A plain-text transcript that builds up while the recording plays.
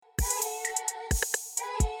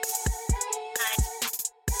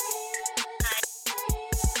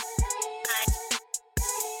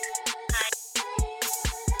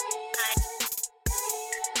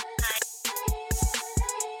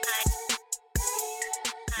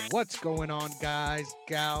What's going on, guys,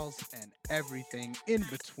 gals, and everything in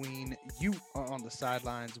between? You are on the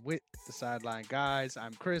sidelines with the sideline guys.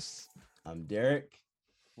 I'm Chris. I'm Derrick.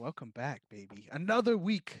 Welcome back, baby. Another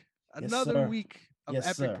week, Yes, another sir. week of Yes,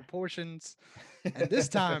 epic sir. proportions. And this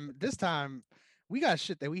time, we got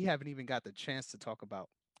shit that we haven't even got the chance to talk about.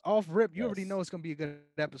 Off rip, you already Yes. know it's gonna be a good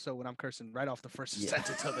episode when I'm cursing right off the first Yeah.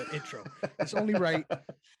 sentence of the intro. It's only right.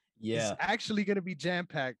 It's Yeah. actually gonna be jam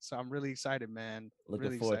packed, so I'm really excited, man. Looking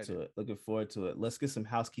Really forward excited. to it. Looking forward to it. Let's get some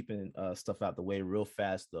housekeeping stuff out the way real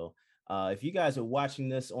fast, though. If you guys are watching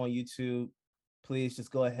this on YouTube, please just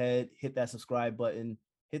go ahead, hit that subscribe button,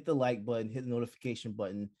 hit the like button, hit the notification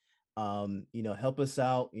button. Help us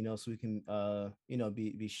out, so we can,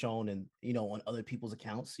 be shown and, on other people's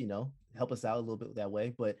accounts, help us out a little bit that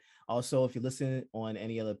way. But also, if you're listening on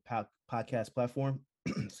any other podcast platform,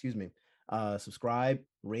 excuse me, subscribe,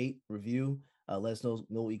 rate, review. Let us know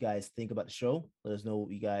what you guys think about the show. Let us know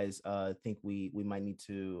what you guys think we might need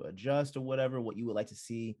to adjust or whatever, what you would like to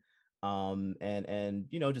see. And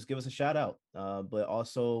just give us a shout out. But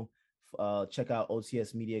also check out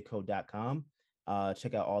otsmediaco.com.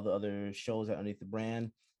 Check out all the other shows that are underneath the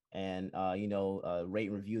brand, and rate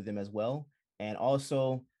and review them as well. And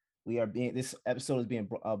also, this episode is being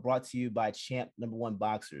brought to you by Champ Number One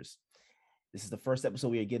Boxers. This is the first episode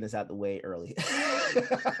we are getting this out the way early.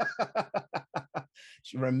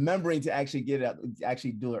 Remembering to actually get it out,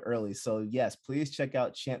 actually do it early. So yes, please check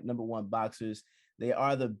out Champ Number One Boxers. They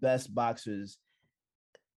are the best boxers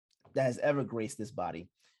that has ever graced this body.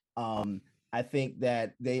 I think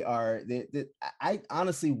that they are. I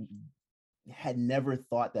honestly had never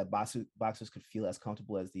thought that boxers could feel as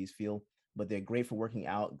comfortable as these feel, but they're great for working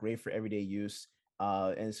out, great for everyday use.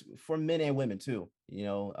 And it's for men and women too. They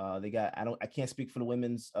got, I can't speak for the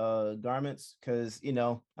women's garments because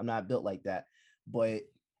I'm not built like that, but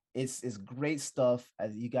it's great stuff.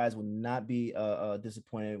 You guys will not be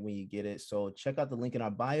disappointed when you get it. So check out the link in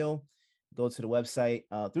our bio. Go to the website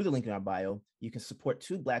through the link in our bio. You can support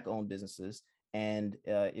two Black-owned businesses, and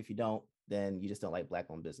if you don't, then you just don't like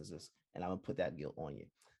Black-owned businesses, and I'm gonna put that guilt on you.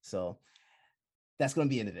 So that's gonna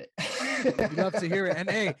be the end of it. We love to hear it. And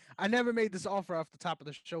hey, I never made this offer off the top of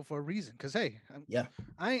the show for a reason. Cause hey, Yeah.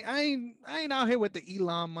 I ain't out here with the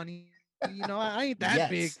Elon money. I ain't that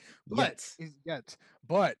big. Yet. But Yet. yet.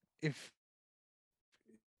 But if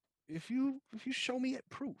you show me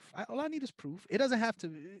proof, all I need is proof. It doesn't have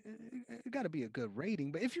to. It got to be a good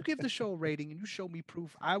rating. But if you give the show a rating and you show me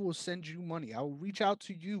proof, I will send you money. I will reach out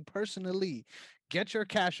to you personally. Get your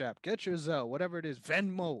Cash App, get your Zelle, whatever it is,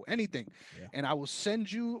 Venmo, anything, Yeah. and I will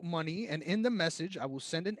send you money. And in the message, I will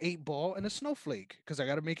send an 8 ball and a snowflake because I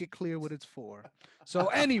got to make it clear what it's for. So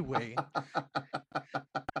anyway,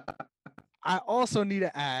 I also need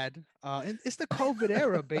to add, and it's the COVID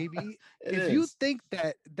era, baby. It If you is. think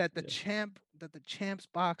that Yeah. the champs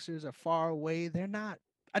boxers are far away, they're not.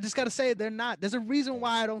 I just gotta say it, they're not. There's a reason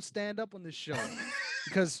why I don't stand up on this show,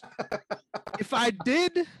 because if I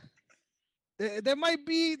did, there might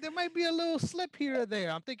be a little slip here or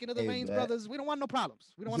there. I'm thinking of the Hey, Veins man. brothers. We don't want no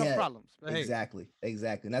problems. We don't want no Yeah, problems. But hey, exactly.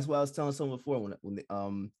 And that's what I was telling someone before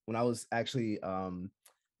when I was actually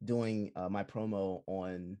doing my promo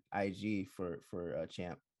on IG for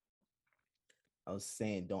Champ. I was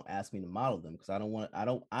saying don't ask me to model them because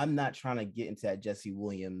I'm not trying to get into that Jesse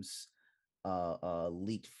Williams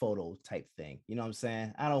leaked photo type thing. You know what I'm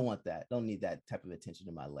saying? I don't want that. Don't need that type of attention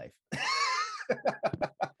in my life.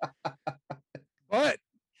 but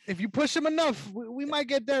if you push him enough, we might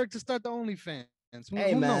get Derek to start the OnlyFans. Who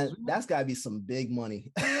Hey knows? man, that's gotta be some big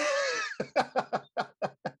money.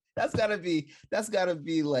 that's gotta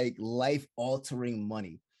be like life altering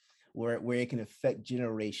money where it can affect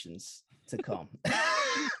generations to come.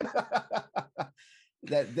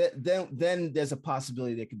 Then there's a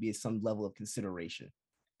possibility there could be some level of consideration.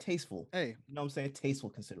 Tasteful. Hey, You know what I'm saying? Tasteful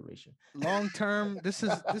consideration. long term, this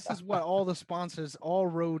is what all the sponsors, all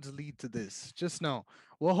roads lead to this. Just know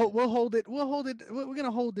we'll hold it. We're gonna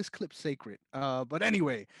hold this clip sacred. But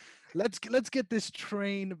anyway, let's get this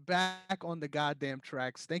train back on the goddamn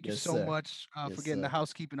tracks. Thank you so Yes, sir. much for Yes, getting the sir.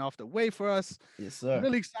 housekeeping off the way for us. Yes, I'm sir.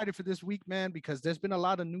 really excited for this week, man, because there's been a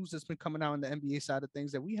lot of news that's been coming out on the NBA side of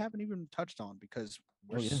things that we haven't even touched on because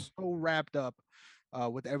we're Oh yeah. so wrapped up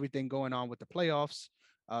with everything going on with the playoffs.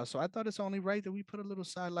 So I thought it's only right that we put a little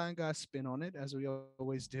sideline guy spin on it, as we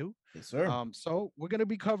always do. Yes, sir. So we're going to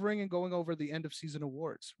be covering and going over the end of season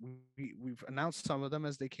awards. We've announced some of them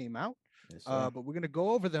as they came out, Yes, sir. but we're going to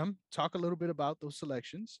go over them, talk a little bit about those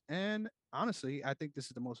selections, and honestly, I think this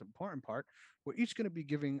is the most important part. We're each going to be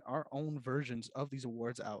giving our own versions of these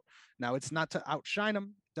awards out. Now, it's not to outshine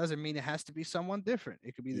them. Doesn't mean it has to be someone different.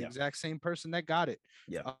 It could be the Yeah. exact same person that got it.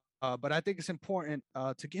 Yeah. But I think it's important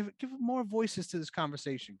to give more voices to this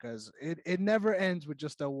conversation because it never ends with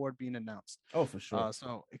just the award being announced. Oh, for sure.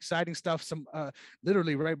 So exciting stuff. Some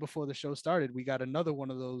literally right before the show started, we got another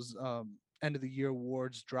one of those end of the year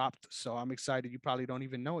awards dropped. So I'm excited. You probably don't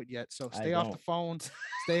even know it yet. So I stay off the don't. phone,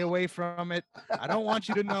 stay away from it. I don't want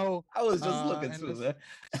you to know. I was just looking And too, let's man.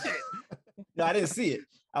 shit. No, I didn't see it.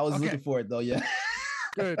 I was Okay, looking for it though. Yeah.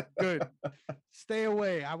 good. Stay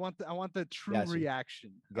away. I want the true Got you.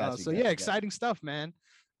 reaction. Got you. So Got yeah, you. Got you. exciting stuff, man.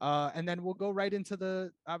 And then we'll go right into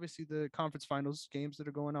the obviously the conference finals games that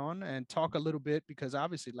are going on and talk a little bit because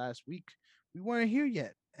obviously last week we weren't here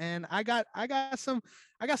yet. And I got some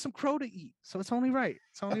crow to eat. So it's only right.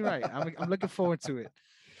 It's only right. I'm looking forward to it.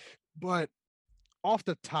 But off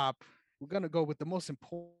the top, we're gonna go with the most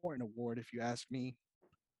important award, if you ask me,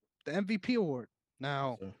 the MVP award.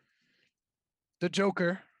 Now, So, the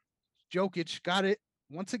Joker, Jokic, got it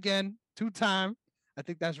once again, 2 time. I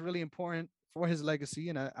think that's really important for his legacy,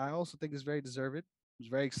 and I also think it's very deserved. I was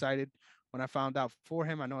very excited when I found out for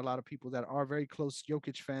him. I know a lot of people that are very close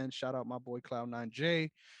Jokic fans. Shout out my boy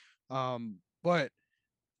Cloud9J. But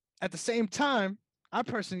at the same time, I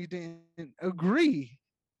personally didn't agree.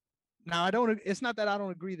 Now I don't. It's not that I don't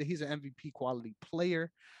agree that he's an MVP quality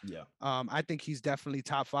player. yeah. I think he's definitely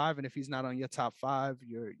top five, and if he's not on your top five,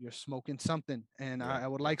 you're smoking something, and Yeah. I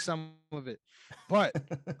would Yeah. like some of it. But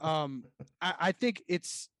I think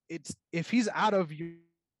it's if he's out of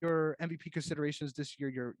your MVP considerations this year,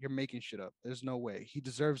 you're making shit up. There's no way he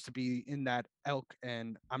deserves to be in that elk,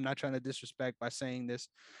 and I'm not trying to disrespect by saying this,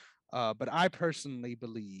 but I personally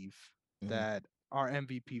believe Mhm. that our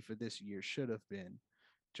MVP for this year should have been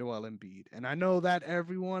Joel Embiid. And I know that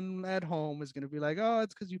everyone at home is going to be like, oh,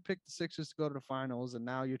 it's because you picked the Sixers to go to the finals and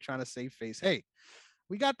now you're trying to save face. Hey,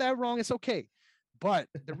 we got that wrong. It's okay. But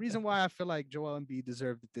the reason why I feel like Joel Embiid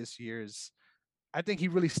deserved it this year is I think he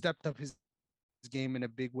really stepped up his game in a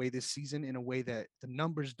big way this season in a way that the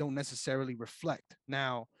numbers don't necessarily reflect.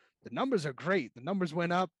 Now, the numbers are great. The numbers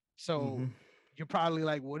went up. So Mhm. you're probably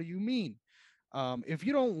like, what do you mean? If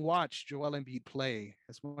you don't watch Joel Embiid play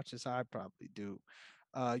as much as I probably do,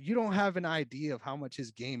 you don't have an idea of how much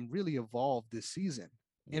his game really evolved this season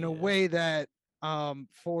in a Yeah. way that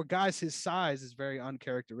for guys his size is very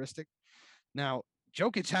uncharacteristic. Now,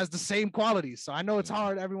 Jokic has the same qualities. So I know it's Mhm.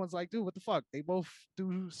 hard. Everyone's like, dude, what the fuck? They both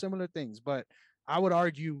do similar things. But I would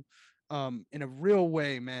argue in a real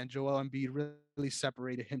way, man, Joel Embiid really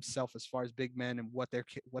separated himself as far as big men and what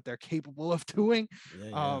they're capable of doing. Yeah.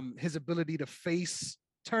 Yeah. His ability to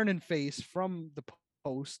turn and face from the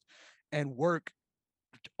post and work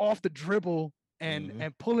off the dribble Mhm.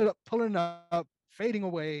 and pulling up, fading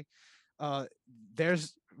away. Uh,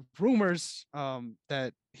 there's rumors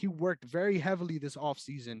that he worked very heavily this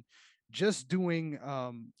offseason, just doing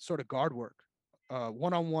sort of guard work,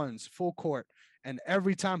 one on ones, full court, and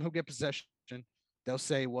every time he'll get possession, they'll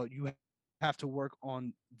say, "Well, you have to work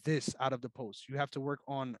on this out of the post. You have to work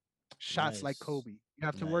on shots like Kobe. Nice. You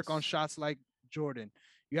have to work on Nice. shots like Jordan.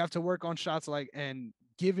 You have to work on shots like and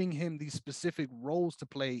giving him these specific roles to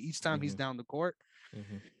play each time he's Mhm. down the court."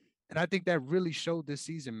 Mhm. And I think that really showed this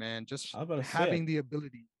season, man. Just I was about to say having it. the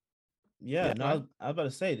ability. Yeah. Yeah, No, go ahead. I was about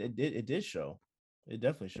to say it. It did show. It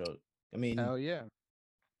definitely showed. I mean, Hell yeah.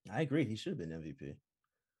 I agree. He should have been MVP.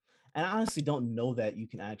 And I honestly don't know that you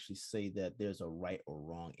can actually say that there's a right or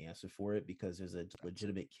wrong answer for it because there's a Facts.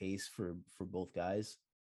 legitimate case for both guys.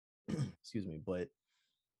 Excuse me, but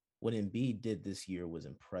what Embiid did this year was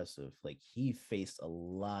impressive. Like he faced a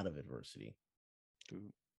lot of adversity.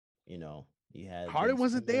 Dude. You know, he had Harden Ben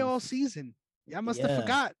wasn't there all Simmons. season. Yeah, I must have Yeah,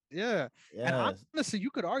 forgot. Yeah. And yes. honestly,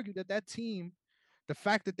 you could argue that that team, the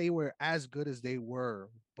fact that they were as good as they were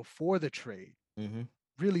before the trade, Hmm.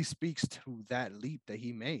 really speaks to that leap that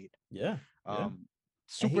he made. Yeah, yeah. Um, And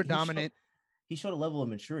super dominant. he showed a level of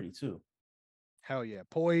maturity too. Hell yeah.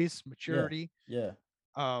 Poise, Yeah, maturity. yeah,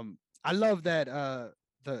 I love that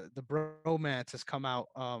the bromance has come out.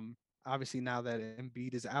 Obviously now that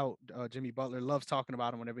Embiid is out, Jimmy Butler loves talking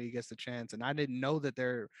about him whenever he gets the chance. And I didn't know that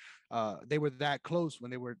they were that close when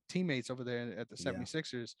they were teammates over there at the yeah,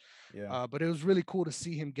 76ers. yeah. But it was really cool to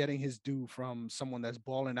see him getting his due from someone that's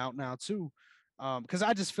balling out now too. Because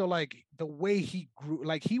I just feel like the way he grew,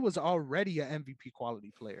 like he was already an MVP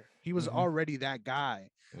quality player. He was Hmm. already that guy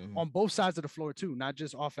Hmm. on both sides of the floor too, not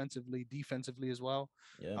just offensively, defensively as well.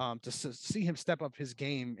 Yeah, See him step up his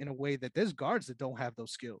game in a way that there's guards that don't have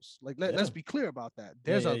those skills. Like let's yeah, be clear about that. yeah,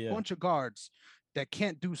 There's yeah, a yeah. bunch of guards that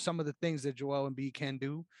can't do some of the things that Joel Embiid can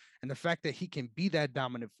do, and the fact that he can be that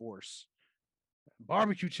dominant force,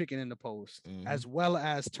 barbecue chicken in the post, Mm-hmm. as well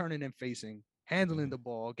as turning and facing, handling Mm-hmm. the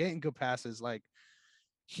ball, getting good passes. Like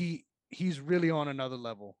he's really on another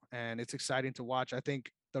level, and it's exciting to watch. I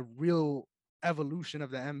think the real evolution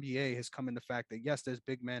of the NBA has come in the fact that yes, there's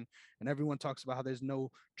big men, and everyone talks about how there's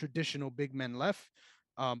no traditional big men left.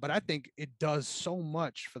 But I think it does so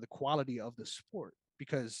much for the quality of the sport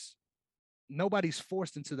because nobody's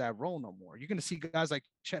forced into that role no more. You're going to see guys like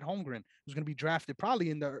Chet Holmgren, who's going to be drafted probably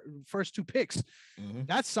in the first two picks. Mm-hmm.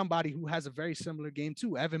 That's somebody who has a very similar game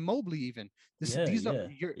too. Evan Mobley, even Yeah, these are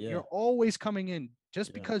yeah, yeah, you're always coming in. Just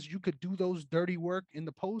yeah. because you could do those dirty work in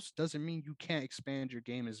the post doesn't mean you can't expand your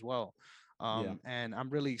game as well. Yeah. And I'm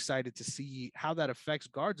really excited to see how that affects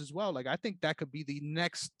guards as well. Like I think that could be the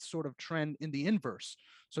next sort of trend in the inverse.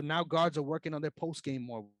 So now guards are working on their post game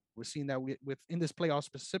more. We're seeing that with in this playoff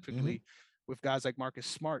specifically Mm-hmm. with guys like Marcus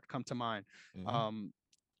Smart come to mind. Mm-hmm. Um,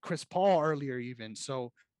 Chris Paul earlier even.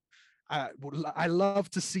 So I love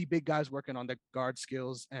to see big guys working on their guard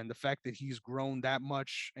skills and the fact that he's grown that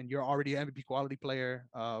much and you're already an MVP quality player.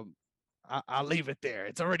 I'll leave it there.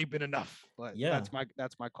 It's already been enough, but Yeah.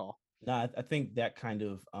 that's my call. No, I think that kind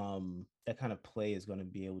of play is going to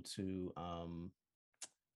be able to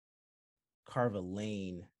carve a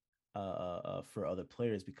lane for other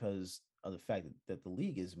players because of the fact that the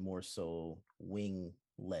league is more so wing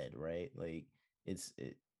led, right? Like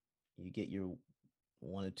you get your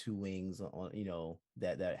one or two wings on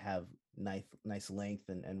that have nice length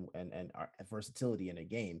and versatility in a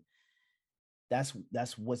game. That's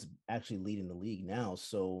what's actually leading the league now.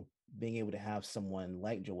 So being able to have someone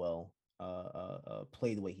like Joel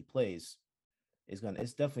play the way he plays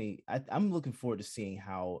it's definitely I'm looking forward to seeing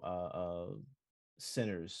how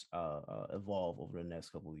centers evolve over the next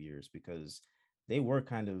couple of years because they were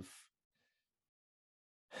kind of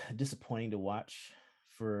disappointing to watch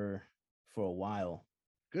for for a while,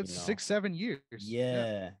 Good you know. 6 7 years. Yeah.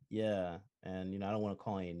 Yeah, yeah. And I don't want to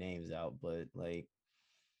call any names out, but like,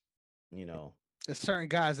 you know, There's certain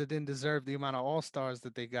guys that didn't deserve the amount of all stars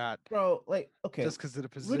that they got bro, like, okay, just because of the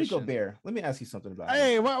Rudy position. Gobert. Let me ask you something about him.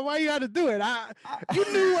 Hey, why you got to do it? You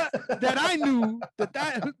knew that I knew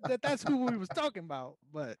that's who we was talking about.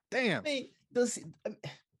 But I damn, mean, does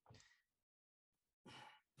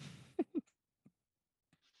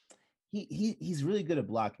he's really good at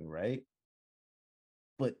blocking, right?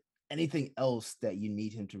 But anything else that you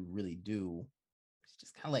need him to really do, he's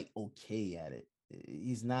just kind of like okay at it.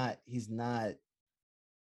 He's not in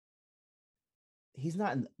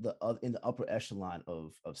the upper echelon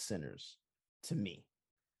of centers to me.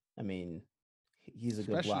 I mean, he's a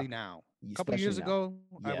good especially blocker, now. A couple of especially years now. ago,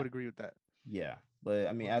 I Yeah, would agree with that. yeah. But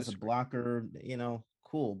I mean, Won't as a disagree. blocker,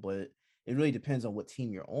 cool. But it really depends on what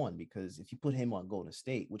team you're on because if you put him on Golden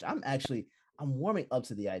State, which I'm warming up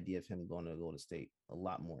to the idea of him going to Golden State a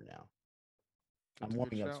lot more now. I'm That's a good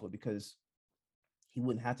warming up to shout. it because he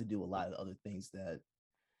wouldn't have to do a lot of other things that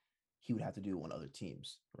he would have to do on other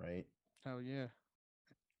teams, right? Hell yeah.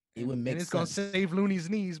 It would And make it's gonna sense. save Looney's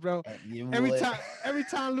knees, bro. And you Every would. time, every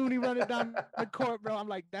time Looney running down the court, bro, I'm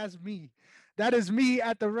like, that's me. That is me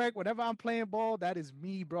at the rec. Whenever I'm playing ball, that is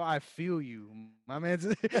me, bro. I feel you, my man.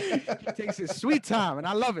 He takes his sweet time, and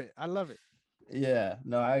I love it. I love it. Yeah,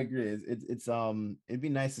 no, I agree. It'd be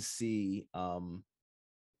nice to see him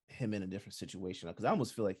in a different situation because I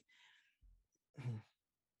almost feel like,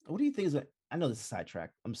 what do you think is? I know this is a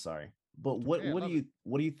sidetrack. I'm sorry, but Hey, I love it.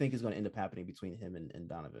 what do you think is going to end up happening between him and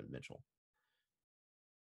Donovan Mitchell?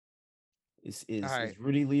 Is All is right. is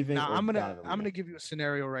Rudy leaving Now or Donovan I'm leaving? gonna give you a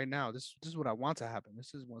scenario right now. This is what I want to happen.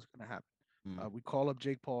 This is what's gonna happen. Mm, We call up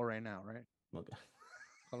Jake Paul right now, right? okay,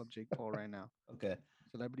 Call up Jake Paul right now. okay.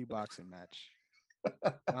 Celebrity boxing match.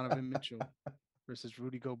 Donovan Mitchell versus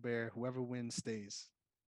Rudy Gobert. Whoever wins stays.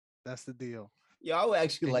 That's the deal. Yeah, I would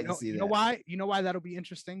actually And like to see you know that. why? You know why that'll be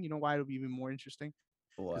interesting? You know why it'll be even more interesting?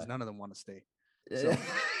 Because What? none of them want to stay. So do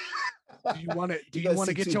You're you gonna want to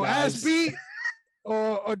see get two your ass guys. beat?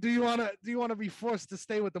 Or do you wanna be forced to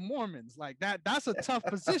stay with the Mormons? Like that's a tough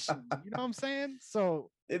position. You know what I'm saying?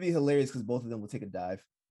 So It'd be hilarious because both of them will take a dive.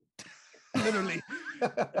 literally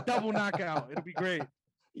a double knockout. It'll be great.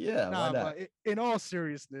 Yeah, why Nah, not? but in all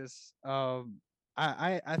seriousness,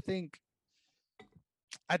 I think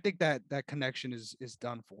that connection is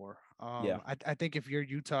done for. Yeah, I think if you're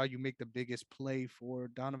Utah, you make the biggest play for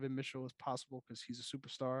Donovan Mitchell as possible because he's a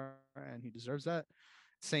superstar and he deserves that.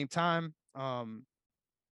 Same time,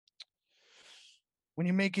 when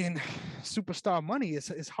you're making superstar money,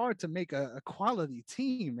 it's hard to make a quality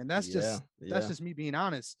team, and that's yeah, just yeah, me being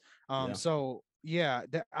honest. yeah. So yeah,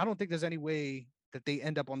 I don't think there's any way. that they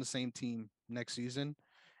end up on the same team next season.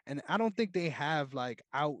 And I don't think they have like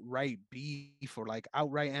outright beef or like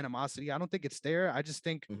outright animosity. I don't think it's there. I just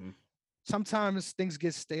think Hmm. sometimes things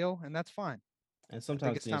get stale, and that's fine. And I think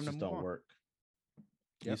sometimes it's things time to just move don't on. work.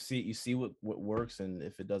 Yep. You see what works, and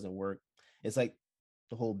if it doesn't work, it's like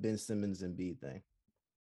the whole Ben Simmons and Embiid thing.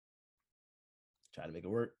 Try to make it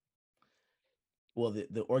work. Well,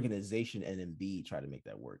 the organization and Embiid tried to make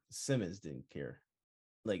that work. Simmons didn't care.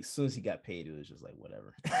 Like as soon as he got paid, it was just like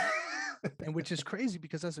whatever. And which is crazy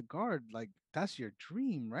because as a guard, like that's your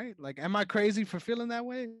dream, right? Like, am I crazy for feeling that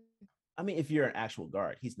way? I mean, if you're an actual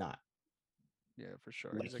guard, he's not. Yeah, for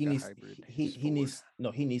sure. He's Like like a hybrid. He's he forward. needs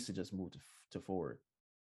no he needs to just move to forward.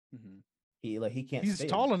 Hmm. He can't He's stay.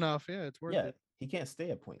 tall enough. Yeah, it's worth Yeah, it. he can't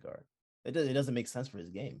stay at point guard. It doesn't make sense for his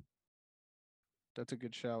game. That's a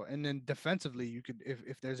good show. And then defensively, you could,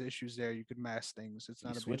 if there's issues there, you could mask things. It's You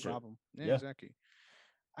not a big switch it. problem. Yeah, Yeah. exactly.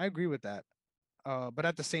 I agree with that. But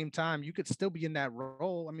at the same time, you could still be in that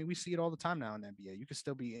role. I mean, we see it all the time now in the NBA. You could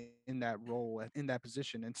still be in that role, in that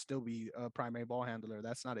position, and still be a primary ball handler.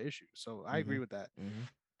 That's not an issue. So I agree Mm-hmm. with that.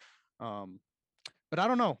 Mm-hmm. Um, but I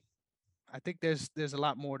don't know. I think there's a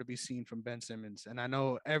lot more to be seen from Ben Simmons. And I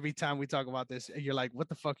know every time we talk about this, you're like, "What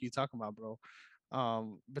the fuck are you talking about, bro?"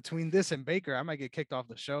 Between this and Baker, I might get kicked off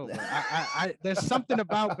the show. But there's something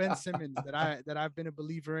about Ben Simmons that I've been a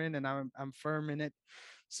believer in, and I'm firm in it.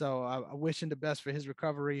 So I wish him the best for his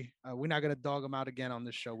recovery. We're not gonna dog him out again on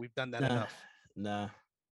this show. We've done that Nah, enough. nah.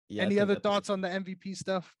 Yeah, Any other I think thoughts on the MVP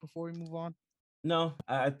stuff before we move on? no.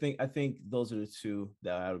 I think those are the two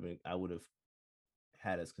that I would have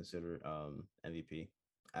had as considered MVP.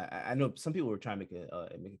 I know some people were trying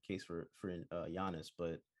to make a case for Giannis,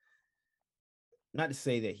 but not to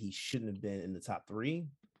say that he shouldn't have been in the top three,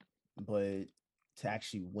 but to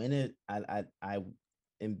actually win it, I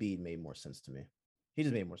Embiid made more sense to me. He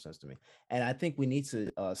just made more sense to me, and I think we need to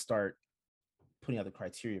start putting out the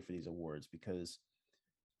criteria for these awards because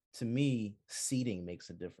to me, seeding makes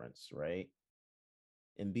a difference, right?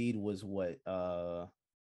 Embiid was what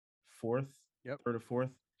fourth, Yep. third or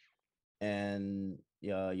fourth, and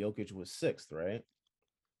Jokic was sixth, right?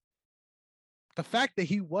 The fact that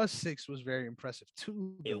he was six was very impressive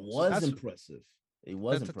too, It though. So was impressive. It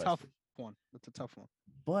was that's a tough impressive, one. That's a tough one.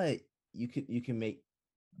 but you can make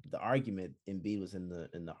the argument Embiid was in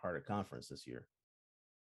the harder conference this year.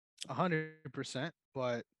 100%.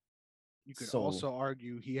 But you could So also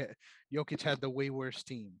argue Jokic had the way worse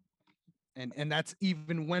team, and that's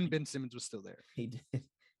even when Ben Simmons was still there. he did.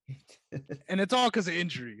 He did. And it's all because of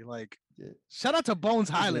injury. Like, Did. shout out to Bones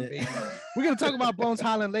He Highland, did. baby. We're gonna talk about Bones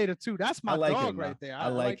Highland later too. That's I my like dog him right now. there. I I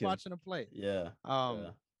like like him. watching him play. Yeah. Um, Yeah.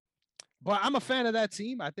 but I'm a fan of that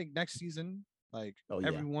team. I think next season, like Oh yeah.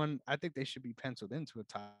 everyone, I think they should be penciled into a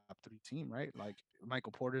top three team, right? Like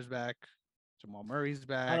Michael Porter's back, Jamal Murray's I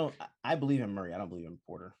back. don't. I believe in Murray. I don't believe in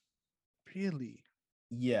Porter. Really,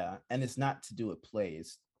 Yeah, and it's not to do with play.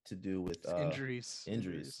 It's to do with it's injuries, injuries.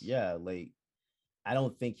 injuries. Yeah, like I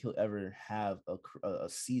don't think he'll ever have a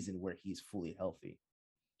season where he's fully healthy.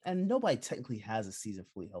 And nobody technically has a season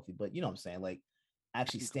fully healthy, but you know what I'm saying? Like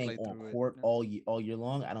actually You could staying play on through it. court all year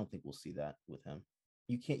long, I don't think we'll see that with him.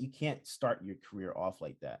 You can't start your career off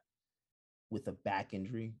like that with a back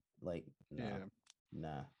injury. Like no, Yeah.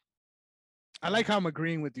 nah, I nah. like how I'm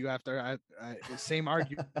agreeing with you after same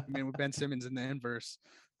argument with Ben Simmons in the inverse.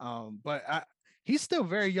 But he's still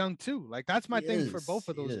very young too. Like that's my He thing for is. both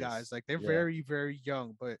of He those guys. is. Like they're Yeah, very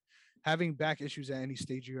young, but having back issues at any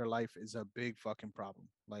stage of your life is a big fucking problem.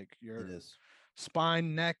 Like it your is.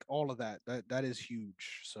 spine, neck, all of that. That is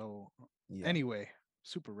huge. So Yeah. anyway,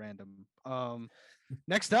 super random.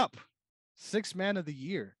 Next up, sixth man of the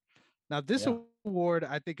year. Now this Yeah. award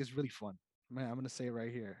I think is really fun. Man, I'm gonna say it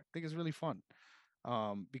right here. I think it's really fun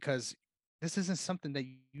because this isn't something that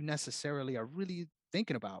you necessarily are really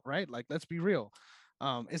thinking about, right? Like, let's be real.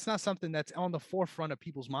 It's not something that's on the forefront of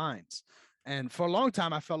people's minds. And for a long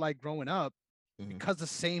time, I felt like growing up, Hmm. because the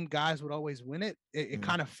same guys would always win it, it Hmm.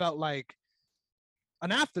 kind of felt like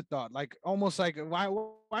an afterthought, like almost like why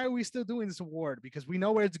are we still doing this award? Because we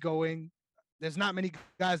know where it's going. There's not many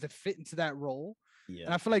guys that fit into that role. And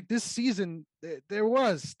I Yeah. feel like this season there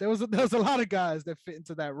was a lot of guys that fit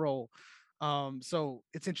into that role. So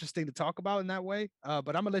it's interesting to talk about in that way.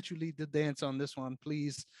 But I'm gonna let you lead the dance on this one,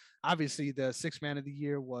 please. Obviously, the sixth man of the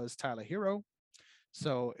year was Tyler Hero.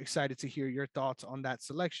 So excited to hear your thoughts on that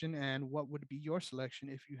selection and what would be your selection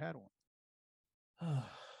if you had one.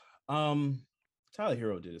 um, Tyler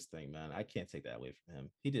Hero did his thing, man. I can't take that away from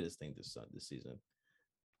him. He did his thing this season.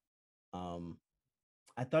 Um,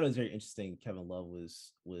 I thought it was very interesting. Kevin Love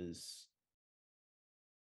was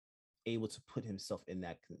able to put himself in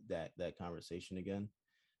that conversation again,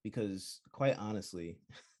 because quite honestly,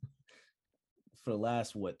 for the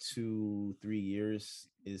last what 2 3 years,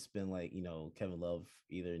 it's been like, Kevin Love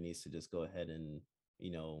either needs to just go ahead and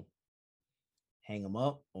you know hang him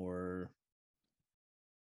up, or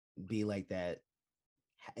be like that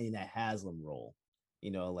in that Haslam role.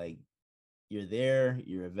 Like, you're there,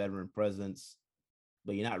 you're a veteran presence,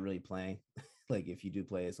 but you're not really playing. Like, if you do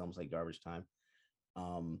play, it's almost like garbage time.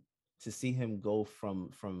 Um, to see him go from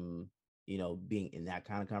being in that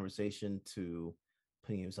kind of conversation to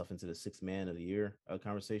putting himself into the sixth man of the year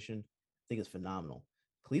conversation, I think it's phenomenal.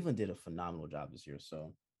 Cleveland did a phenomenal job this year,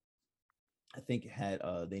 so I think had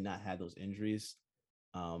they not had those injuries,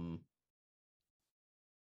 um,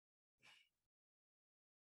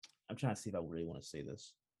 I'm trying to see if I really want to say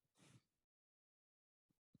this.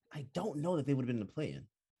 I don't know that they would have been in the play-in.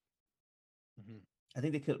 Mhm. I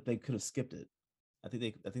think they could have skipped it. I think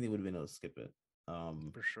they would have been able to skip it.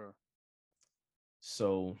 Um, For sure.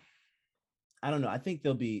 so I don't know. I think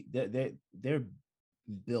they're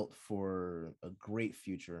built for a great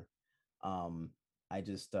future. Um, I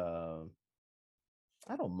just I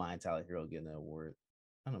don't mind Tyler Hero getting the award.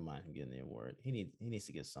 I don't mind him getting the award. He needs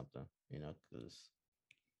to get something, because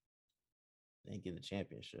they ain't getting the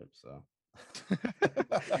championship. So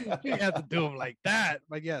You have to do them like that,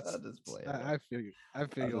 but yes, I'm just playing, man. I feel you. I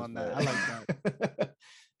feel I'm you just on that. playing. I like that.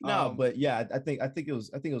 No, Um, but yeah, I think it was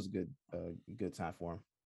a good time for him.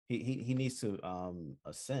 He needs to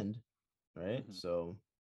ascend, right? mhm, So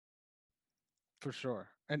for sure.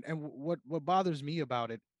 And what bothers me about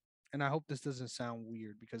it, and I hope this doesn't sound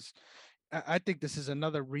weird because I think this is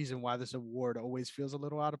another reason why this award always feels a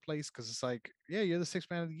little out of place because it's like, yeah, you're the sixth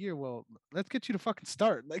man of the year. Well, let's get you to fucking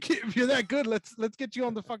start. Like, if you're that good, let's get you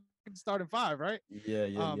on the fucking starting five, right? yeah,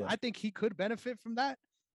 yeah, I yeah. think he could benefit from that.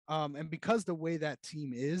 And because the way that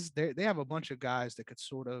team is, they have a bunch of guys that could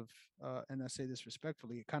sort of, and I say this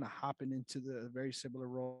respectfully, kind of hopping into the very similar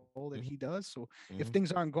role that he Hmm. does. So if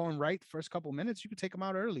things Hmm. aren't going right the first couple minutes, you could take him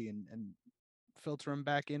out early and filter him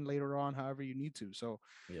back in later on, however you need to. So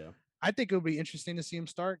Yeah. I think it would be interesting to see him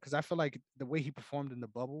start because I feel like the way he performed in the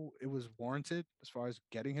bubble, it was warranted as far as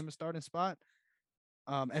getting him a starting spot.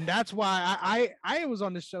 And that's why I was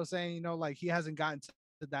on this show saying, like he hasn't gotten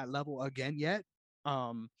to that level again yet.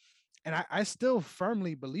 Um, and I still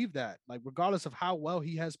firmly believe that, like, regardless of how well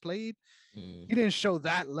he has played, Mm. he didn't show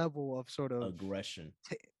that level of sort of Aggression.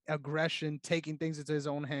 t- aggression, taking things into his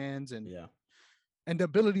own hands, Yeah. and the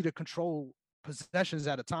ability to control possessions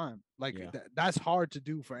at a time. Like Yeah. that's hard to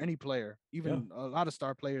do for any player, Yeah. even a lot of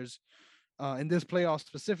star players in this playoff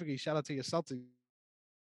specifically. Shout out to your Celtics.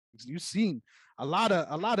 You've seen a lot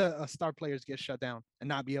of star players get shut down and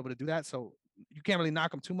not be able to do that. So you can't really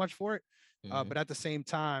knock him too much for it. But at the Hmm. same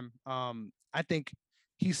time, I think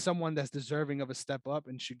he's someone that's deserving of a step up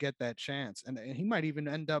and should get that chance. And he might even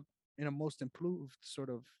end up in a most improved sort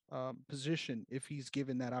of position if he's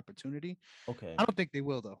given that opportunity. Okay. I don't think they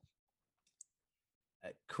will though.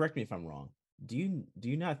 Correct me if I'm wrong. Do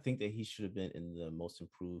you not think that he should have been in the most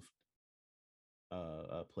improved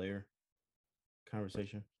player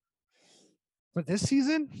conversation? For this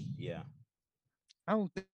season, Yeah. I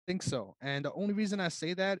don't think so. And the only reason I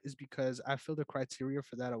say that is because I feel the criteria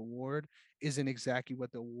for that award isn't exactly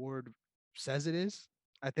what the award says it is.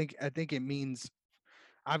 I think it means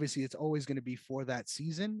obviously it's always going to be for that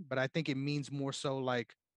season, but I think it means more so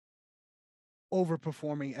like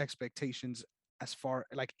overperforming expectations as far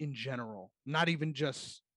like in general, not even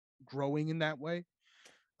just growing in that way.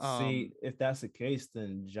 See, Um, if that's the case,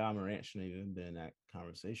 then John Morant shouldn't even been in that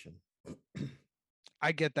conversation.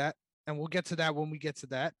 I get that, and we'll get to that when we get to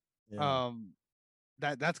that. Yeah. Um,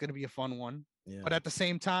 that's going to be a fun one. But Yeah. at the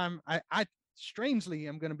same time, I strangely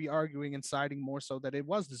am going to be arguing and siding more so that it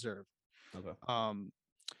was deserved. Okay. Um,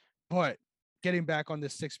 but getting back on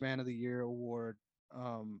this six man of the year award,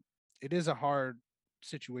 um, it is a hard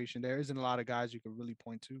situation. There isn't a lot of guys you could really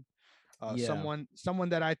point to. Yeah. Someone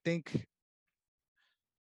that I think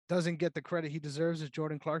doesn't get the credit he deserves is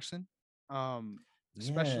Jordan Clarkson. Yeah.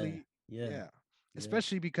 Especially, Yeah. yeah, Yeah.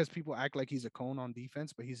 especially because people act like he's a cone on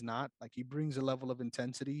defense, but he's not. Like he brings a level of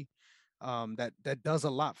intensity that does a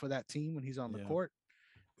lot for that team when he's on the Yeah. court.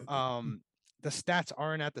 Um, the stats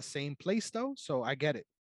aren't at the same place though, so I get it.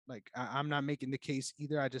 Like I'm not making the case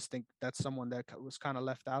either. I just think that's someone that was kind of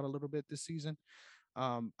left out a little bit this season.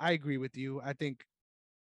 I agree with you. I think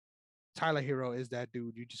Tyler Hero is that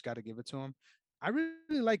dude. You just got to give it to him. I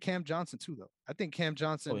really like Cam Johnson too, though. I think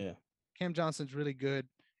Oh yeah. Cam Johnson's really good.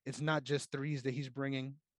 It's not just threes that he's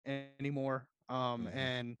bringing anymore. Hmm.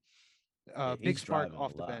 And Yeah. big He's spark driving a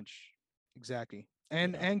off the lot. bench. Exactly.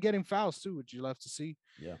 And Yeah. getting fouls too, which you love to see.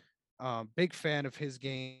 Yeah. Big fan of his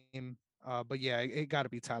game. But yeah, it got to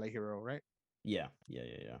be Tyler Hero, right? Yeah.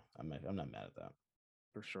 I'm not mad at that.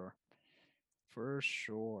 For sure. For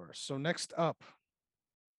sure. So next up,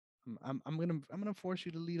 I'm gonna force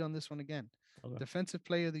you to lead on this one again. Okay. Defensive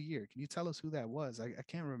Player of the Year. Can you tell us who that was? I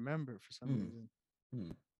can't remember for some Hmm. reason.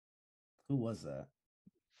 Hmm. Who was that?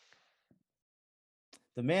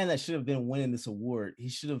 The man that should have been winning this award. He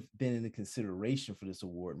should have been in the consideration for this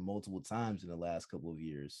award multiple times in the last couple of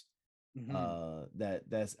years. Hmm.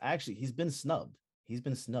 That's actually he's been snubbed. He's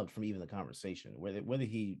been snubbed from even the conversation. Whether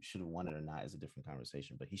he should have won it or not is a different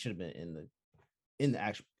conversation. But he should have been in the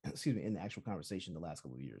actual excuse me in the actual conversation the last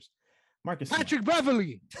couple of years. Marcus Smart. Patrick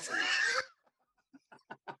Beverly.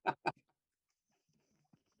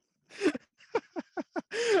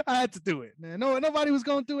 I had to do it, man. No, nobody was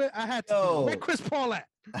going to do it. I had to do it. Where Yo. Chris Paul at?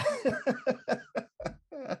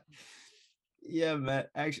 Yeah, man.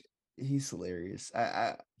 Actually, he's hilarious.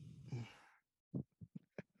 I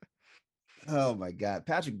oh my god,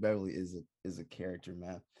 Patrick Beverly is a character,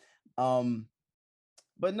 man. Um,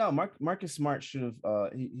 but no, Marcus Smart should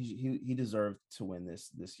have he deserved to win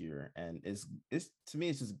this year, and it's to me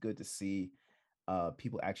it's just good to see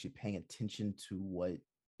people actually paying attention to what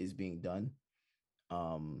is being done.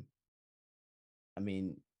 Um, I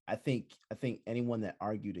mean, I think anyone that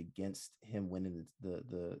argued against him winning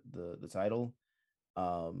the title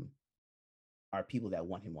um are people that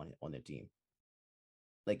want him on their team.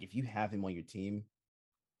 Like if you have him on your team,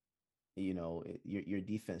 your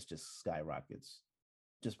defense just skyrockets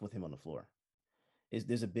just with him on the floor.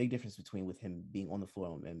 There's a big difference between with him being on the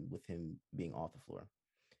floor and with him being off the floor,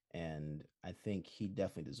 and I think he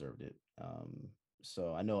definitely deserved it.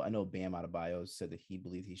 So I know Bam Adebayo said that he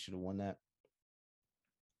believed he should have won that.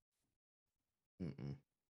 Mm-mm.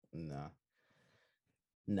 Nah,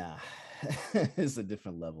 nah, it's a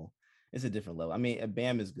different level. It's a different level. I mean,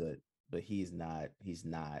 Bam is good, but he's not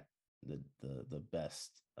the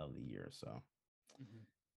best of the year. So Mhm.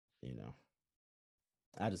 you know,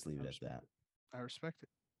 I just leave I it at respect that. it. I respect it.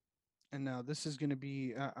 And now this is going to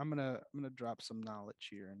be. I'm gonna drop some knowledge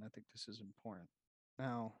here, and I think this is important.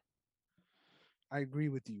 Now, I agree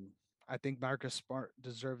with you. I think Marcus Smart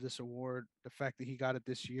deserved this award. The fact that he got it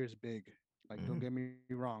this year is big. Like, don't Hmm. get me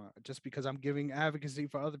wrong. Just because I'm giving advocacy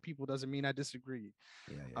for other people doesn't mean I disagree.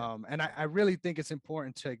 Yeah. And I really think it's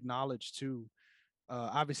important to acknowledge too.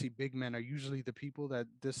 Obviously, big men are usually the people that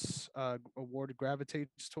this award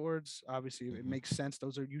gravitates towards. Obviously, it Hmm. makes sense.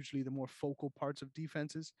 Those are usually the more focal parts of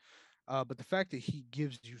defenses. But the fact that he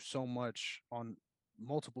gives you so much on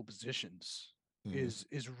multiple positions Hmm.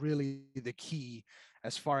 is really the key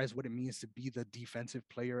as far as what it means to be the defensive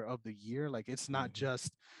player of the year. Like it's not Hmm.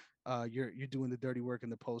 just you're doing the dirty work in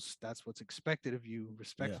the post. That's what's expected of you, Yeah.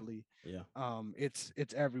 respectfully. Yeah.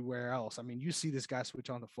 It's everywhere else. I mean, you see this guy switch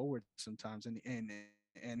on the forward sometimes,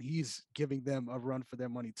 and he's giving them a run for their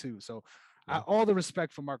money too. So, Yeah. all the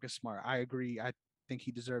respect for Marcus Smart. I agree. I think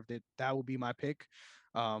he deserved it. That will be my pick.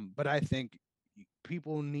 But I think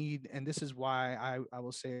people need, and this is why I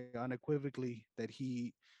will say unequivocally that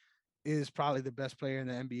he is probably the best player in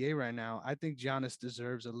the NBA right now. I think Giannis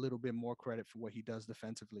deserves a little bit more credit for what he does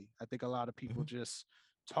defensively. I think a lot of people Hmm. just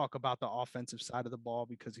talk about the offensive side of the ball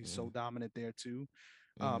because he's so Hmm. dominant there too.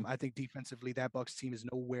 Hmm. I think defensively, that Bucks team is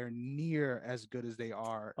nowhere near as good as they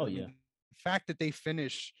are. Oh I mean, yeah. the fact that they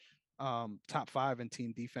finish top five in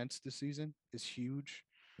team defense this season is huge.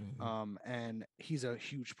 Hmm. And he's a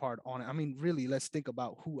huge part on it. I mean, really, let's think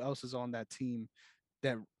about who else is on that team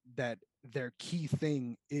that that their key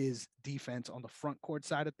thing is defense on the front court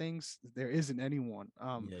side of things. There isn't anyone.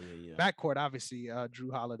 Yeah. Backcourt, obviously,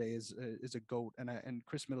 Drew Holiday is a goat, and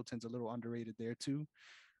Chris Middleton's a little underrated there too.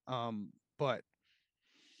 But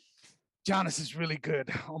Giannis is really good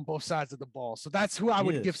on both sides of the ball, so that's who I He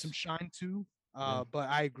would give some is. shine to. Yeah. But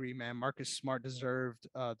I agree, man. Marcus Smart deserved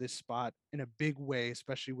this spot in a big way,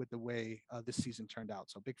 especially with the way this season turned out.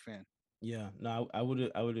 So, big fan. Yeah. No, I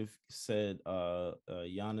would have said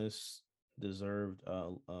Giannis deserved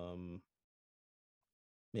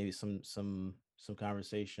maybe some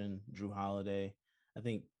conversation. Drew Holiday. I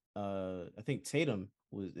think Tatum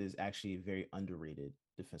is actually a very underrated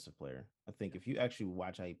defensive player. I think if you actually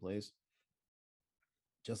watch how he plays,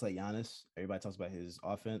 just like Giannis, everybody talks about his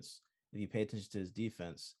offense. If you pay attention to his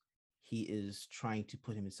defense, he is trying to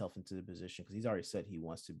put himself into the position because he's already said he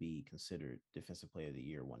wants to be considered defensive player of the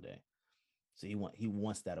year one day. So he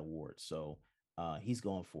wants that award. So he's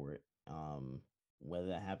going for it. Whether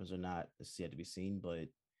that happens or not is yet to be seen. But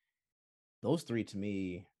those three to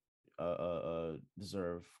me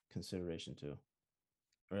deserve consideration too,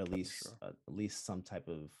 or at For least sure. some type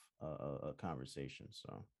of conversation.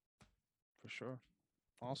 So For sure.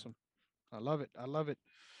 Awesome. I love it. I love it.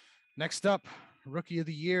 Next up, rookie of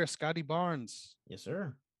the year, Scotty Barnes. Yes,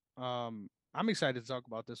 sir. I'm excited to talk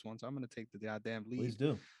about this one, so I'm going to take the goddamn Please lead.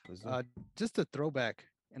 do. Please do. Just a throwback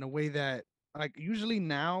in a way that, like, usually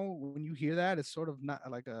now when you hear that, it's sort of not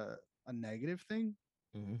like a negative thing.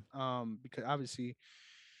 Hmm. Because obviously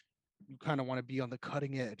you kind of want to be on the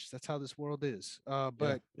cutting edge. That's how this world is. Yeah.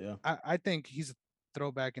 But Yeah. I think he's a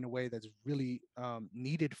throwback in a way that's really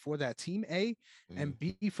needed for that team, A, Hmm. and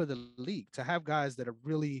B, for the league to have guys that are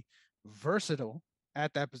really versatile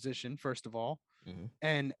at that position, first of all, Hmm.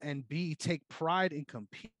 and B, take pride in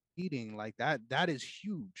competing like that. That is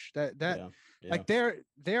huge. That Yeah. like Yeah.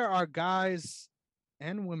 there are guys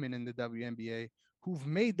and women in the WNBA who've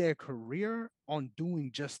made their career on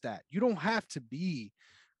doing just that. You don't have to be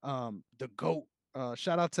the GOAT.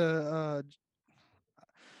 Shout out to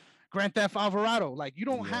Grand Theft Alvarado. Like, you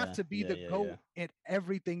don't have Yeah. to be Yeah. the Yeah. Yeah. GOAT at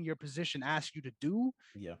everything your position asks you to do.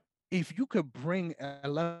 Yeah. If you could bring a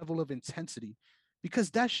level of intensity,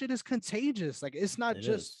 because that shit is contagious. Like, it's not It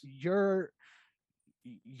just is.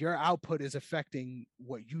 your output is affecting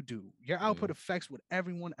what you do. Your output Hmm. affects what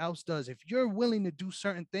everyone else does. If you're willing to do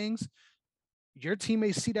certain things, your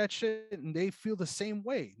teammates see that shit and they feel the same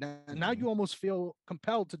way. Now you Hmm. almost feel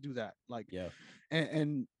compelled to do that. Like, Yeah.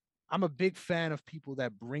 and I'm a big fan of people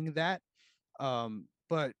that bring that.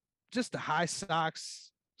 But just the high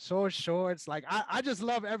socks, short shorts, like I just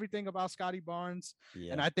love everything about Scotty Barnes. And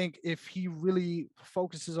Yeah. I think if he really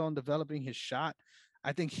focuses on developing his shot,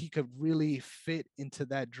 I think he could really fit into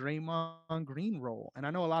that Draymond Green role. And I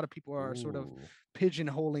know a lot of people are sort of Ooh.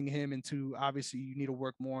 pigeonholing him into, obviously you need to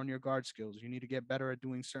work more on your guard skills. You need to get better at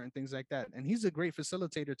doing certain things like that. And he's a great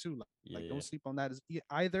facilitator too. Like, don't Yeah. sleep Yeah. on that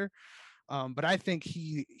either. But I think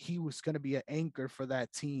he was going to be an anchor for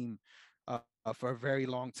that team for a very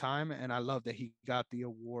long time, and I love that he got the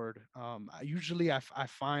award. Usually, I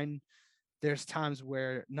find there's times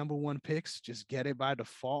where number one picks just get it by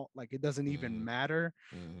default, like it doesn't even Hmm. matter.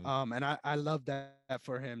 Hmm. And I love that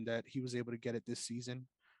for him that he was able to get it this season.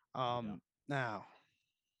 Yeah. Now,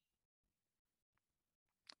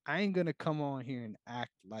 I ain't gonna come on here and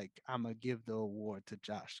act like I'm gonna give the award to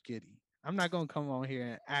Josh Giddey. I'm not gonna come on here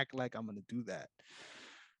and act like I'm gonna do that.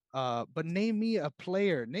 But name me a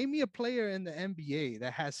player in the NBA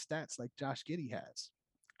that has stats like Josh Giddey has.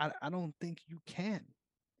 I don't think you can.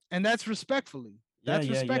 And that's respectfully. Yeah. That's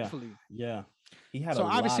Yeah. Yeah. respectfully. Yeah. He had a So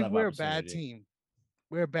lot obviously of we're a bad opportunity. team.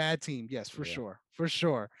 We're a bad team. Yes, for Yeah. sure. For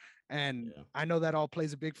sure. And Yeah. I know that all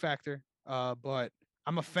plays a big factor. But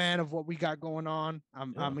I'm a fan of what we got going on. Yeah.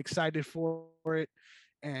 I'm excited for it.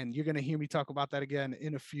 And you're gonna hear me talk about that again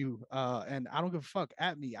in a few. And I don't give a fuck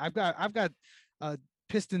at me. I've got uh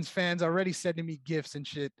Pistons fans already sending me gifts and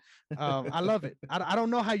shit. I love it. I don't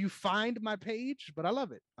know how you find my page, but I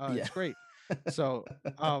love it. Yeah. It's great. So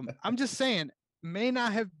I'm just saying, may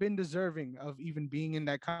not have been deserving of even being in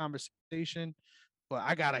that conversation, but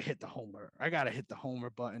I gotta hit the homer. I gotta hit the homer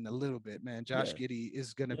button a little bit, man. Josh Yeah. Giddey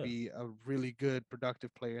is gonna Yeah. be a really good,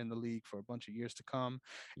 productive player in the league for a bunch of years to come.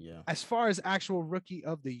 Yeah. As far as actual rookie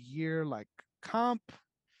of the year, like comp,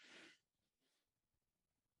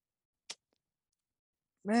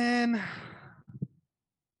 man,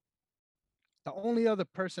 the only other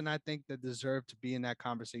person I think that deserved to be in that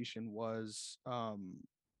conversation was,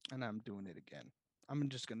 and I'm doing it again. I'm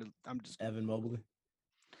just gonna Evan Google Mobley. it.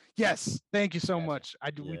 Yes, thank you I so got you. much.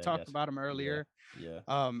 I do. We Yeah. I talked got you. about him Yeah. earlier. Yeah.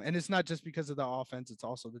 And it's not just because of the offense; it's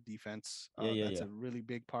also the defense. Yeah. Yeah. That's Yeah. a really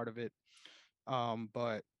big part of it.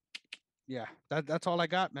 But yeah, that's all I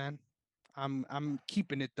got, man. I'm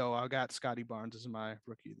keeping it though. I got Scotty Barnes as my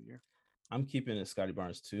rookie of the year. I'm keeping it Scotty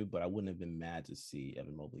Barnes too, but I wouldn't have been mad to see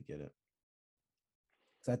Evan Mobley get it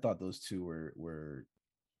because I thought those two were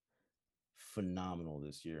phenomenal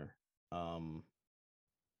this year. Um,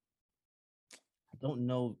 I don't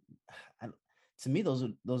know. I, to me,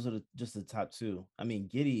 just the top two. I mean,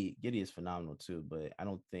 Giddy is phenomenal too, but I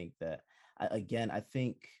don't think that. Again, I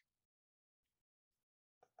think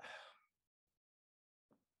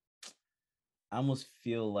I almost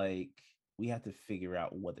feel like we have to figure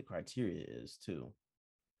out what the criteria is too,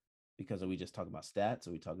 because are we just talking about stats?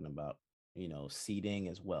 Are we talking about seeding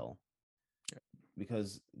as well?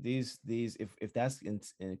 Because these if that's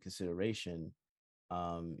in consideration,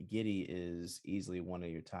 Giddy is easily one of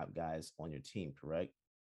your top guys on your team, correct?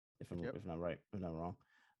 If I'm Yep. if not right, if not wrong.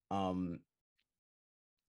 Um,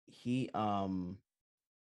 he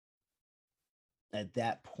at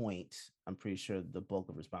that point, I'm pretty sure the bulk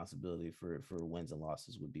of responsibility for wins and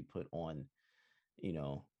losses would be put on, you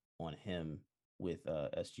know, on him with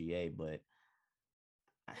SGA. But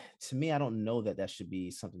to me, I don't know that that should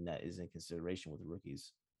be something that is in consideration with the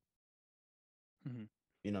rookies. Mhm.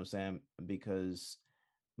 You know what I'm saying? Because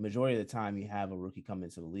majority of the time you have a rookie come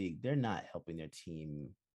into the league, they're not helping their team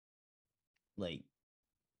like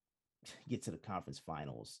get to the conference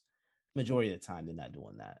finals. Majority of the time, they're not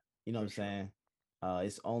doing that. You know what For I'm sure.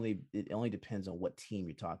 saying? It only depends on what team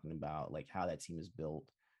you're talking about, like how that team is built.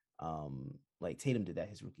 Like Tatum did that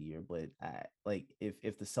his rookie year, but like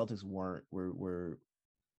if the Celtics were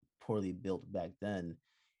poorly built back then,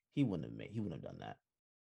 he wouldn't have done that.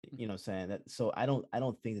 You know what I'm saying? That so I don't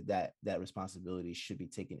think that responsibility should be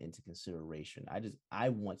taken into consideration. I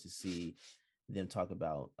want to see them talk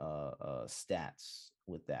about stats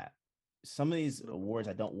with that. Some of these A little bit awards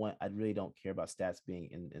more. I really don't care about stats being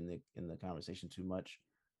in the conversation too much.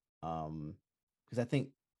 Because I think,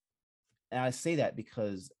 and I say that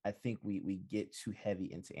because I think we get too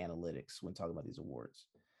heavy into analytics when talking about these awards.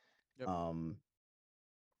 Yep. Um,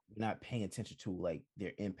 we're not paying attention to like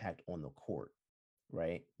their impact on the court,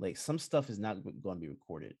 right? Like some stuff is not going to be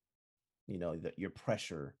recorded. You know, your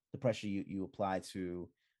pressure, the pressure you apply to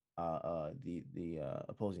the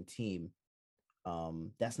opposing team,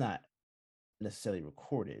 that's not necessarily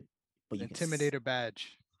recorded, but The you can Intimidator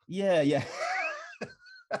badge. yeah, yeah.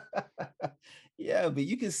 Yeah, but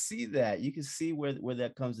you can see that. You can see where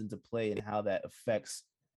that comes into play and how that affects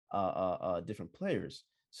different players.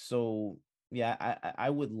 So yeah, I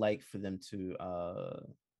would like for them to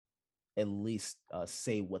at least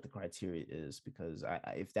say what the criteria is, because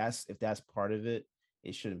if that's part of it,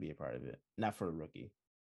 it shouldn't be a part of it. Not for a rookie.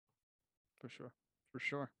 For sure. For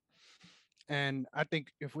sure. And I think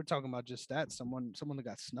if we're talking about just stats, someone that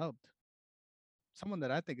got snubbed, someone that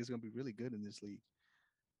I think is going to be really good in this league,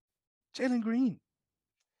 Jalen Green.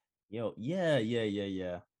 Yo, yeah, yeah, yeah,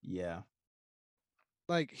 yeah, yeah,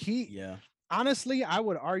 Like he, yeah. honestly, I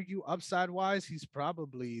would argue upside wise, he's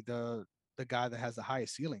probably the guy that has the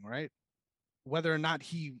highest ceiling, right? Whether or not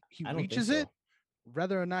he I don't think reaches it, so.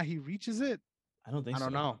 whether or not he reaches it, I don't think I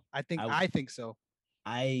don't so. know. I I think so.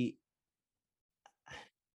 I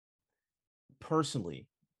personally,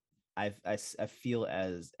 I feel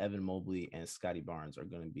as Evan Mobley and Scotty Barnes are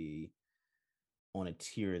going to be on a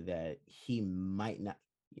tier that he might not.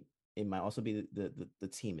 It might also be the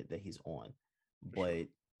team that he's on, For sure.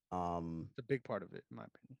 but um, It's a big part of it, in my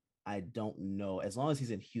opinion. I don't know. As long as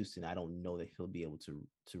he's in Houston, I don't know that he'll be able to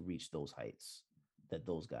reach those heights that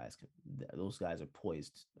those guys can. Those guys are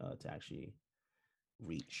poised to actually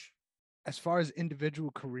reach. As far as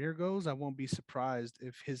individual career goes, I won't be surprised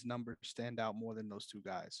if his numbers stand out more than those two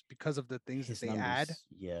guys because of the things that His they add. numbers,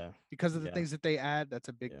 yeah, Because of the yeah, things that they add, that's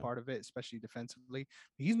a big yeah. part of it, especially defensively.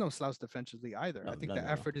 He's no slouch defensively either. I No, think no, the no,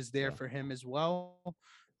 no. effort is there Yeah. for him as well.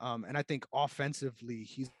 And I think offensively,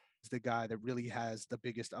 he's the guy that really has the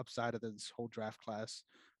biggest upside of this whole draft class,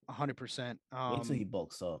 100%. Wait till he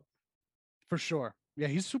bulks up. For sure. Yeah,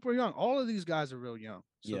 he's super young. All of these guys are real young.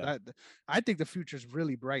 So Yeah, that I think the future is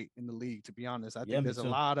really bright in the league, to be honest. I yeah. think Me there's too. a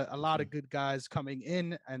Me lot too. of good guys coming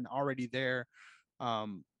in and already there.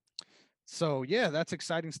 Um, so yeah, that's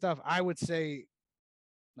exciting stuff. I would say,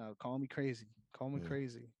 no, call me crazy. Call me Mm.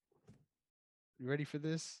 crazy. You ready for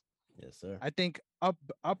this? Yes, sir. I think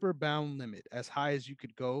upper bound limit as high as you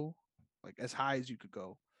could go, like as high as you could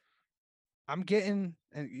go. I'm getting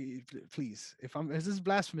and please, if this is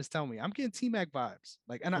blasphemous, tell me. I'm getting T Mac vibes.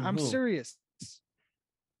 Like, and From I'm who, serious.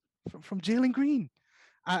 From Jalen Green.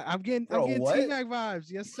 I'm bro? getting T What? Mac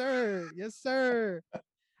vibes. Yes, sir. Yes, sir.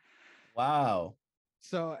 Wow.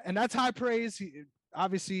 So, and that's high praise.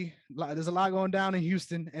 Obviously, there's a lot going down in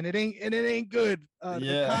Houston, and it ain't good. Yeah.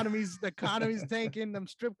 The economy's tanking. Them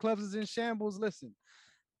strip clubs is in shambles. Listen,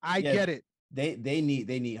 I Yeah. get it They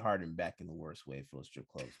need Harden back in the worst way for those strip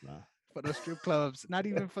clubs, man. for the strip clubs, not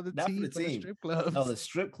even for the Not for team, the for the team. strip No, clubs. the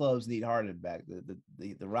strip clubs need Harden back.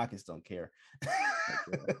 The Rockets don't care. Heck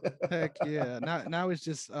yeah, heck yeah. Now it's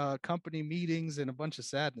just company meetings and a bunch of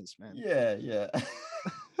sadness, man. Yeah, yeah.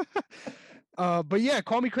 But yeah,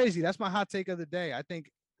 call me crazy. That's my hot take of the day. I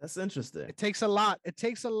think That's interesting. it takes a lot. It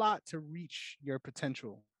takes a lot to reach your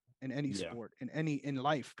potential in any Yeah. sport, in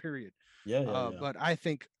life, period. Yeah, yeah, yeah. But I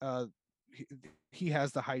think he, he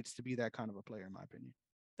has the heights to be that kind of a player, in my opinion.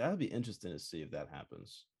 That would be interesting to see if that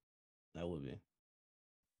happens. That would be.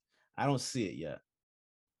 I don't see it yet.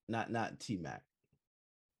 Not T Mac.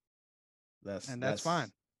 And that's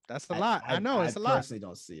fine. That's That's a lot. I know I it's a lot. personally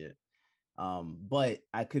don't see it. But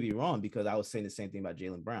I could be wrong because I was saying the same thing about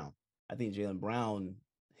Jalen Brown. I think Jalen Brown,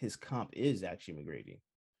 his comp is actually McGrady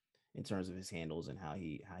in terms of his handles and how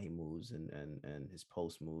he moves and his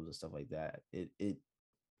post moves and stuff like that. It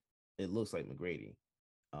looks like McGrady.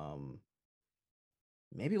 Um,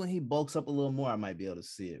 Maybe when he bulks up a little more, I might be able to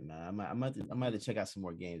see it, man. I might have to check out some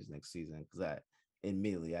more games next season because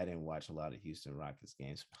admittedly, I didn't watch a lot of Houston Rockets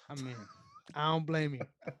games. I mean, I don't blame you.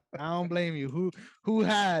 I don't blame you. Who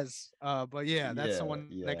has? But yeah, that's Yeah, someone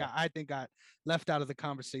that yeah. I think got left out of the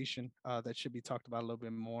conversation. That should be talked about a little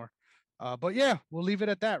bit more. But yeah, we'll leave it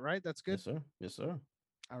at that. Right? That's good. Yes, sir. Yes, sir.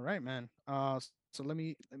 All right, man. So let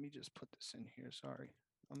me just put this in here. Sorry,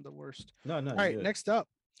 I'm the worst. No, no, All you're right, good. next up,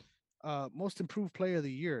 most improved player of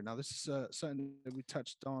the year. Now, this is something that we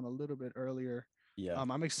touched on a little bit earlier. Yeah.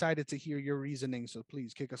 I'm excited to hear your reasoning. So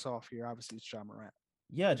please kick us off here. Obviously, it's John Morant.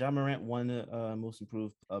 Yeah, John Morant won the most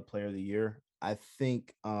improved player of the year. I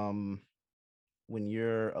think when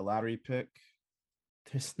you're a lottery pick,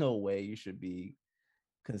 there's no way you should be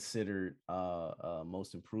considered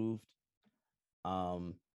most improved.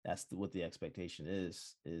 That's what the expectation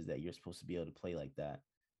is that you're supposed to be able to play like that.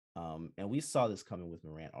 And we saw this coming with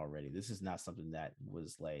Morant already. This is not something that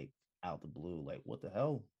was like out the blue. Like, what the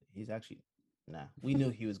hell? He's actually nah. We knew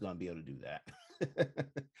he was going to be able to do that.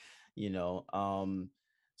 you know.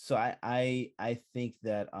 So I think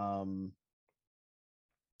that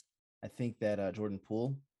Jordan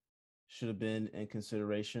Poole should have been in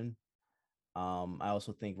consideration. I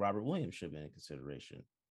also think Robert Williams should have been in consideration.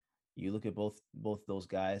 You look at both those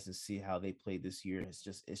guys and see how they played this year. It's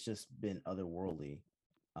just been otherworldly,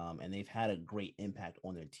 and they've had a great impact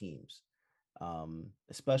on their teams,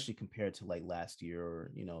 especially compared to like last year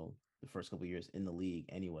or the first couple of years in the league.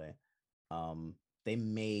 Anyway, um, they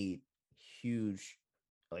made huge,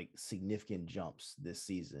 like significant jumps this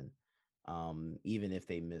season. Even if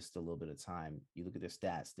they missed a little bit of time, you look at their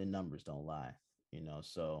stats, their numbers don't lie.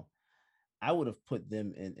 So I would have put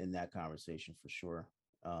them in that conversation for sure.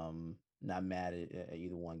 Not mad at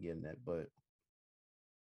either one getting that, but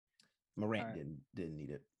All Morant right. didn't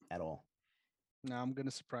need it at all. Now I'm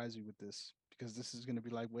gonna surprise you with this because this is gonna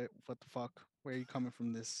be like, what the fuck? Where are you coming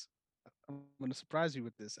from? This? I'm gonna surprise you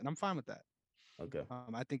with this, and I'm fine with that. Okay.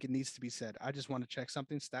 I think it needs to be said. I just want to check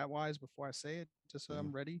something stat wise before I say it, just so I'm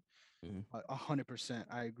Mm-hmm. ready. Mm-hmm. 100%.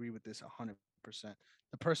 I agree with this. 100%.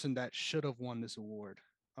 The person that should have won this award,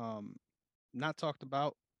 um, not talked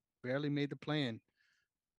about, barely made the plan.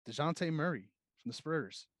 Dejounte Murray from the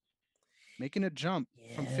Spurs, making a jump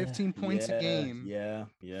from Yeah, 15 points a yeah, game, yeah,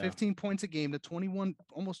 yeah, 15 points a game to 21,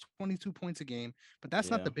 almost 22 points a game. But that's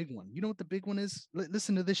not the yeah. big one. You know what the big one is?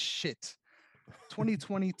 Listen to this shit.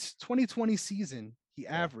 2020 season, he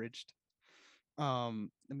Yeah. averaged. Let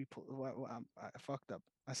me pull. I fucked up.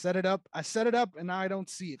 I set it up. I set it up, and now I don't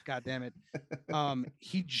see it. God damn it.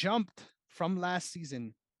 He jumped from last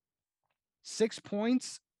season 6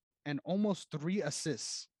 points and almost 3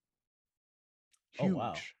 assists. Oh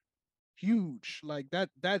wow. Huge, huge. Like that.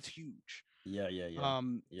 That's huge. Yeah, yeah, yeah,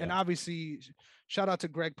 And yeah. obviously, shout out to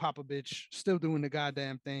Greg Popovich, still doing the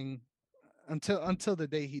goddamn thing until the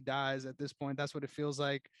day he dies. At this point, that's what it feels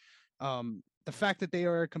like. The fact that they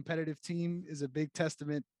are a competitive team is a big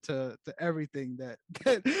testament to everything that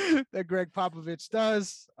Greg Popovich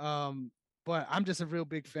does. But I'm just a real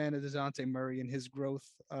big fan of Dejounte Murray and his growth.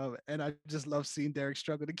 And I just love seeing Derek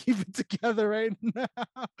struggle to keep it together right now.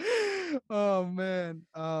 Oh man.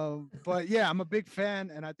 But yeah, I'm a big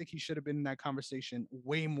fan, and I think he should have been in that conversation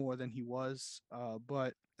way more than he was. But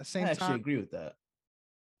at the I same actually time, agree with that.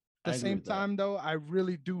 I the agree same with that. time, though, I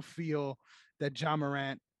really do feel that John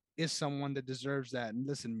Morant is someone that deserves that. And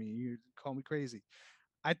listen to me, you call me crazy.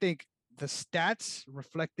 I think the stats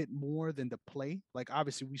reflected more than the play. Like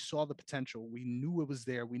obviously, we saw the potential. We knew it was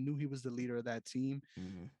there. We knew he was the leader of that team.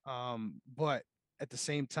 Mm-hmm. But at the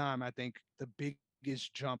same time, I think the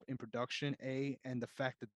biggest jump in production, and the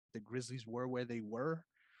fact that the Grizzlies were where they were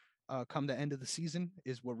come the end of the season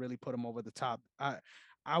is what really put them over the top.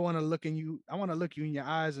 I want to look in you. I want to look you in your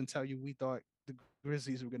eyes and tell you we thought the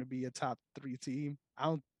Grizzlies were going to be a top 3 team. I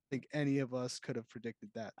don't think any of us could have predicted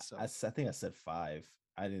that. So I think I said five.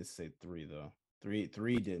 I didn't say three though. Three for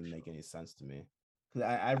didn't sure. make any sense to me because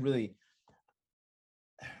I really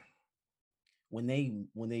when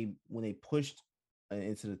they pushed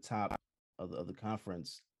into the top of the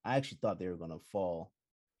conference, I actually thought they were gonna fall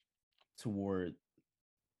toward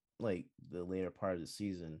like the later part of the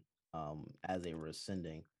season, as they were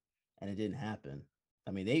ascending, and it didn't happen.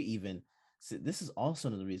 I mean, they even this is also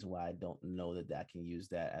another reason why I don't know that I can use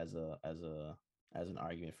that as an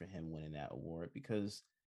argument for him winning that award because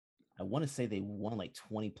I want to say they won like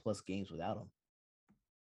 20 plus games without him.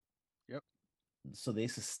 Yep. So they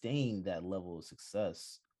sustained that level of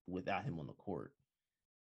success without him on the court,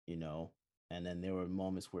 you know. And then there were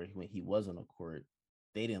moments where when he was on the court,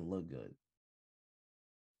 they didn't look good,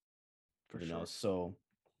 For sure. So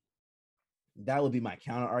that would be my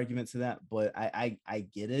counter argument to that. But I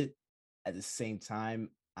get it. At the same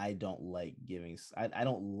time, I don't like giving. I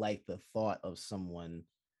don't like the thought of someone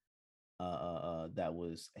that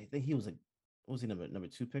was. I think he was like, what was he, number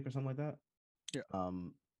two pick or something like that. Yeah.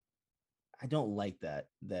 Um, I don't like that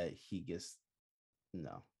he gets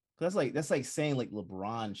no. That's like saying like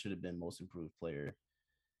LeBron should have been most improved player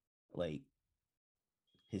like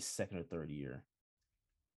his second or third year.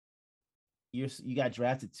 You got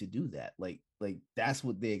drafted to do that. Like that's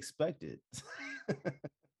what they expected.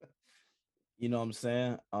 You know what I'm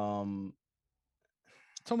saying?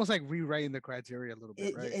 It's almost like rewriting the criteria a little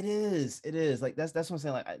bit, right? It is like that's what I'm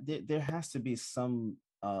saying. Like there has to be some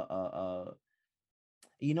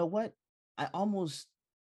you know what? I almost,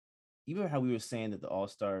 you remember how we were saying that the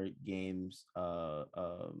all-star games the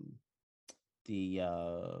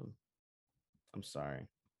I'm sorry,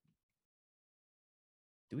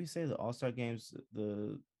 did we say the all-star games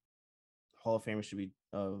the Hall of Famers should be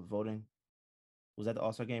voting? Was that the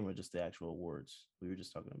all-star game or just the actual awards we were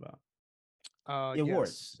just talking about? The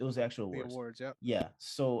awards. Yes, It was the actual the awards. awards. Yep, Yeah.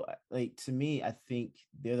 So like to me, I think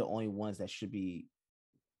they're the only ones that should be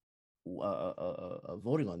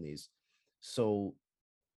voting on these. So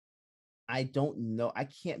I don't know. I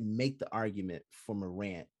can't make the argument for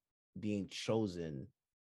Morant being chosen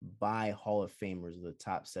by Hall of Famers of the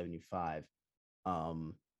top 75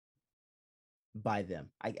 um by them.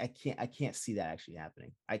 I can't see that actually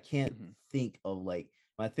happening. I can't hmm think of like,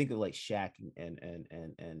 when I think of like Shaq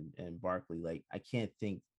and Barkley, like I can't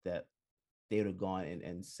think that they would have gone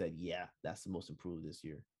and said, yeah, that's the most improved this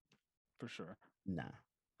year. for sure. Nah.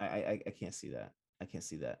 I can't see that. I can't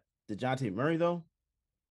see that. DeJounte Murray though,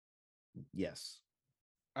 yes.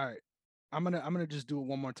 All right, I'm gonna just do it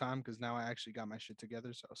one more time because now I actually got my shit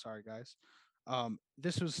together. So sorry, guys.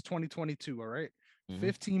 This was 2022. All right, Mm-hmm.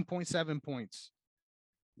 15.7 points,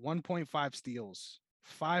 1.5 steals,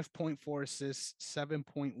 5.4 assists,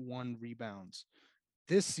 7.1 rebounds.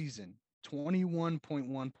 This season,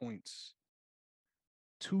 21.1 points,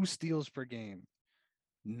 two steals per game,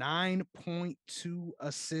 9.2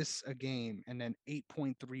 assists a game, and then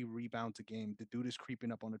 8.3 rebounds a game. The dude is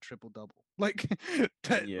creeping up on a triple double. Like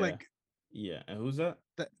that, Yeah. like Yeah. And who's that?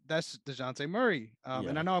 that's DeJounte Murray. And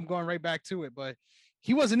Yeah. I know I'm going right back to it, but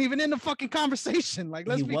he wasn't even in the fucking conversation. Like, He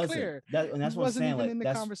let's be wasn't. clear. That, and He that's what I'm wasn't saying. even Like in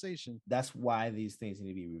the conversation. that's why these things need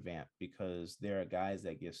to be revamped, because there are guys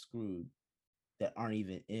that get screwed that aren't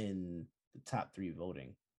even in the top three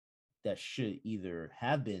voting, that should either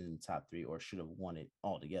have been in the top three or should have won it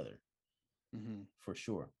altogether. Mhm, For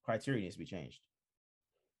sure. Criteria needs to be changed.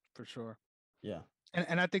 for sure. Yeah.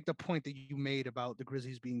 And I think the point that you made about the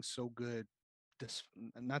Grizzlies being so good, this,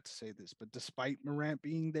 not to say this, but despite Morant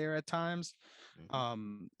being there at times,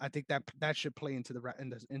 Mm-hmm. I think that should play into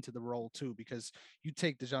into the role too, because you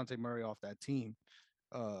take DeJounte Murray off that team,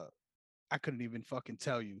 uh, I couldn't even fucking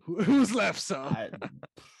tell you who's left. So I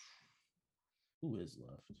Who is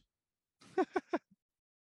left?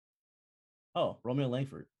 Oh, Romeo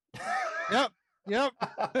Langford. yep, yep.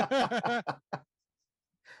 I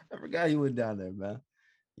forgot he went down there, man.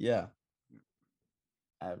 Yeah.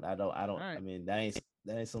 I don't All I right. mean, that ain't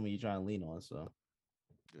something you trying to lean on. So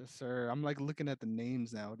Yes, sir. I'm like looking at the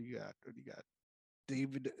names now. What do you got? What do you got?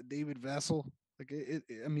 David Vassell. Like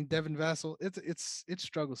I mean Devin Vassell. It's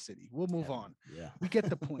struggle city. We'll move yeah, on. yeah. We get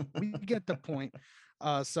the point. We get the point.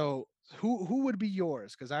 So who would be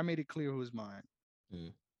yours? Because I made it clear who's mine.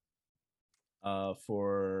 Mm.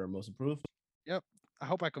 For most improved, Yep. I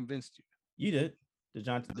hope I convinced you. you did.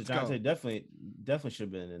 DeJounte, Let's go. DeJounte definitely should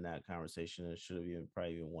have been in that conversation and should have even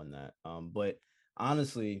probably even won that. But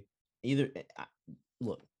honestly, either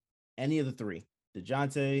look, any of the three,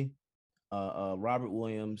 DeJounte, Robert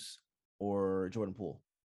Williams, or Jordan Poole,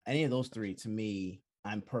 any of those three, to me,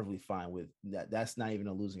 I'm perfectly fine with that. That's not even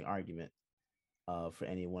a losing argument for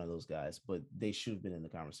any one of those guys. But they should have been in the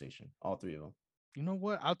conversation, all three of them. You know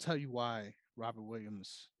what? I'll tell you why Robert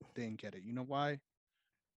Williams didn't get it. You know why?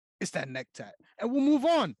 It's that neck tat. And we'll move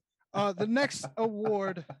on. The next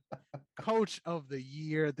award, Coach of the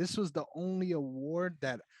Year. This was the only award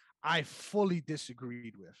that I fully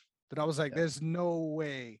disagreed with. That I was like, Yeah. there's no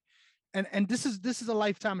way. And this is a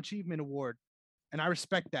lifetime achievement award, and I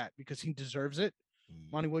respect that because he deserves it.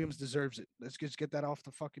 Monty Mm. Williams deserves it. Let's just get that off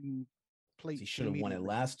the fucking plate He should have won it immediately.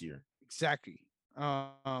 last year. Exactly.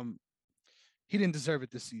 He didn't deserve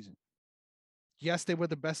it this season. Yes, they were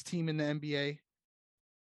the best team in the NBA.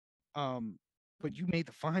 Um, but you made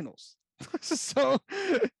the finals. So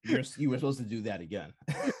You were supposed to do that again.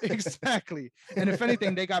 exactly. And if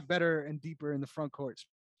anything, they got better and deeper in the front court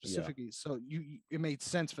Yeah. specifically. So it made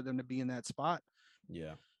sense for them to be in that spot.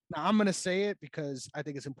 Yeah. Now I'm gonna say it because I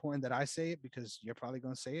think it's important that I say it because you're probably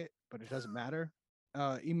gonna say it, but it doesn't matter.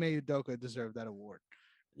 Ime Udoka deserved that award.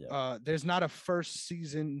 Yeah. There's not a first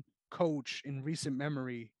season coach in recent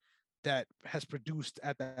memory that has produced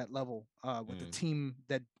at that level with a Mm, team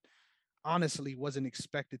that honestly wasn't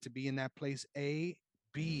expected to be in that place. mm.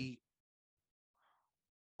 B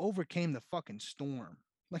overcame the fucking storm.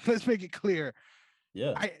 Like, let's make it clear.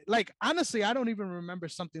 Yeah. I like honestly, I don't even remember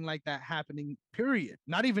something like that happening. Period.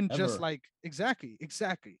 Not even just Ever. like exactly.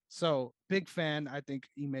 So big fan. I think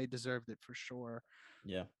Ime deserved it for sure.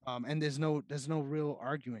 Yeah. And there's no real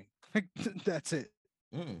arguing. Like that's it.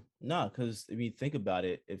 No, because if you think about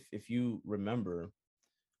it, if you remember,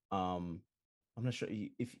 um, I'm not sure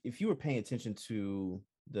if you were paying attention to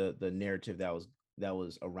the narrative that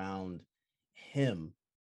was around him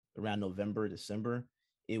around November, December,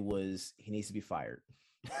 it was he needs to be fired.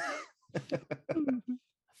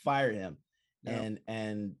 Fire him. Yep.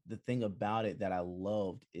 And the thing about it that I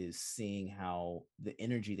loved is seeing how the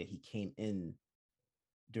energy that he came in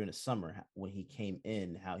during the summer when he came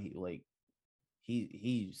in, how he like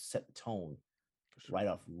he set the tone For right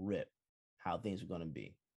sure. off rip how things are going to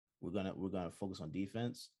be. We're gonna focus on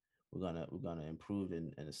defense. We're gonna improve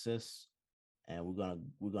in assists, and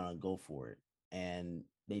we're gonna go for it. And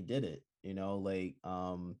they did it. Like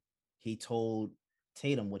he told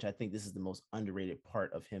Tatum, which I think this is the most underrated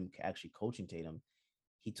part of him actually coaching Tatum.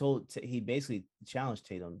 He basically challenged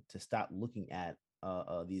Tatum to stop looking at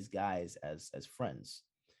these guys as friends.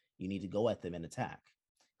 You need to go at them and attack.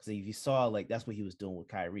 Because if you saw, like, that's what he was doing with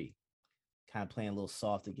Kyrie, kind of playing a little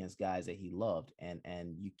soft against guys that he loved,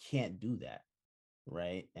 and you can't do that,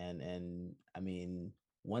 right? And I mean,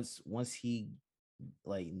 once he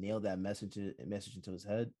like nailed that message into his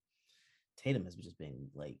head, Tatum has just been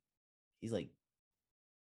like he's like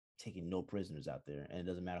taking no prisoners out there, and it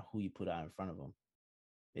doesn't matter who you put out in front of him.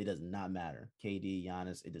 It does not matter. KD,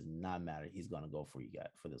 Giannis, it does not matter. He's gonna go for you guys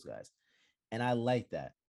for those guys, and I like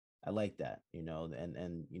that. I like that,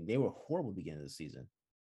 and they were horrible beginning of the season.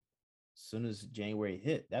 As soon as January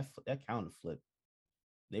hit, that counter flip,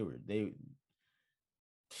 they were they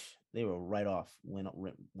they were right off went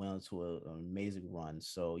on to an amazing run.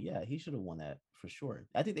 So yeah, he should have won that for sure.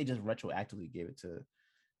 I think they just retroactively gave it to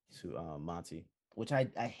Monty, which I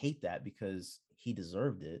hate that because he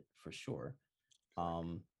deserved it for sure. Correct.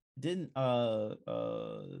 Um, didn't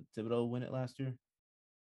Thibodeau win it last year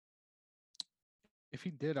If he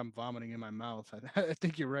did, I'm vomiting in my mouth. I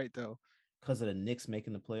think you're right though. because of the Knicks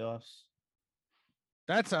making the playoffs?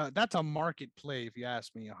 That's a market play if you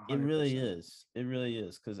ask me. It hundred really percent. is. It really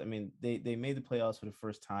is because I mean they made the playoffs for the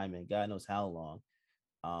first time and God knows how long.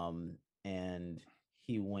 Um, and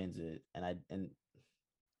he wins it, and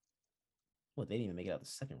well, they didn't even make it out the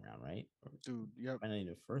second round, right? Or Dude, yep. not even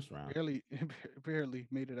the first round. Barely barely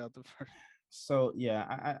made it out the first. So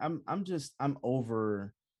yeah, I'm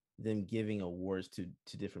over them giving awards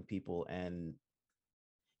to different people, and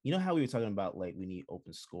you know how we were talking about like we need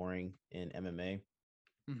open scoring in MMA.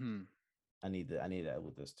 Hmm. I need that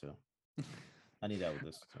with this too. I need that with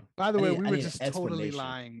this too. By the I way, need we I were need an just totally explanation.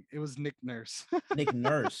 lying. It was Nick Nurse. Nick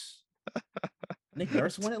Nurse. Nick We're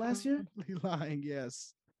Nurse won it last year. totally lying.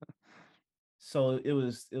 Yes. So it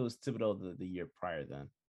was Thibodeau the year prior then.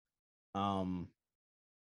 Um,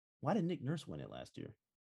 why did Nick Nurse win it last year?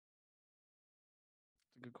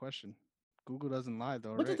 It's a good question. Google doesn't lie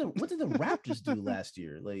though, What did right? the Raptors do last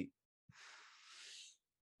year? Like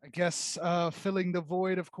I guess filling the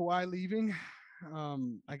void of Kawhi leaving. I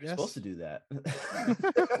you're supposed to guess. do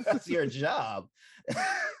that. That's your job.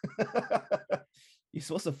 You're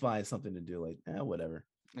supposed to find something to do. Like, whatever,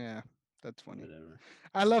 Yeah, that's funny. whatever.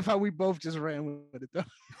 I love how we both just ran with it though.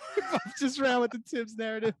 We both just ran with the Tibbs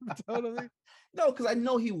narrative totally. No, because I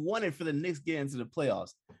know he wanted for the Knicks getting into the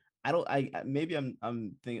playoffs. I don't. Maybe I'm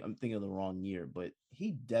thinking of the wrong year, but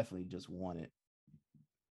he definitely just won it.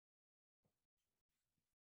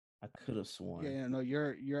 I could have Yeah, sworn. yeah, no,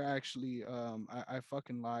 you're actually I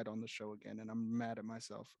fucking lied on the show again and I'm mad at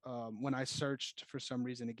myself. When I searched for some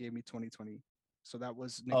reason it gave me 2020. So that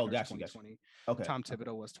was Nick Oh, Nurse gotcha. 2020. Okay, Tom okay,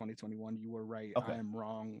 Thibodeau was 2021. You were right. I okay, am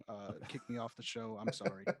wrong. okay. Kick me off the show. I'm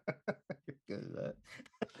sorry. Good at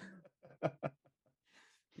that.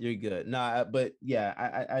 You're good. Nah, but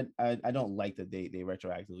yeah, I don't like that they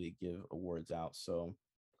retroactively give awards out. So,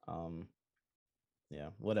 um, yeah,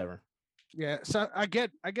 whatever. Yeah, so I get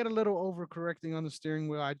a little overcorrecting on the steering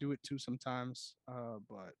wheel. I do it too sometimes.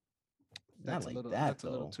 But Not that's a like little that that's a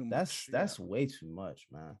little though. too That's much. Yeah, that's way too much,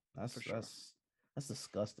 man. for sure. That's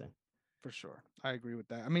disgusting. For sure. I agree with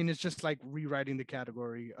that. I mean, it's just like rewriting the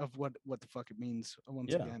category of what the fuck it means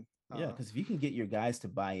once Yeah, again. yeah. Because if you can get your guys to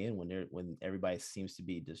buy in when everybody seems to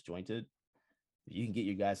be disjointed, if you can get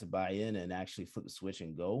your guys to buy in and actually flip the switch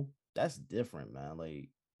and go, that's different, man. Like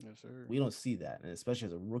Yes, sir. We don't see that, and especially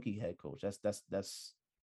as a rookie head coach, that's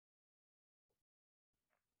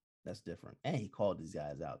different. And he called these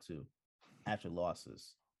guys out too after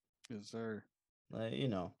losses. Yes, sir. Like,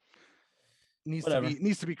 Needs whatever.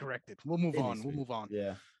 to be corrected. We'll move It on. needs to We'll be. move on.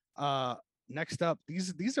 Yeah. Uh, next up,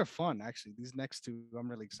 these are fun actually. These next two I'm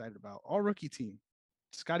really excited about. All rookie team: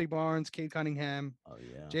 Scotty Barnes, Cade Cunningham, Oh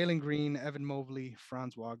yeah. Jalen Green, Evan Mobley,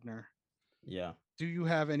 Franz Wagner. Yeah. Do you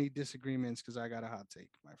have any disagreements? Because I got a hot take,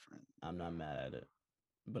 my friend. I'm not mad at it,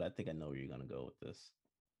 but I think I know where you're gonna go with this.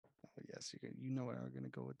 Oh, yes, you know where I'm gonna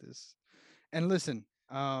go with this. And listen,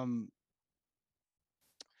 the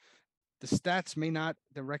stats may not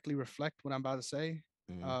directly reflect what I'm about to say,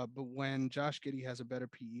 Mhm. but when Josh Giddey has a better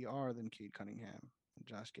PER than Cade Cunningham,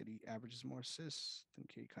 Josh Giddey averages more assists than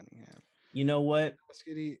Cade Cunningham. You know what? Josh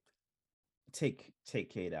Giddey, Take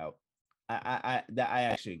Kate out. I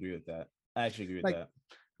actually agree with that. I actually agree with like that.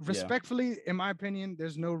 Yeah. respectfully, in my opinion,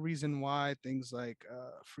 there's no reason why things like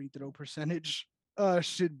free throw percentage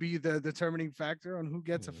should be the determining factor on who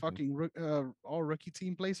gets a Hmm. fucking all rookie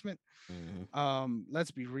team placement. Hmm.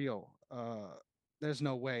 Let's be real. There's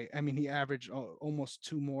no way. I mean, he averaged almost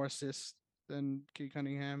two more assists than Cade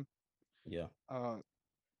Cunningham. Yeah. Uh,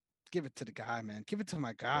 give it to the guy, man. Give it to my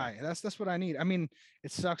Yeah. guy. That's what I need. I mean,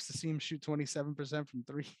 it sucks to see him shoot 27% from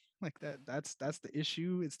three like that. That's the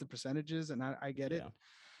issue. It's the percentages, and I get it.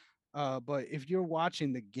 Yeah. But if you're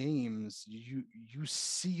watching the games, you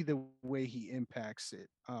see the way he impacts it.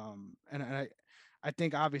 And I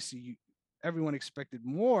think obviously everyone expected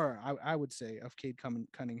more. I would say of Cade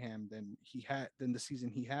Cunningham than the season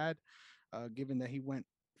he had, given that he went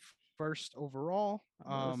first overall.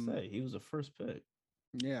 I'm about to say he was a first pick.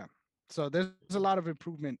 Yeah. So there's a lot of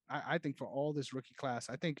improvement. I think for all this rookie class,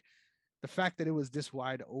 I think the fact that it was this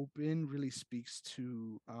wide open really speaks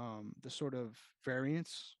to the sort of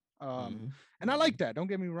variance. Hmm. And I Hmm. like that. Don't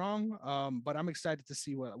get me wrong. But I'm excited to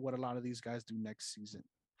see what a lot of these guys do next season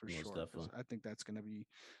for Most sure, because definitely. I think that's going to be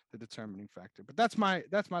the determining factor. But that's my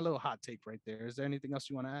little hot take right there. Is there anything else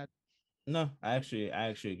you want to add? No, I actually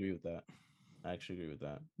agree with that. I actually agree with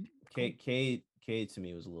that. Cool. Cade to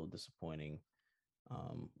me was a little disappointing.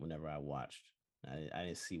 Whenever I watched, I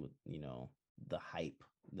didn't see what the hype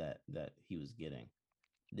that he was getting.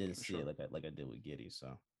 Didn't For see it sure. like I did with Giddy.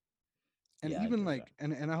 So And yeah, I even agree with that.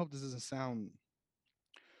 like, and I hope this doesn't sound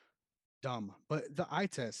dumb, but the eye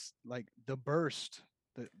test, like the burst,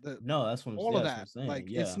 the No, that's what I'm. all Yeah, of that's what I'm that, saying. like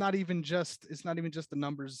Yeah, it's not even just the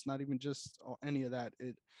numbers, it's not even just any of that.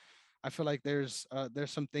 I feel like there's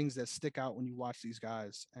some things that stick out when you watch these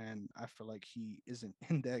guys, and I feel like he isn't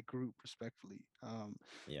in that group, respectfully.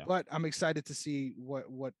 yeah. But I'm excited to see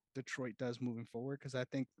what Detroit does moving forward, because I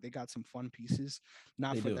think they got some fun pieces,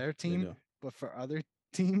 not They for do. their They team, do. but for other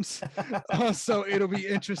teams. So it'll be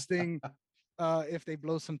interesting if they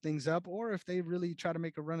blow some things up, or if they really try to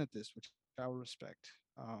make a run at this, which I will respect.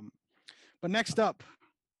 But next up,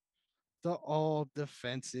 the all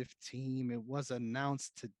defensive team. It was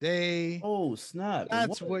announced today. Oh snap! It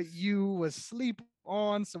That's what was. you was sleep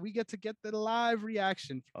on. So we get to get the live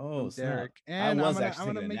reaction from Oh Derek. snap! I And was I'm actually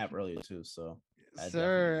gonna taking a make nap you, earlier too, so I definitely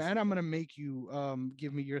sir, didn't see and I'm that. gonna make you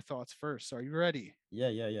give me your thoughts first. Are you ready? Yeah,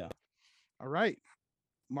 yeah, yeah. All right.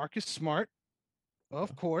 Marcus Smart,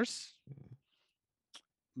 of Okay. course.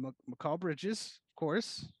 Mhm. McCall Bridges, of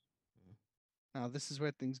course. Now this is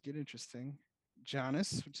where things get interesting.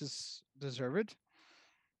 Giannis, which is deserved.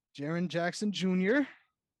 Jaron Jackson Jr.,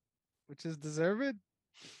 which is deserved.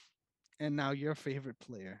 And now your favorite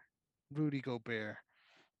player, Rudy Gobert.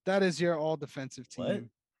 That is your all defensive What? team.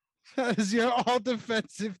 That is your all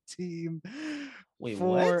defensive team Wait, for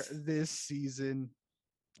what? this season.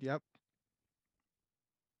 Yep.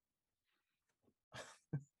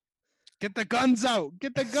 Get the guns out.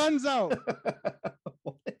 Get the guns out.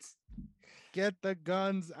 What? Get the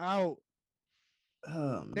guns out.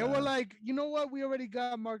 Oh They were man. like, you know what? We already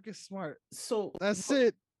got Marcus Smart. So, That's but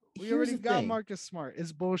it. We here's already the got thing. Marcus Smart.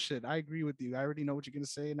 It's bullshit. I agree with you. I already know what you're gonna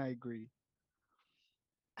say, and I agree.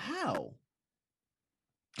 How?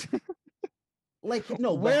 Like,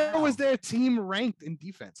 no, but Where was how? their team ranked in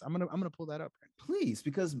defense? I'm gonna pull that up. Please,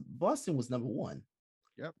 because Boston was number one,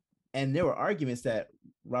 Yep. and there were arguments that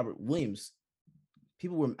Robert Williams.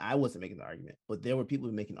 People were. I wasn't making the argument, but there were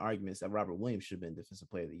people making arguments that Robert Williams should have been Defensive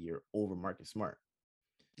Player of the Year over Marcus Smart.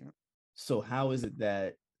 Yep. So how is it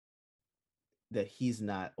that he's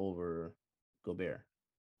not over Gobert?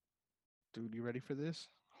 Dude, you ready for this?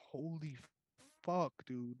 Holy fuck,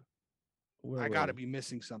 dude. We're I gotta ready. be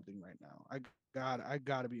missing something right now. I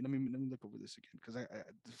gotta be. Let me look over this again,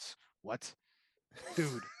 because what,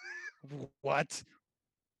 dude? What?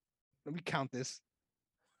 Let me count this.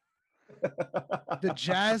 The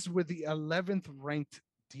Jazz were the 11th ranked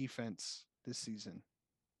defense this season,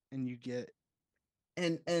 and you get all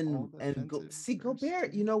Go defensive see first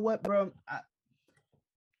Gobert. You team. know what, bro?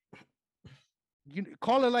 You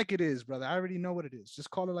call it like it is, brother. I already know what it is. Just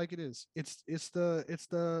call it like it is. It's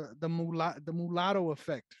the mulatto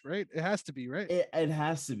effect, right? It has to be, right? It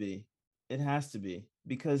has to be. It has to be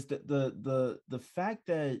because the fact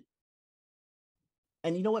that,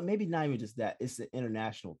 and you know what, maybe not even just that, it's the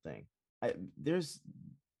international thing. There's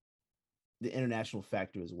the international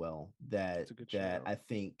factor as well that It's a good shout that out. I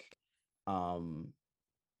think um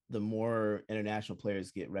the more international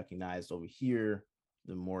players get recognized over here,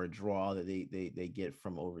 the more draw that they get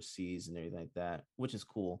from overseas and everything like that, which is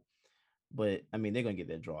cool. But I mean, they're gonna get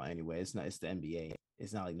that draw anyway. It's the NBA.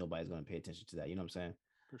 It's not like nobody's gonna pay attention to that. You know what I'm saying?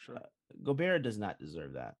 For sure. Gobert does not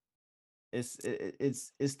deserve that. It's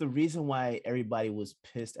the reason why everybody was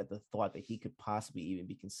pissed at the thought that he could possibly even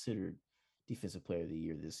be considered defensive player of the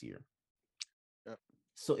year this year. Yep.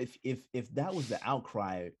 So if that was the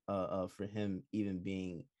outcry for him even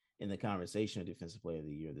being in the conversation of defensive player of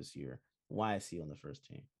the year this year, why is he on the first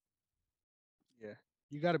team? Yeah.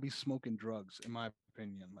 You got to be smoking drugs, in my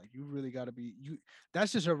opinion. Like you really got to be you.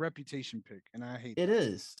 That's just a reputation pick, and I hate that. It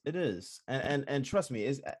is, and trust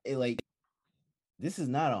me, like this is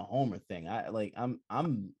not a homer thing.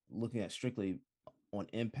 I'm looking at strictly on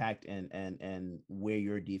impact and where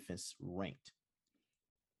your defense ranked.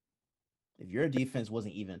 If your defense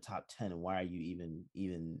wasn't even top 10, why are you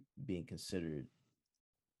even being considered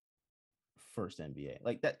first NBA?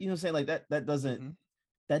 Like that, you know what I'm saying? Like Hmm.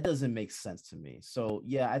 that doesn't make sense to me. So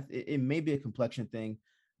yeah, it may be a complexion thing,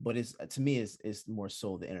 but it's to me it's more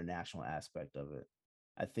so the international aspect of it.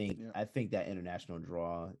 Yeah. I think that international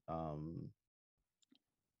draw,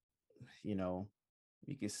 you know,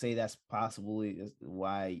 you could say that's possibly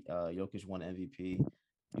why Jokic won MVP.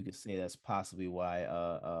 You could say that's possibly why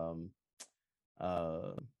uh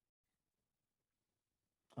oh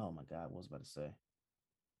my god, what was I about to say?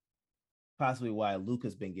 Possibly why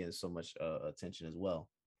Luca's been getting so much attention as well.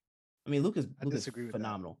 I mean, I Luca's disagree with that.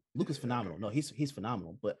 phenomenal. Yeah. Luca's Okay. phenomenal. No, he's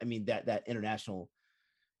phenomenal. But I mean that international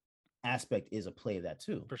aspect is a play of that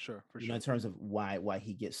too. For sure. For You know, in sure. terms of why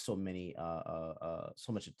he gets so many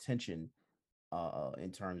so much attention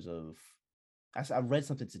in terms of I read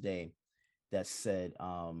something today that said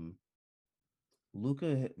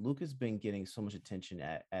Luca's been getting so much attention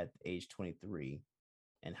at age 23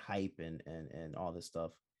 and hype and all this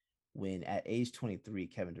stuff when at age 23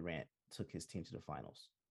 Kevin Durant took his team to the finals.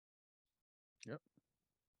 Yep.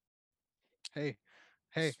 Hey,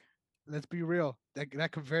 hey. Let's be real.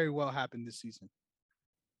 That could very well happen this season.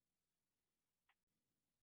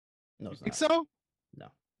 No, You it's think not. so? No.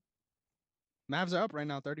 Mavs are up right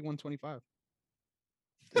now, 31-25.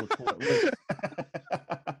 What quarter?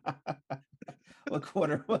 What, what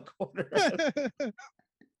quarter? What quarter?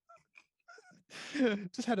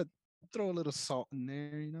 Just had to throw a little salt in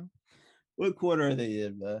there. What quarter are they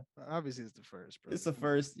in, man? Obviously, it's the first, It's brother. the Come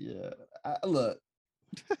first. Yeah. Look,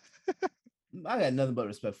 I got nothing but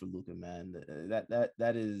respect for Luca, man.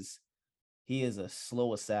 That is he is a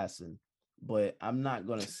slow assassin. But I'm not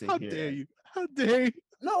gonna sit How here dare and you? How dare you?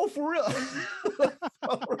 no, for real.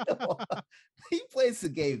 For real. He plays the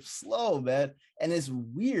game slow, man. And it's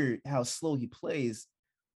weird how slow he plays,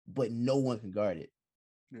 but no one can guard it.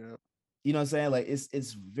 Yeah. You know what I'm saying? Like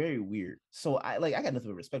it's very weird. So I got nothing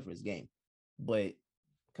but respect for his game, but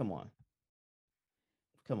come on,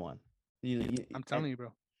 come on. I'm telling you,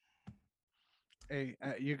 bro. Hey,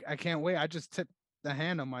 I can't wait. I just tipped the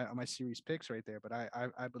hand on my series picks right there, but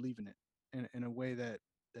I believe in it in a way that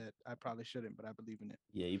I probably shouldn't, but I believe in it.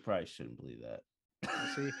 Yeah, you probably shouldn't believe that.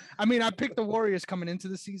 We'll see. I mean, I picked the Warriors coming into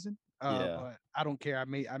the season, Yeah, but I don't care. I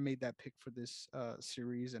made that pick for this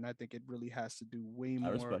series, and I think it really has to do way I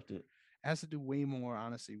more. respect it. It has to do way more,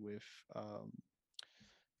 honestly, with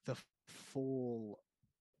the full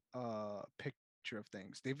picture of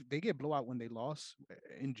things. They get blowout when they lost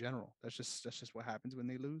in general. That's just what happens when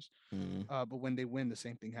they lose. Mhm. But when they win, the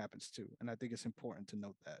same thing happens too. And I think it's important to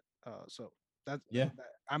note that. So Yeah,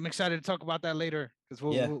 I'm excited to talk about that later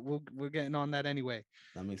because yeah. we're getting on that anyway.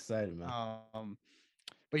 I'm excited, man.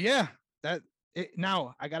 But yeah, that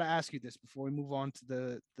now I gotta ask you this before we move on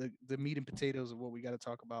to the meat and potatoes of what we got to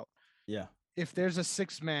talk about. Yeah. If there's a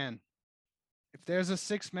six man, if there's a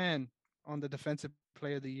six man on the defensive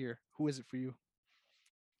player of the year, who is it for you?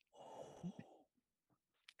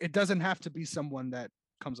 It doesn't have to be someone that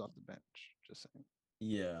comes off the bench. Just saying.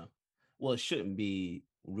 Yeah. Well, it shouldn't be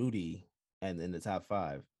Rudy and in the top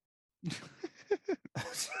five.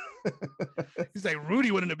 He's like Rudy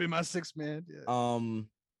wouldn't have been my six man. Yeah. um,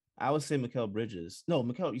 I would say Mikal Bridges. No,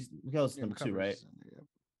 Mikal's Yeah, number Mikal 2, Bridges right? is in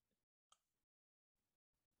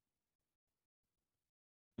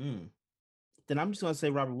there. Mm. Then I'm just gonna say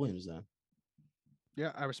Robert Williams. Then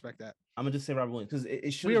Yeah, I respect that. I'm gonna just say Robert Williams because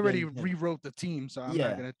it should We have already been him. rewrote the team, so I'm not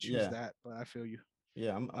Yeah, gonna choose yeah, that. But I feel you.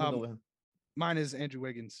 yeah. I'm gonna go Um, with him. Mine is Andrew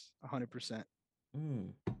Wiggins, 100%.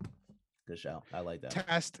 Mm. Good shout. I like that.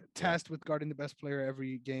 Yeah, Tasked with guarding the best player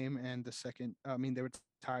every game, and the second. I mean, they were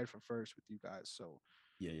tied for first with you guys, so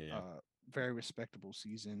yeah, yeah, yeah. uh, very respectable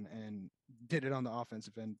season, and did it on the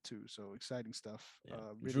offensive end too. So exciting stuff. Yeah.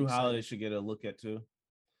 Really Drew Holiday excited. should get a look at too.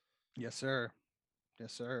 Yes, sir.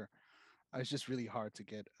 Yes, sir. It's just really hard to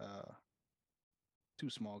get two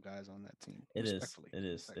small guys on that team. It is. Respectfully, It is.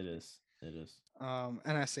 It respectfully. is. It is.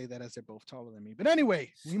 And I say that as they're both taller than me. But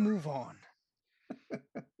anyway, we move on.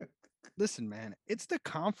 Listen, man, it's the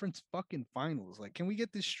conference fucking finals. Like, can we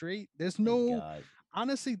get this straight? There's Thank no, God.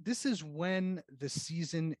 honestly, this is when the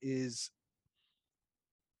season is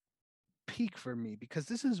peak for me because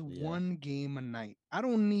this is Yeah. one game a night. I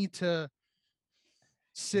don't need to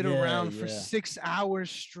sit Yeah. around for Yeah. 6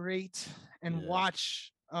 hours straight and Yeah.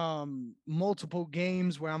 watch multiple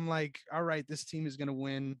games where I'm like, all right, this team is gonna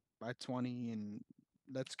win by 20 and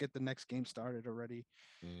let's get the next game started already.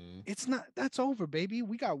 Mm. It's not that's over, baby.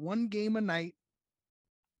 We got one game a night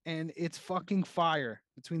and it's fucking fire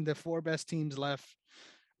between the four best teams left.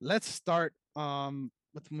 Let's start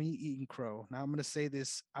with me eating crow. Now I'm gonna say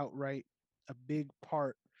this outright. A big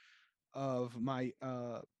part of my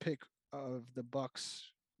pick of the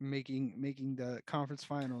Bucks making the conference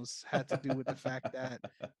finals had to do with the fact that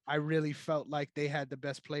I really felt like they had the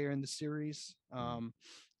best player in the series. Mm.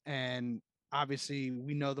 And obviously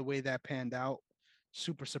we know the way that panned out.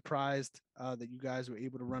 Super surprised that you guys were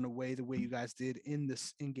able to run away the way you guys did in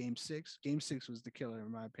game six. Game six was the killer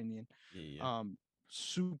in my opinion. Yeah. Yeah. Um,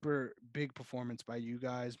 Super big performance by you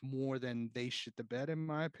guys, more than they shit the bed in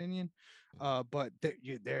my opinion. But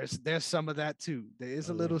there's some of that too. There is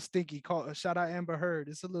a Oh yeah. little stinky. Call shout out Amber Heard.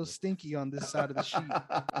 It's a little stinky on this side of the sheet.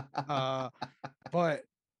 Uh, but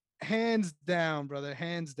hands down, brother,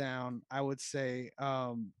 hands down, I would say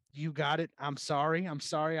you got it. I'm sorry. I'm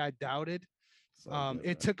sorry. I doubted. It's all good, It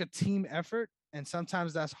man. took a team effort, and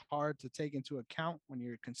sometimes that's hard to take into account when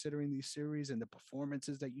you're considering these series and the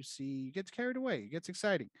performances that you see. You get carried away. It gets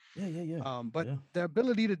exciting. Yeah. Yeah. Yeah. But Yeah. the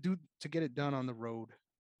ability to get it done on the road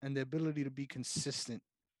and the ability to be consistent,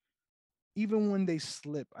 even when they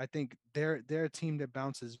slip, I think they're a team that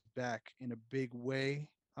bounces back in a big way.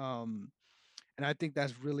 And I think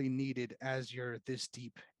that's really needed as you're this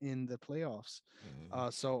deep in the playoffs.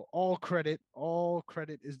 Mm. So all credit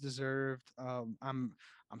is deserved. I'm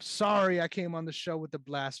sorry I came on the show with the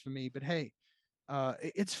blasphemy, but hey,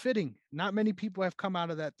 it's fitting. Not many people have come out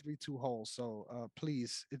of that 3-2 hole. So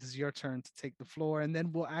please, it is your turn to take the floor, and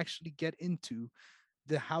then we'll actually get into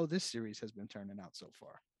the how this series has been turning out so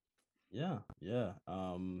far. Yeah. Yeah.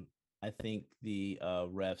 I think the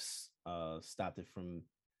refs stopped it from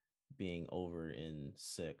being over in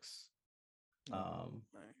 6. Oh Um,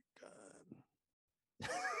 my god.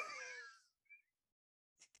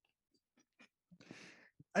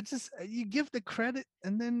 I just you give the credit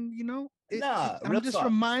and then nah, real I'm just talk.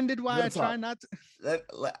 reminded why Real I try talk. not to.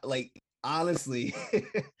 Like honestly,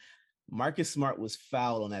 Marcus Smart was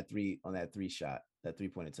fouled on that three shot, that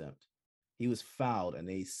 3-point attempt. He was fouled, and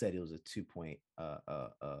they said it was a 2-point, Yep,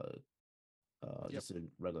 just a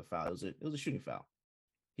regular foul. It was a shooting foul.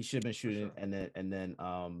 He should have been for shooting, sure. and then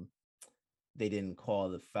they didn't call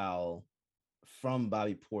the foul from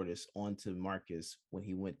Bobby Portis onto Marcus when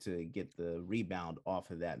he went to get the rebound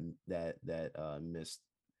off of that missed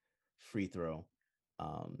free throw.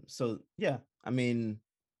 So yeah, I mean,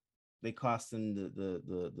 they cost him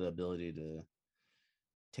the ability to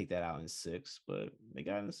take that out in 6, but they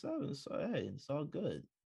got it in 7. So hey, it's all good.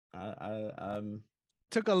 I'm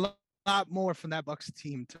Took a lot more from that Bucks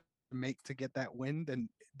team to get that win than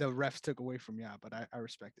the refs took away from yeah, but I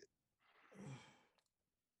respect it.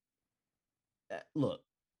 look, put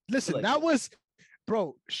it Listen, like that this. was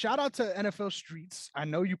bro, shout out to NFL Streets. I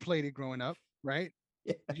know you played it growing up, right?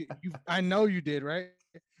 You I know you did, right?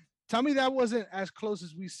 Tell me that wasn't as close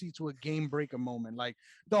as we see to a game breaker moment. Like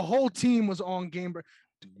the whole team was on game break.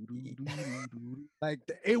 Like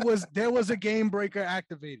it was there was a game breaker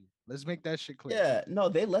activated. Let's make that shit clear. Yeah, no,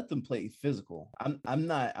 they let them play physical. I'm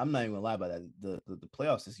not even gonna lie about that. The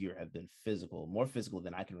playoffs this year have been physical, more physical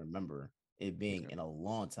than I can remember it being Yeah, in a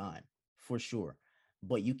long time, for sure.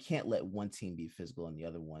 But you can't let one team be physical and the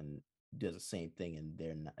other one does the same thing, and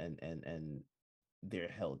they're not, and they're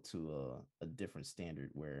held to a different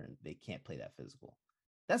standard where they can't play that physical.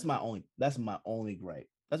 That's my only gripe.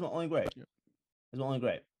 That's my only gripe. yeah. That's my only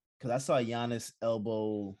gripe. because I saw Giannis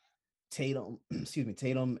elbow Tatum, excuse me,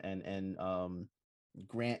 Tatum and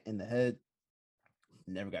Grant in the head.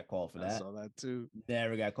 Never got called for I that. saw that too.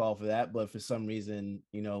 Never got called for that. But for some reason,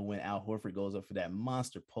 when Al Horford goes up for that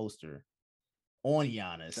monster poster on That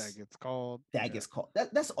Giannis, gets called. that Yeah. gets called.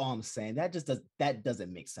 That's all I'm saying. That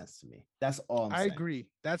doesn't make sense to me. That's all I'm I saying. agree.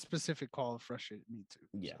 That specific call frustrated me too.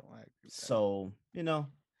 Yeah. So I agree with that. So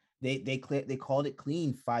they called it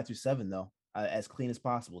clean 5 through 7 though, as clean as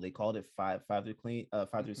possible. They called it five through clean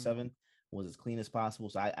 5 through 7 was as clean as possible.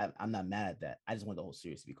 So I'm not mad at that. I just want the whole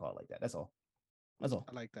series to be called like that. That's all. That's all.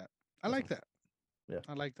 I like that. I That's like all. that. Yeah.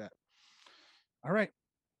 I like that. All right.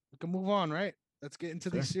 We can move on, right? Let's get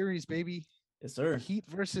into these Sir. series, baby. Yes, sir. Heat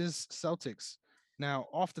versus Celtics. Now,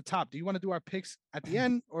 off the top, do you want to do our picks at the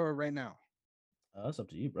end or right now? That's up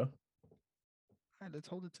to you, bro. All right, let's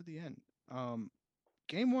hold it to the end.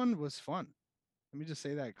 Game one was fun. Let me just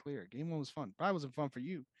say that clear. Game one was fun. Probably wasn't fun for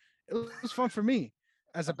you. It was fun for me.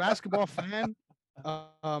 As a basketball fan,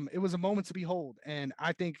 it was a moment to behold. And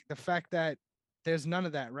I think the fact that there's none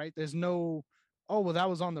of that, right? There's no, oh, well, that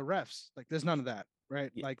was on the refs. Like, there's none of that, right?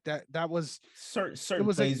 Yeah. Like that was, it Certain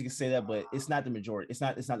was a, plays you can say that, but it's not the majority. It's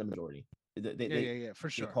not the majority. They yeah, they, yeah, yeah, for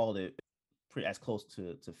they sure. called it pretty as close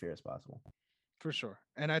to fair as possible. For sure.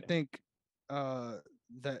 And I Yeah. think uh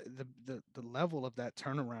the level of that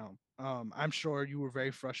turnaround, I'm sure you were very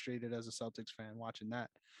frustrated as a Celtics fan watching that.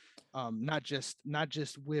 Not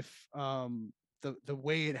just with the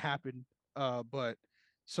way it happened, but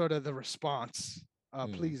sort of the response.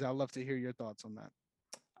 Mm. Please, I'd love to hear your thoughts on that.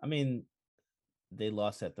 I mean, they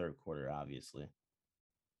lost that third quarter. Obviously,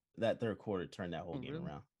 that third quarter turned that whole Oh, game really?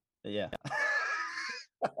 around. Yeah.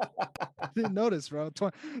 Didn't notice, bro.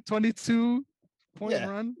 22-point Yeah.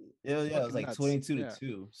 run. Yeah. It was Fucking like nuts. 22 to Yeah,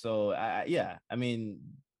 2. So yeah, I mean,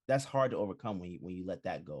 that's hard to overcome when you let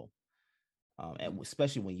that go. And mhm,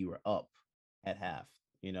 especially when you were up at half,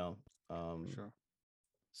 you know. for Um, sure.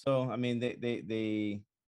 so I mean, they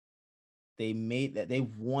made that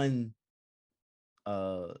they've won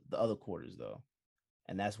the other quarters though,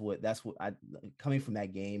 and that's what I coming from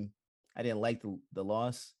that game. I didn't like the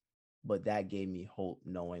loss, but that gave me hope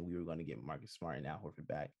knowing we were going to get Marcus Smart and Al Horford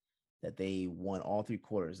back. That they won all 3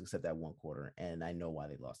 quarters except that 1 quarter, and I know why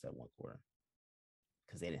they lost that 1 quarter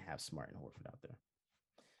because they didn't have Smart and Horford out there.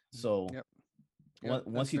 So Yep. Yep. That's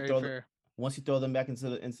once you very throw fair. once you throw them back into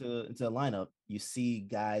the lineup, you see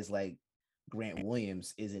guys like Grant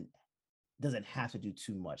Williams doesn't have to do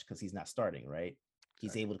too much because he's not starting, right? He's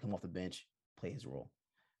Exactly. able to come off the bench, play his role.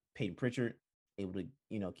 Peyton Pritchard able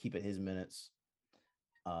to keep at his minutes.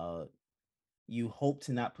 Uh, you hope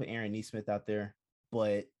to not put Aaron Neesmith out there,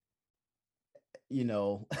 but you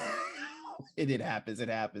know, it happens. It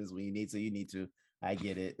happens when you need to. You need to. I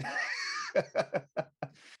get it.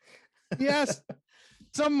 Yes,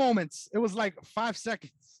 some moments. It was like 5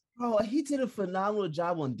 seconds. Bro, he did a phenomenal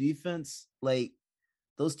job on defense. Like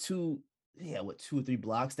those two, yeah, what 2 or 3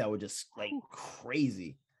 blocks that were just like Whew.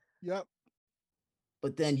 crazy. Yep.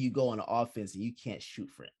 But then you go on the offense and you can't shoot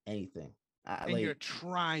for anything. And you're Like you're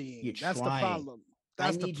trying. That's the trying. problem. I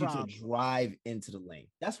That's the need you to problem. drive into the lane.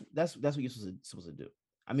 That's what you're supposed to do.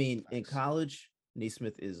 I mean, in Facts. college,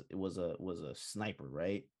 Naismith was a sniper,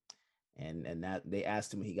 right? And that they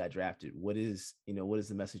asked him when he got drafted, what is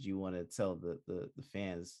the message you want to tell the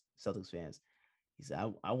fans, Celtics fans? He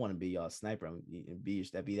said, I want to be y'all sniper. I'm be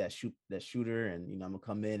that shooter, and I'm gonna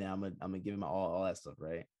come in and I'm gonna give him all that stuff,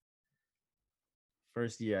 right?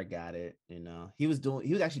 First year I got it. He was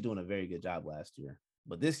actually doing a very good job last year,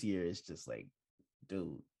 but this year it's just like,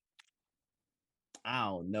 dude, I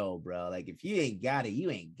don't know, bro. Like if you ain't got it, you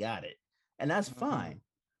ain't got it, and that's Uh-huh. fine.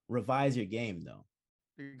 Revise your game though,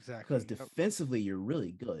 because Exactly. Yep. defensively you're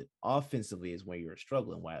really good. Offensively is where you're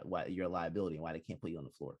struggling. Why you're a liability and why they can't put you on the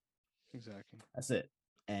floor. Exactly. That's it.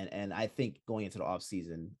 And I think going into the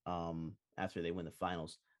offseason, after they win the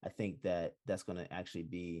finals, I think that that's going to actually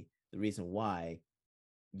be the reason why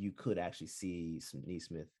you could actually see some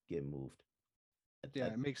Neesmith get moved. I, Yeah, I,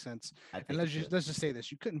 it makes sense. I And think let's it just could. let's just say this: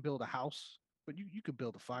 you couldn't build a house, but you could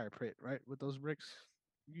build a fire pit, right? With those bricks,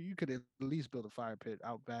 you could at least build a fire pit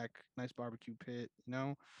out back, nice barbecue pit.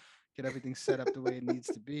 Get everything set up the way it needs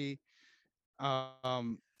to be.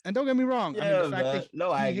 And don't get me wrong. I mean, the Yeah, fact that man.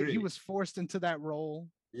 No, I he agree. was forced into that role,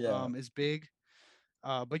 Yeah. is big.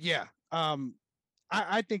 But yeah,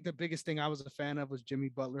 I think the biggest thing I was a fan of was Jimmy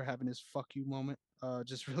Butler having his "fuck you" moment.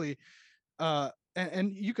 Just really,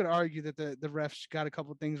 and you could argue that the refs got a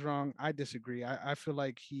couple things wrong. I disagree. I feel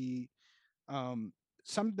like um,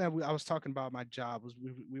 something that I was talking about my job was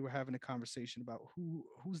we were having a conversation about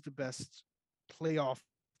who's the best playoff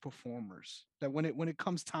performers. That when it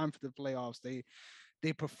comes time for the playoffs,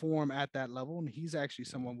 they perform at that level. And he's actually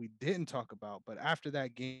someone we didn't talk about. But after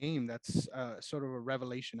that game, that's sort of a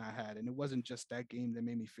revelation I had. And it wasn't just that game that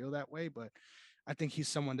made me feel that way, but I think he's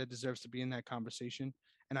someone that deserves to be in that conversation.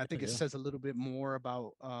 And I think it Yeah. says a little bit more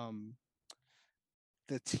about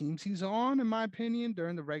the teams he's on, in my opinion,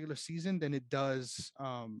 during the regular season than it does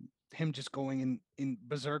him just going in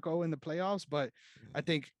berserko in the playoffs. But I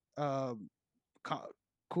think cool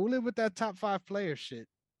it with that top five player shit.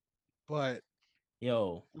 But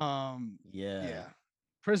Yo, um, yeah. yeah,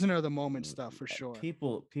 prisoner of the moment stuff for sure.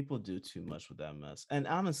 People do too much with that mess. And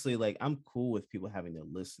honestly, like I'm cool with people having their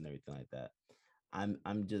lists and everything like that.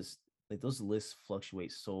 I'm just like those lists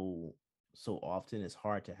fluctuate so often. It's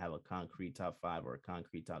hard to have a concrete top 5 or a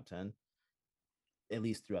concrete top 10 at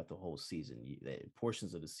least throughout the whole season.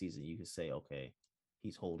 Portions of the season you can say, okay,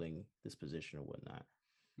 he's holding this position or whatnot.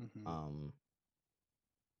 Hmm. Um,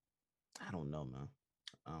 I don't know, man.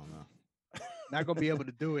 I don't know. Not gonna be able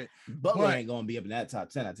to do it, Butler but ain't gonna be up in that top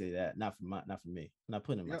 10. I tell you that. Not for me. I'm not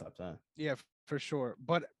putting him in my yeah, top 10. yeah, for sure.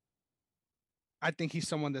 But I think he's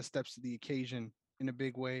someone that steps to the occasion in a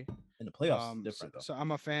big way. In the playoffs, it's different though. So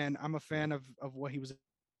I'm a fan. I'm a Yeah. fan of what he was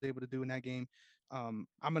able to do in that game. I'm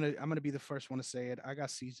gonna be the first one to say it. I got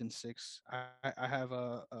season six. I have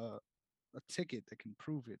a ticket that can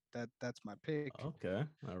prove it. That's my pick. Okay.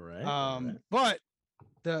 All right. All right. But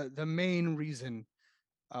the main reason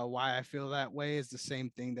why I feel that way is the same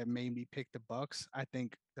thing that made me pick the Bucks. I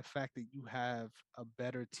think the fact that you have a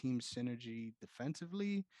better team synergy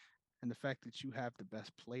defensively and the fact that you have the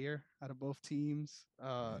best player out of both teams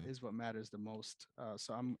Mhm. is what matters the most.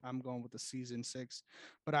 So I'm going with the season six,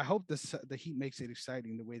 but I hope the Heat makes it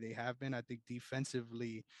exciting the way they have been. I think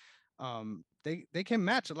defensively, they can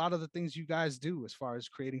match a lot of the things you guys do as far as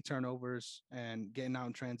creating turnovers and getting out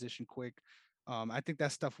in transition quick. I think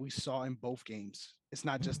that's stuff we saw in both games. It's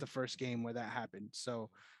not just the first game where that happened. So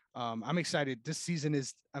I'm excited. This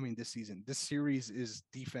series is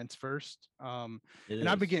defense first. It And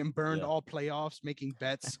I've been is. getting burned Yeah. all playoffs, making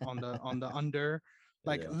bets on the under,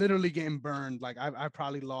 like Yeah. literally getting burned. Like I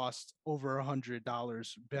probably lost over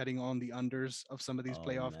 $100 betting on the unders of some of these Oh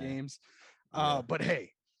playoff man. games. Yeah. But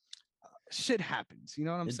hey, shit happens. You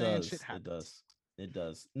know what I'm It saying? Shit does. It happens. does. It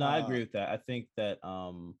does. No, I Uh, agree with that. I think that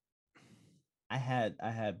I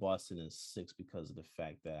had Boston in 6 because of the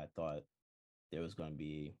fact that I thought there was going to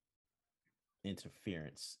be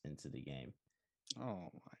interference into the game. oh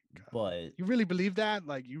my god, But you really believe that?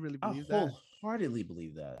 Like you really I believe that? wholeheartedly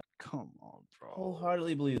believe that. Come on, bro.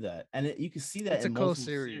 Wholeheartedly believe that. And you can see that It's a in close multiple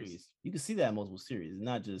series. series. You can see that in multiple series,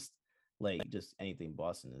 not just like just anything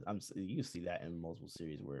Boston is. You can see that in multiple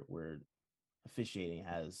series where officiating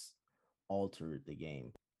has altered the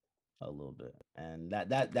game a little bit. And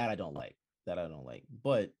that I don't like. That I don't like.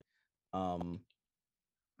 But um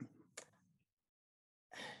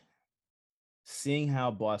seeing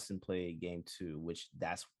how Boston played game 2, which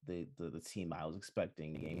that's the team I was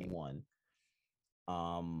expecting game 1,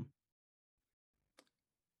 um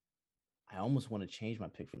I almost want to change my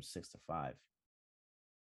pick from 6 to 5.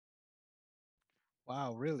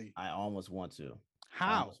 Wow, really? I almost want to. I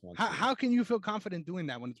How? almost want How to how can you feel confident doing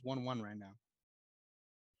that when it's 1-1 right now?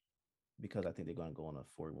 because I think they're going to go on a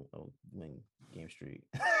 4 win game streak.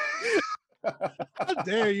 How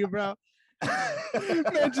dare you, bro?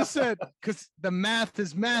 Man just said because the math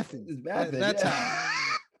is mathing. It's math, That's how.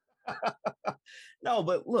 yeah. No,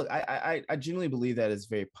 but look, I genuinely believe that it's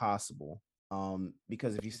very possible.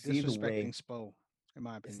 Because if you You're see the way disrespecting Spo, in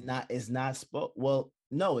my it's opinion. not Spo. Well,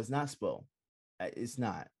 no, it's not Spo. It's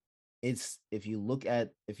not. It's if you look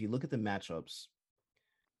at the matchups,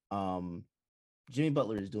 um, Jimmy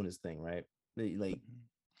Butler is doing his thing, right? Like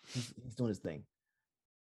Mhm. he's doing his thing.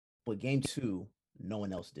 But game 2, no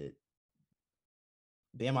one else did.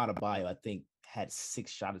 Bam Adebayo, I think, had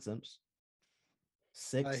 6 shot attempts.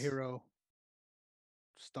 That 6. hero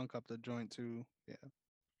stunk up the joint too. Yeah.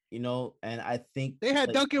 And I think They had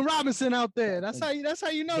like Duncan Robinson out there. like That's how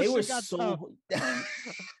you know they were shit got tough. so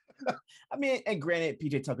I mean, and granted,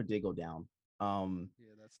 PJ Tucker did go down. Yeah,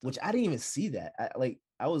 that's Which tough. I didn't even see that.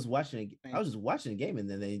 I was watching I Same. was just watching the game and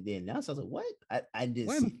then they announced. I was like, what? I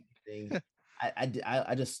didn't see When? anything.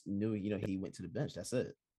 I just knew, he went to the bench. That's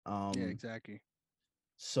it. Yeah, Um exactly.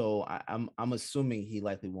 so I'm assuming he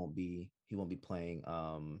won't be playing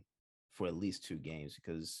for at least 2 games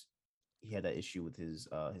because he had that issue with his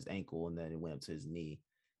ankle and then it went up to his knee.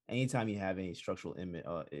 Anytime you have any structural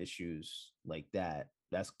issues like that,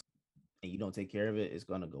 that's and you don't take care of it, it's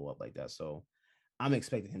gonna go up like that. So I'm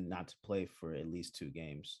expecting him not to play for at least 2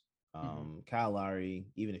 games. Hmm. Kyle Lowry,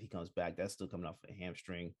 even if he comes back, that's still coming off a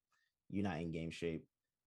hamstring. You're not in game shape.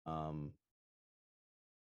 Um,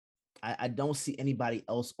 I don't see anybody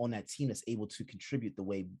else on that team that's able to contribute the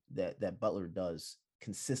way that Butler does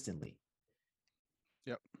consistently.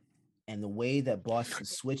 Yep. And the way that Boston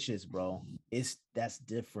switches, bro, is that's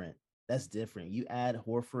different. That's different. You add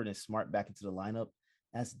Horford and Smart back into the lineup,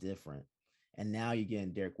 that's different. And now you're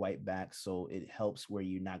getting Derek White back, so it helps where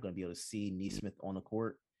you're not going to be able to see Neesmith on the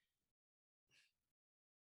court.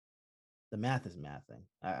 The math is mathing.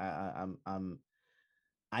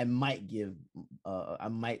 I might give I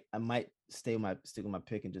might stick with my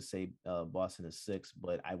pick and just say Boston is 6,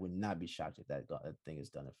 but I would not be shocked if that thing is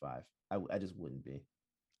done at 5. I just wouldn't be, I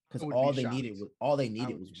because would be shocked. all they I needed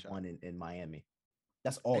would was be shocked. one in Miami.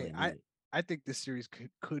 That's all Hey, they I needed. I think this series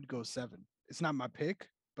could go 7. It's not my pick,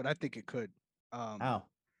 but I think it could. Um, How?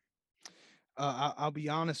 I'll be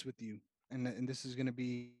honest with you, and this is going to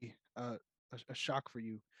be a shock for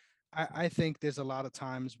you. I think there's a lot of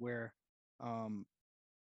times where, um,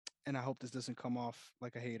 and I hope this doesn't come off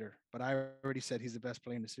like a hater, but I already said he's the best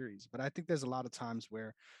player in the series. But I think there's a lot of times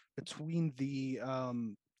where between the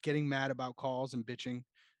getting mad about calls and bitching,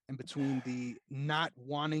 and between the not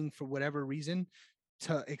wanting for whatever reason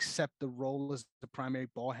to accept the role as the primary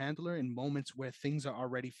ball handler in moments where things are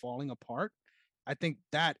already falling apart. I think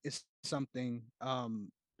that is something. And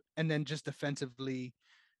then just defensively,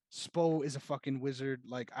 Spo is a fucking wizard.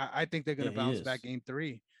 Like I think they're Yeah, gonna he bounce back is. game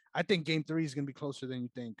 3. I think game 3 is gonna be closer than you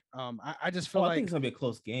think. I just Oh, feel I think it's like gonna be a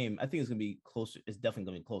close game. I think it's gonna be closer. It's definitely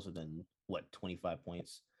gonna be closer than what 25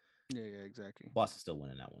 points. yeah, exactly. Boston's still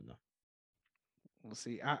winning that one though. We'll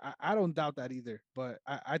see. I don't doubt that either, but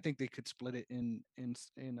I think they could split it in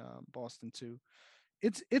Boston too.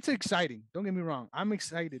 It's exciting. Don't get me wrong. I'm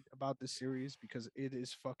excited about this series because it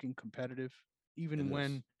is fucking competitive. It Even is.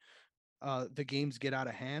 when the games get out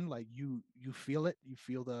of hand, like you feel it. You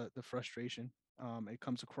feel the frustration. It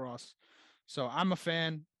comes across. So I'm a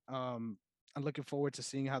fan. I'm looking forward to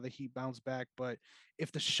seeing how the Heat bounce back. But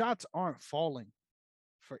if the shots aren't falling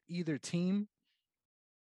for either team,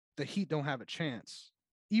 the Heat don't have a chance.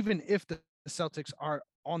 Even if the Celtics are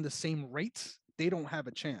on the same rates, they don't have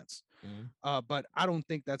a chance. Mhm. But I don't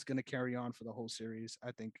think that's going to carry on for the whole series.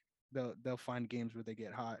 I think they'll find games where they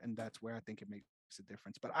get hot, and that's where I think it makes a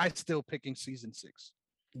difference. But I still picking season 6.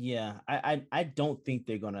 Yeah, I don't think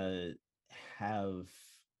they're gonna have.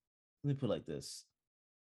 Let me put it like this: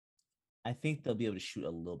 I think they'll be able to shoot a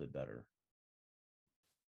little bit better.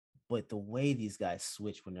 But the way these guys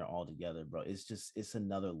switch when they're all together, bro, it's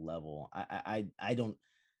another level. I don't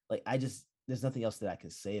like. I just There's nothing else that I can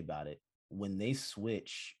say about it. When they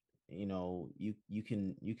switch, you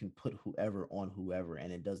can put whoever on whoever,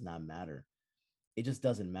 and it does not matter. It just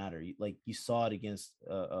doesn't matter. Like you saw it against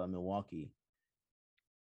Milwaukee.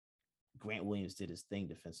 Grant Williams did his thing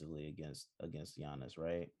defensively against Giannis,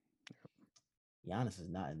 right? Giannis is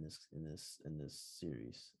not in this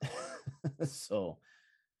series. So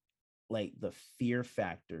like the fear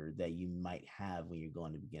factor that you might have when you're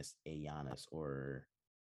going up against a Giannis or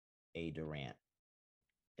a Durant,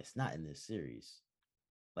 it's not in this series.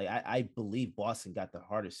 Like I believe Boston got the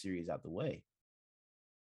hardest series out the way.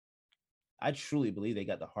 I truly believe they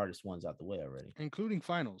got the hardest ones out the way already. Including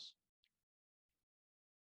finals.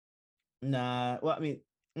 Nah, well, I mean,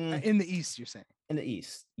 mm, In the East. You're saying? in the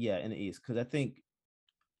East, yeah, in the East, because I think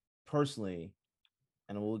personally,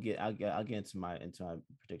 and I'll get into my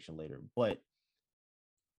prediction later, but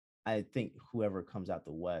I think whoever comes out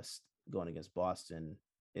the West going against Boston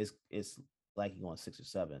is likely going 6 or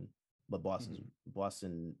 7, but Mhm.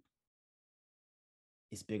 Boston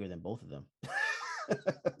is bigger than both of them.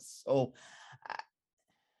 So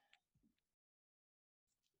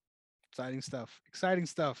Exciting stuff. Exciting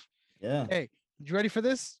stuff. yeah, Hey, you ready for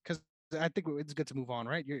this? Because I think it's good to move on,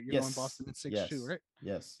 right? You're going Boston yes, in 6 too, right? yes,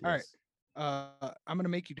 yes, All right. yes. I'm gonna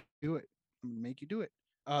make you do it. I'm gonna make you do it.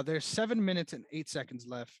 There's 7 minutes and 8 seconds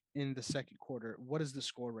left in the second quarter. What is the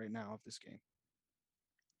score right now of this game?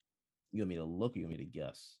 You want me to look? Or you want me to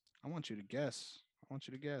guess? I want you to guess. I want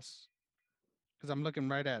you to guess because I'm looking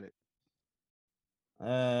right at it.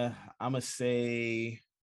 Uh, I'm gonna say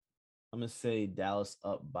Dallas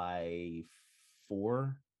up by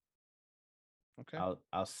 4. Okay.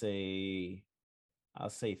 I'll say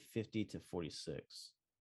 50-46.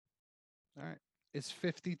 All right. It's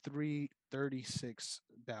 53-36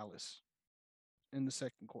 Dallas in the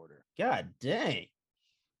second quarter. God dang.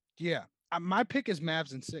 Yeah. My pick is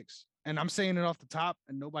Mavs in 6. And I'm saying it off the top,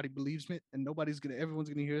 and nobody believes me, and everyone's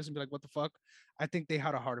gonna hear this and be like, "What the fuck?" I think they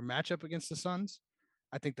had a harder matchup against the Suns.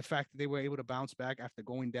 I think the fact that they were able to bounce back after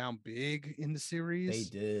going down big in the They series,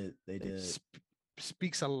 did. They it did.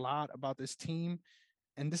 speaks a lot about this team.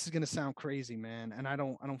 And this is gonna sound crazy, man. And I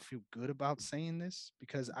don't feel good about saying this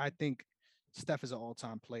because I think Steph is an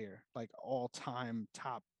all-time player, like all-time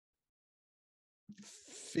top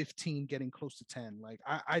 15, getting close to 10. Like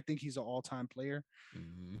I think he's an all-time player.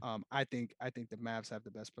 Mm-hmm. I think the Mavs have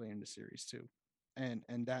the best player in the series too, and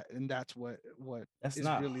that's what That's is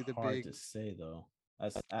not really the hard big. to say though.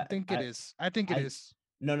 That's I think it is. I think it I is.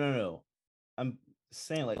 no no no. I'm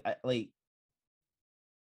saying like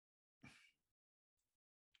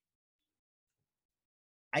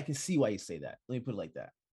I can see why you say that. Let me put it like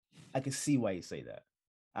that. I can see why you say that.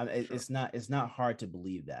 Sure, It's not hard to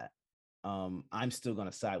believe that. I'm still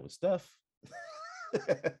gonna side with Steph.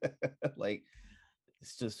 Like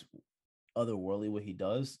it's just otherworldly what he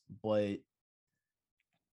does, but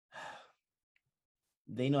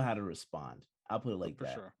they know how to respond. I'll put it like for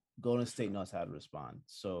that. sure, Golden for State sure. knows how to respond.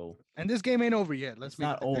 So And this game ain't over yet. Let's it's make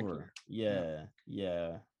not that over. clear. Yeah, Yeah,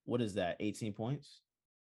 yeah. What is that? 18 points?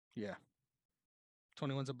 yeah.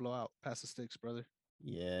 21's a blowout. Pass the sticks, brother.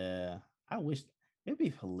 Yeah. I wish it'd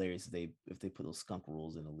be hilarious if they put those skunk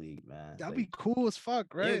rules in the league, man. That'd Like be cool as fuck,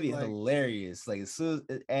 it'd right? be Like hilarious. Like as soon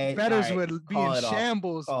as all betters right, would be in call it off.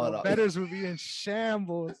 shambles, Call bro. it off. Betters would be in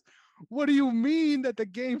shambles. What do you mean that the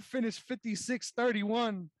game finished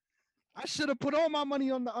 56-31? I should have put all my money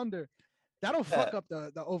on the under. That'll fuck up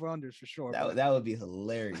the over unders for sure. But That would be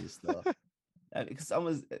hilarious though. Because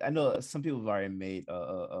I know some people have already made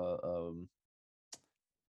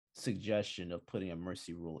suggestion of putting a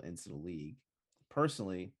mercy rule into the league.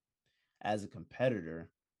 Personally, as a competitor,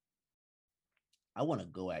 I want to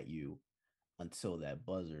go at you until that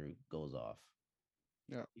buzzer goes off.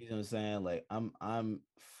 yeah, You know what I'm saying? Like I'm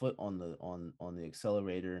foot on the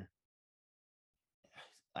accelerator.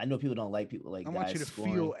 I know people don't like people I like want you guys to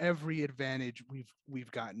scoring. feel every advantage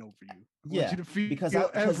we've gotten over you. I want Yeah, you to feel because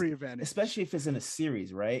every advantage. especially if it's in a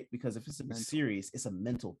series, right? Because if it's in a Mental. series, it's a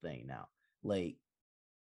mental thing now. Like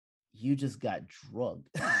you just got drugged.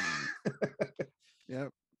 Yep.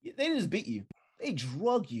 They just beat you. They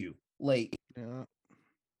drug you. Like Yeah.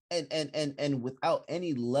 and without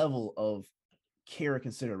any level of care or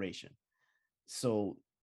consideration. So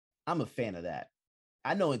I'm a fan of that.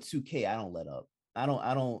 I know in 2K I don't let up. I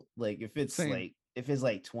don't like Same. if it's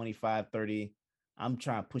like 25, 30, I'm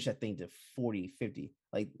trying to push that thing to 40, 50.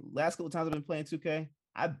 Like last couple times I've been playing 2K,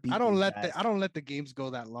 I beat these guys. I don't let the games go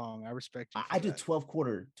that long. I respect you for I do that.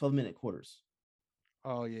 12-minute quarters.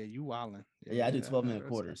 Oh yeah, you wildin'. Yeah, Yeah, I do yeah. 12-minute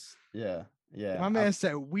quarters. Yeah. Yeah. My man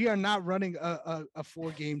said we are not running a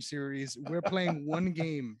 4 game series. We're playing one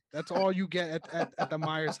game. That's all you get at the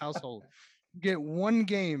Myers household. You get one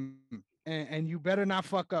game, and you better not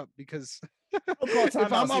fuck up because I don't call if I'm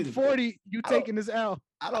timeouts up either. 40, you I don't taking this L.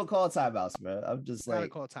 I don't call timeouts, man. I'm just Gotta like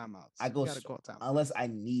call timeouts. I You go gotta call unless timeouts. I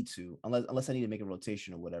need to, unless I need to make a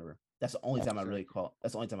rotation or whatever. That's the only time I really Exactly. call.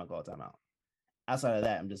 That's the only time I call a timeout. Outside of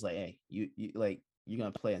that, I'm just like, hey, you like you're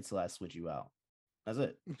gonna play until I switch you out. That's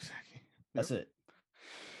it. Exactly. Yep. That's it.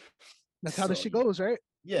 That's how this So shit goes, right?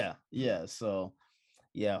 yeah, yeah. So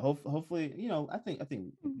yeah, hopefully, I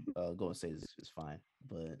think Golden State is fine.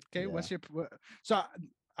 But Okay. yeah, So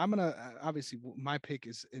I'm gonna obviously my pick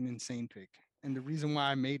is an insane pick, and the reason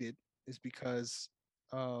why I made it is because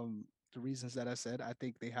the reasons that I said. I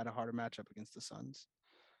think they had a harder matchup against the Suns.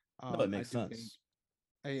 no, it I makes do think sense.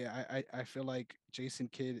 I feel like Jason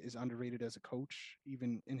Kidd is underrated as a coach,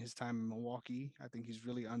 even in his time in Milwaukee. I think he's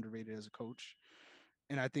really underrated as a coach,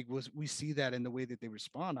 and I think we see that in the way that they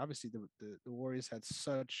respond. Obviously, the Warriors had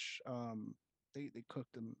such they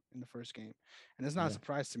cooked them in the first game, and it's not a Yeah,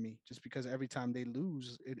 surprise to me, just because every time they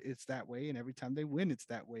lose, it's that way, and every time they win, it's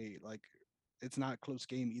that way. Like it's not a close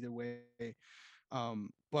game either way.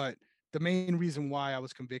 But the main reason why I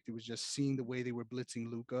was convicted was just seeing the way they were blitzing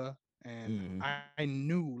Luca, and mm-hmm. I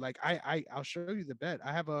knew, like I'll show you the bet.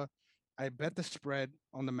 I bet the spread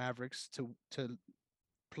on the Mavericks to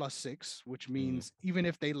 +6, which Mm-hmm. means even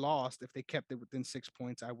if they lost, if they kept it within 6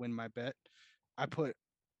 points, I win my bet. I put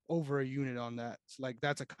over a unit on that. It's like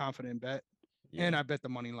that's a confident bet, and Yeah, I bet the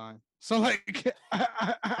money line. So like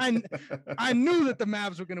I knew that the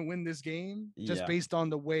Mavs were gonna win this game just yeah, based on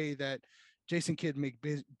the way that Jason Kidd make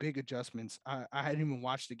big adjustments. I hadn't even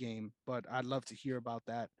watched the game, but I'd love to hear about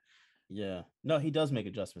that. yeah. No, he does make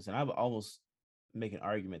adjustments, and I would almost make an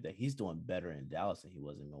argument that he's doing better in Dallas than he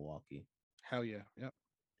was in Milwaukee. Hell yeah, yep.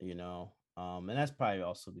 And that's probably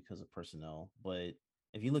also because of personnel. But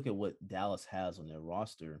if you look at what Dallas has on their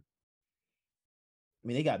roster, I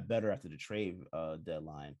mean, they got better after the trade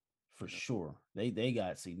deadline for Yep. sure. They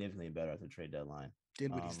got significantly better after the trade deadline.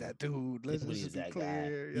 Dinwiddie's that dude. Let's Dinwiddie is just be that guy.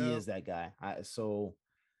 clear. He Yep. is that guy.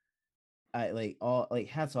 I like all like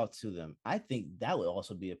hats off to them. I think that would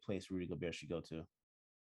also be a place Rudy Gobert should go to.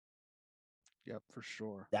 Yep, for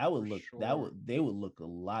sure. That would For look sure. they would look a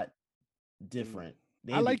lot. different.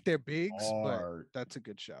 I They'd like be their bigs, but hard. that's a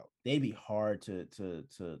good shout. They'd be hard to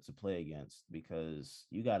play against because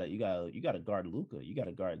you gotta guard Luca, you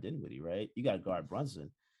gotta guard Dinwiddie, right? You gotta guard Brunson.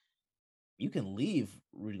 You can leave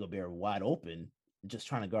Rudy Gobert wide open just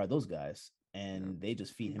trying to guard those guys, Yep. and they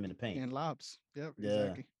just feed him in the paint. And lobs. Yep, Yeah,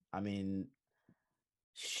 exactly. I mean,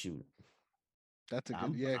 shoot, That's a good.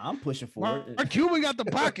 I'm Yeah, I'm pushing for Mark it. Cuban got the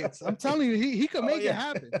pockets. I'm telling you, he could Oh make it yeah,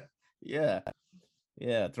 happen. yeah,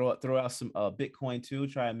 yeah. Throw out some Bitcoin too.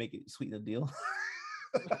 Try and make it sweeten the deal.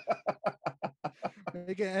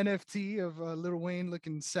 Make an NFT of Little Wayne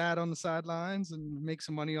looking sad on the sidelines and make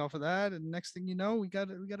some money off of that. And next thing you know, we got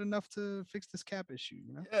enough to fix this cap issue.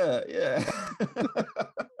 You know, Yeah, yeah.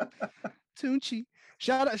 Tunchi.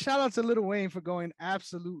 Shout out to Little Wayne for going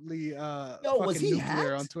absolutely Yo, was fucking he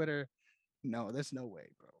nuclear on hacked? Twitter. No, there's no way,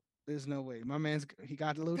 bro. There's no way. My man's he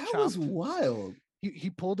got a little That was chopped. wild. He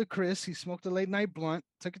pulled a Chris. He smoked a late night blunt,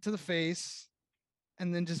 took it to the face,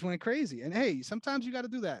 and then just went crazy. And hey, sometimes you got to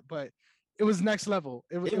do that, but it was next level.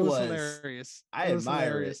 It It was was. hilarious. It I was admire it.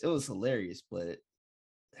 hilarious. It was hilarious, but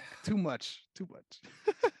Too much, too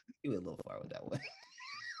much. he went a little far with that one.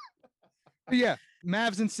 But yeah,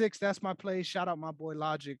 Mavs in 6. That's my play. Shout out my boy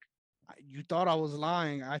Logic. You thought I was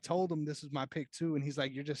lying. I told him this was my pick too, and he's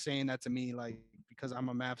like, "You're just saying that to me, like because I'm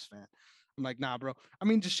a Mavs fan." I'm like, "Nah, bro. I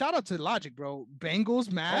mean, just shout out to Logic, bro. Bengals,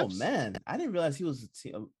 Oh Mavs, man, I didn't realize he was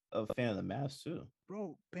a fan of the Mavs too.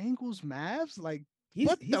 bro. Bengals, Mavs. Like, He's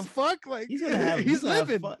what the he's fuck? Like, he's gonna have he's he's gonna have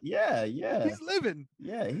living. fun. Yeah, yeah, He's living.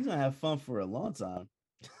 yeah. He's gonna have fun for a long time.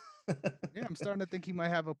 Yeah, I'm starting to think he might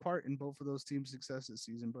have a part in both of those teams' success this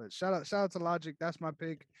season. But shout out to Logic. That's my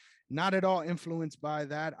pick. Not at all influenced by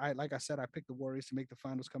that. Like I said, I picked the Warriors to make the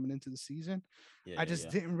finals coming into the season. Yeah, I yeah,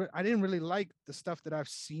 just yeah. I didn't really like the stuff that I've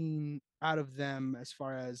seen out of them as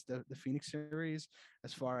far as the Phoenix series,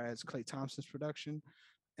 as far as Klay Thompson's production,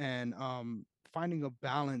 and finding a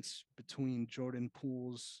balance between Jordan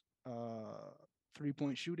Poole's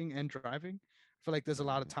 3-point shooting and driving. I feel like there's a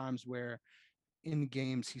lot of Mhm. times where in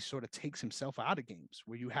games he sort of takes himself out of games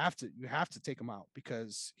where you have to take him out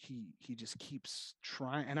because he just keeps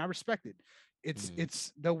trying, and I respect it. it's Mhm.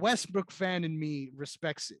 it's the Westbrook fan in me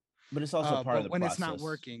respects it, But it's also part of but the when it's not process.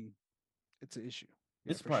 working, it's an issue.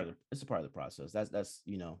 Yeah, It's for part of sure. it's a part of the process. That's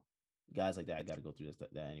guys like that got to go through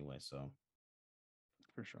that anyway. So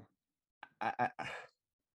For sure. I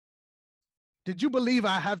Did you believe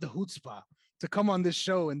I have the chutzpah to come on this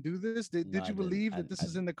show and do this? did, no, did I you didn't. believe that this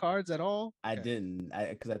is in the cards at all? I Okay. didn't.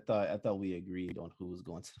 Because I thought we agreed on who was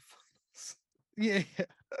going to the finals. Yeah.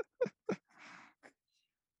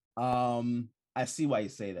 I see why you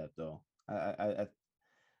say that though.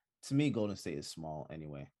 To me, Golden State is small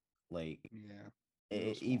anyway. Like Yeah,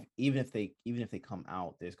 real small. even if they come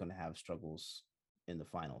out, there's going to have struggles in the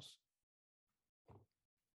finals.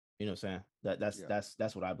 You know what I'm saying? That's Yeah. that's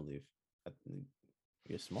that's what I believe. I think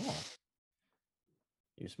You're small.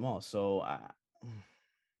 You're small. So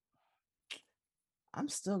I'm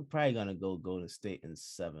still probably gonna go Golden State in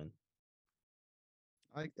 7.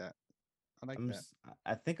 I like that. I like I'm that. s-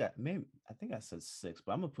 I think I said 6,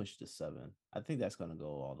 but I'm gonna push to 7. I think that's gonna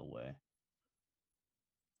go all the way.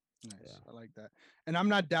 Nice. Yeah. I like that. And I'm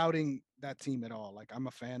not doubting that team at all. Like I'm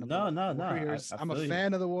a fan of the No, no, no. Warriors. I I'm a feel you.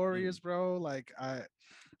 fan of the I feel you. Warriors, bro. Like I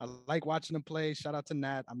like watching them play. Shout out to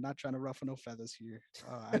Nat. I'm not trying to ruffle no feathers here.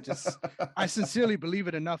 I sincerely believe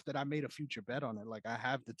it enough that I made a future bet on it. Like I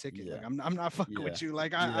have the ticket. Yeah. Like I'm not fucking Yeah. with you.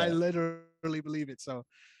 Like I Yeah. literally believe it. So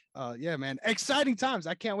yeah, man. Exciting times.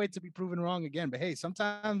 I can't wait to be proven wrong again. But hey,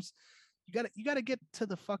 sometimes you gotta get to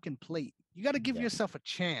the fucking plate. You gotta give Yeah. yourself a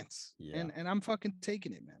chance. Yeah. And I'm fucking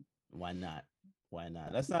taking it, man. Why not? Why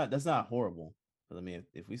not? That's not horrible. But I mean,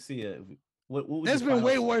 if we see what was your There's been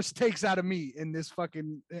way finals? worse takes out of me in this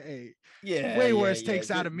fucking Yeah, way yeah, worse yeah.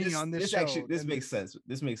 takes out of me on this This actually show this than makes this. sense.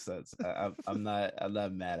 This makes sense. I'm not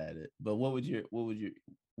mad at it. But would you want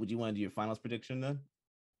to do your finals prediction then?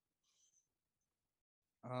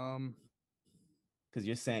 Um, Because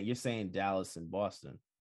you're saying Dallas and Boston.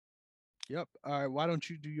 yep. All right. Why don't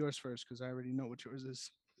you do yours first? Because I already know what yours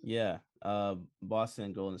is. Yeah. Boston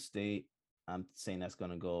and Golden State. I'm saying that's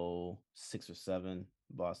gonna go 6 or 7.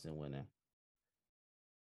 Boston winning.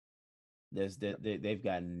 Yep. They've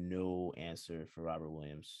got no answer for Robert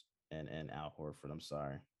Williams and Al Horford. I'm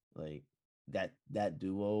sorry. Like that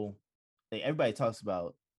duo. Like everybody talks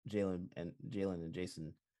about Jalen and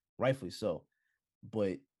Jason, rightfully so.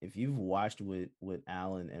 But if you've watched what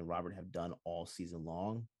Allen and Robert have done all season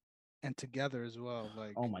long, And together as well.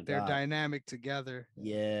 Like oh my they're god, dynamic together.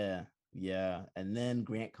 yeah, yeah. And then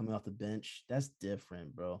Grant coming off the bench, that's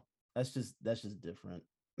different, bro. That's just different.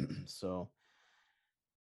 So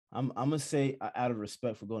I'm gonna say out of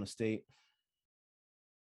respect for going to state,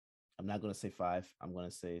 I'm not gonna say 5. I'm gonna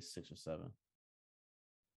say 6 or 7.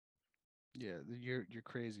 Yeah, you're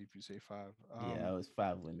crazy if you say 5. Yeah, it was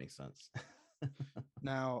 5 would make sense.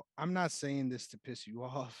 Now I'm not saying this to piss you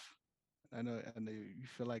off. I know you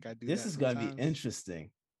feel like I do This that is gonna be sometimes. interesting.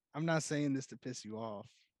 I'm not saying this to piss you off.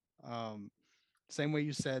 Um, Same way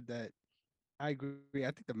you said that. I agree.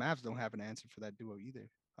 I think the Mavs don't have an answer for that duo either.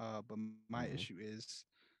 But my issue Mhm. is,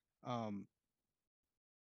 um,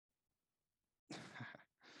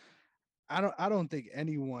 I don't think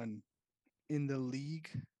anyone in the league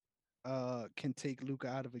can take Luca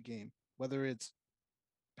out of a game, whether it's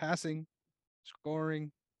passing,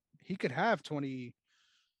 scoring. He could have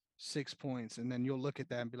 26 points, and then you'll look at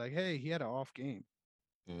that and be like, "Hey, he had an off game."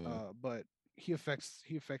 Mhm. But he affects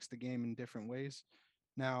the game in different ways.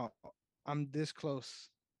 Now I'm this close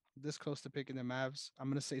to picking the Mavs. I'm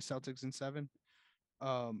gonna say Celtics in 7.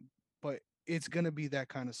 Um, but it's gonna be that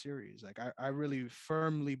kind of series. Like I really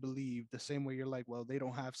firmly believe the same way you're like, well, they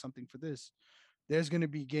don't have something for this. There's gonna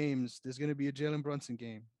be games. There's gonna be a Jalen Brunson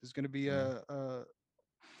game. There's gonna be Mhm. a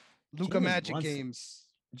Luca Jalen Magic Brunson. games.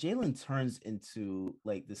 Jalen turns into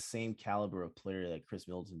like the same caliber of player that Chris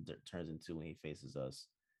Middleton turns into when he faces us.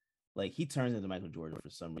 Like he turns into Michael Jordan for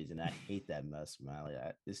some reason. I hate that mess,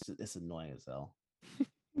 man. It's annoying as hell.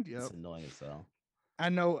 It's Yep. annoying as hell. I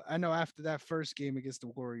know after that first game against the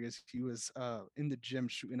Warriors, he was in the gym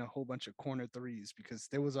shooting a whole bunch of corner threes because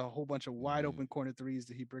there was a whole bunch of wide Mhm. open corner threes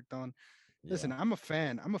that he bricked on. Yeah, Listen, I'm a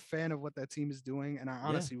fan. I'm a fan of what that team is doing, and I yeah.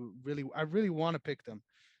 honestly really want to pick them.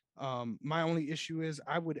 My only issue is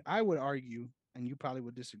I would argue, and you probably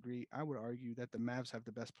would disagree. I would argue that the Mavs have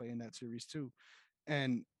the best play in that series too.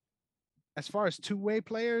 And as far as two-way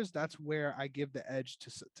players, that's where I give the edge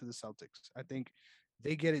to the Celtics. I think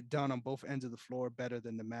they get it done on both ends of the floor better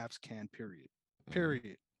than the Mavs can. Period. Mhm.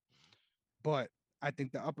 Period. But I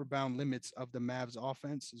think the upper bound limits of the Mavs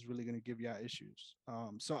offense is really going to give you issues.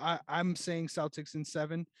 So I'm saying Celtics in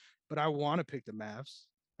 7, but I want to pick the Mavs.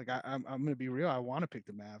 Like I'm going to be real. I want to pick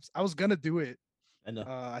the Mavs. I was going to do it. I know.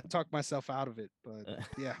 I talked myself out of it, but Uh,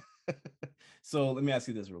 yeah. so let me ask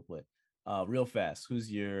you this real quick, real fast.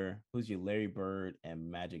 Who's your Larry Bird and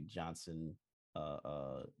Magic Johnson,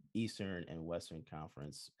 Eastern and Western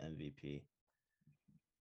Conference MVP?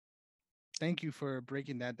 Thank you for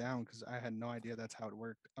breaking that down because I had no idea that's how it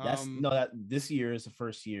worked. That's no that this year is the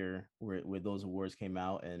first year where those awards came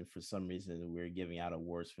out, and for some reason we're giving out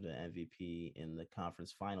awards for the MVP in the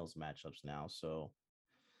conference finals matchups now. So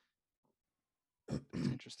That's an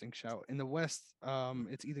interesting shout. In the West,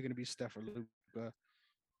 it's either going to be Steph or Luca.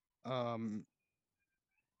 Um,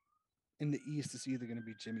 in the East, it's either going to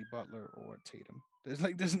be Jimmy Butler or Tatum.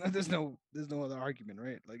 There's no other argument,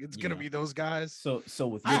 right? Like it's going to yeah. be those guys. So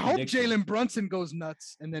with I your hope prediction, Jalen Brunson goes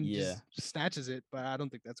nuts and then yeah. just snatches it, but I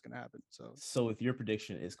don't think that's going to happen. So, So with your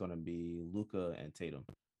prediction, it's going to be Luca and Tatum.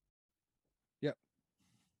 yep.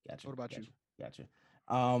 Gotcha, What about you? gotcha,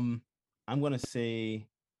 gotcha. Um, I'm gonna say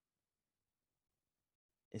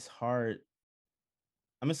it's hard.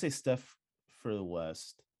 I'm gonna say Steph for the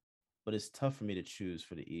West, but it's tough for me to choose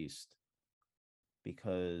for the East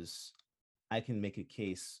because I can make a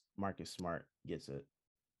case Marcus Smart gets it,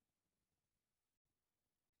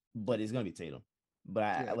 but it's gonna be Tatum. But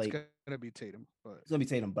Yeah, I it's like going to be Tatum, but it's gonna be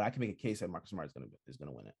Tatum, but I can make a case that Marcus Smart is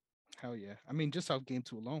gonna win it. hell yeah. I mean, just off game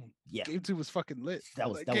 2 alone. Yeah, Game 2 was fucking lit. that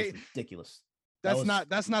was Like that was ridiculous. That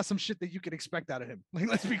that's was not some shit that you can expect out of him. Like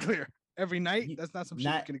let's be clear. Every night, you that's not some shit you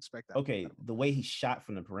not can expect out okay. of him. The way he shot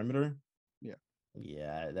from the perimeter, Yeah,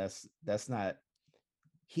 yeah, that's not.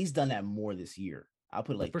 He's done that more this year. I'll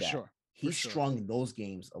put it like for that. sure. For He's sure. strung those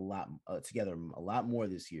games a lot together a lot more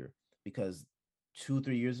this year because 2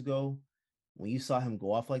 3 years ago, when you saw him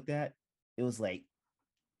go off like that, it was like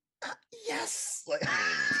yes, like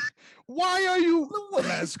Why are you? Let's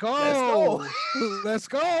let's go. go. Let's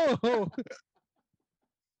go.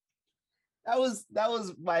 That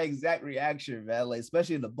was my exact reaction, man. Like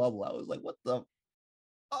especially in the bubble, I was like, what the?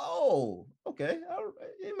 Oh, okay, all right.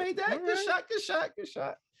 He made All that good right. shot, good shot, good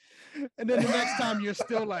shot. And then the next time you're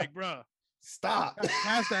still like, bruh, Stop.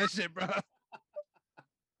 pass that shit, bruh.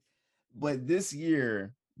 But this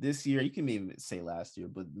year, you can maybe say last year,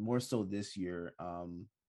 but more so this year,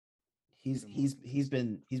 he's Even more he's he's consistent.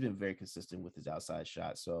 been he's been very consistent with his outside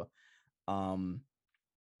shot. So, um,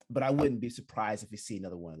 but I wouldn't be surprised if we see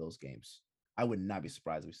another one of those games. I would not be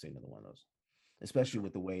surprised if we see another one of those, For especially sure.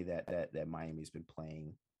 with the way that Miami's been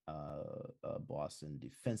playing Boston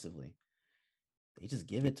defensively. They just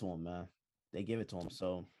give it to him, man. They give it to him.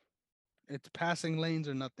 So It's passing lanes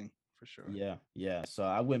or nothing, for sure. yeah, yeah. So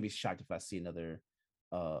I wouldn't be shocked if I see another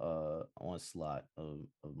onslaught of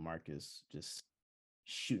Marcus just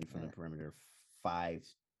shooting from the Yeah. perimeter 5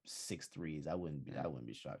 six threes. I wouldn't be. Yeah, I wouldn't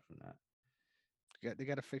be shocked from that. they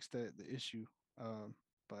got to fix the issue.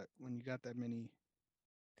 But when you got that many,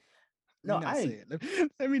 let me No, not say I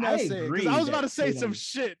it. Let me I not say it because I agree was about that to say some Tatum.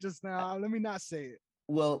 shit just now. Let me not say it.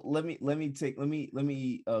 Well, let me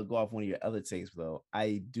go off one of your other takes though.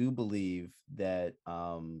 I do believe that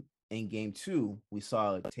in game two we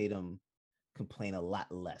saw Tatum complain a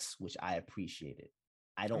lot less, which I appreciated.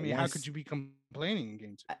 I I don't mean, want how to. could you be complaining in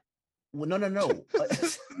game Well, no, no, no. two?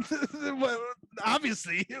 Well,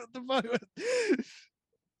 obviously, what the fuck?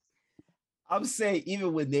 I'm saying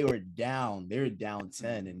even when they were down 10,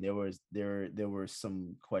 Mm, and there were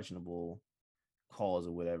some questionable calls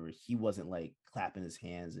or whatever. He wasn't like clapping his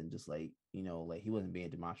hands and just like, like he wasn't being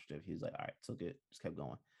demonstrative. He was like, all right, took it, just kept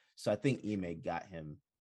going. So I think for sure. Ime got him.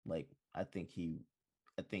 Like I think he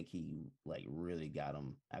like really got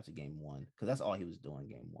him after game one, because that's all he was doing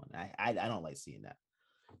game one. I don't like seeing that.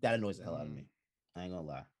 That annoys the hell out of Mm. me. I ain't gonna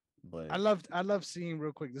lie. But I love seeing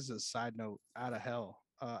real quick. This is a side note out of hell.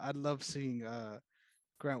 I love seeing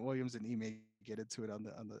Grant Williams and Ime get into it on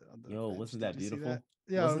the bench. yo, Did you wasn't see that that? beautiful?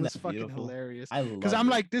 Yeah, it was Wasn't that fucking beautiful? hilarious. I Because I'm loved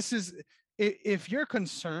it. like, this is if you're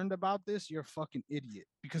concerned about this, you're a fucking idiot.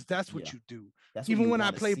 Because that's what Yeah, you do. that's what Even you when I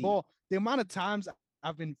want to play see. ball, the amount of times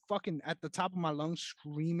I've been fucking at the top of my lungs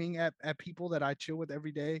screaming at people that I chill with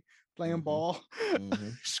every day playing Mm-hmm. ball, Mm-hmm.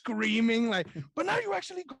 screaming like, but now you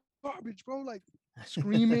actually garbage, bro. Like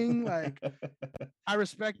screaming like I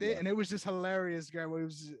respect it, Yeah. and it was just hilarious, guy. Where it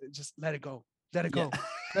was just let it go, let it Yeah. go,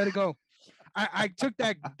 let it go. I took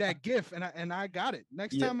that gif and I got it.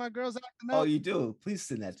 Next Yeah. time my girl's acting Oh, up, you do? Please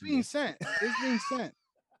send that it's to being me. sent. It's being sent.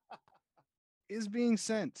 It's being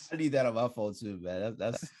sent. I need that on my phone too, man.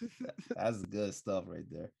 That's good stuff right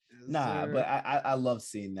there. Yes, Nah, but sir. I love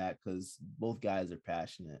seeing that because both guys are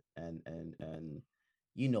passionate, and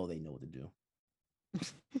they know what to do.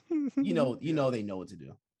 Yes, They know what to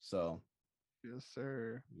do. So yes,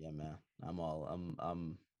 sir. yeah, man.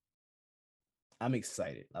 I'm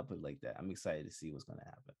excited. I'll put it like that. I'm excited to see what's gonna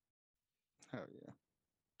happen. Hell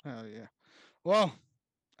yeah, hell yeah. Well,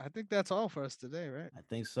 I think that's all for us today, right, I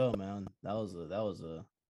think so, man. That was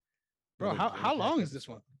bro? another How jam-packed long is this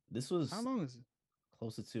one? episode. This How was long is it?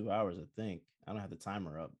 close to 2 hours, I think. I don't have the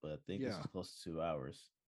timer up, but I think this Yeah, was close to 2 hours,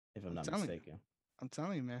 if I'm I'm not telling you. mistaken. I'm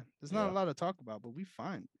telling you, man. There's not a Yeah, lot to talk about, but we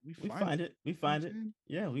find we we find find it. it. We You know what find I'm it. saying?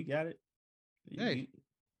 Yeah, we got it. Hey,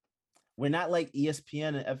 We're not like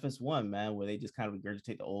ESPN and FS1, man, where they just kind of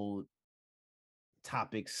regurgitate the old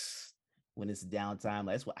topics when it's downtime.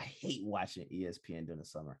 Like, that's what I hate watching ESPN during the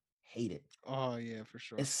summer. Hate it. oh yeah, for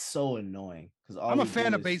sure. It's so annoying because all I'm a we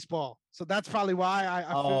fan do of is, baseball, so that's probably why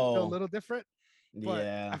I feel a little oh, different. But I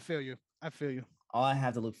yeah. feel you. I feel you. All I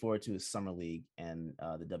have to look forward to is summer league and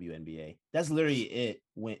the WNBA. That's literally it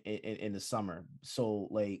when in the summer. So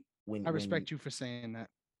like I when respect you for saying that.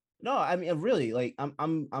 no, I mean really like and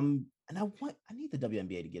I need the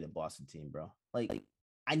WNBA to get a Boston team, bro. Like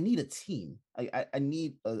I need a team. I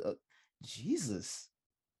need a Jesus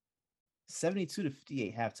 72 to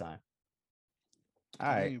 58 halftime. I'm All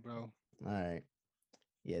telling right, you, bro. all right.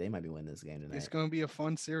 Yeah, they might be winning this game It's tonight. gonna be a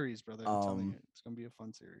fun series, brother. I'm telling you, Um, it's gonna be a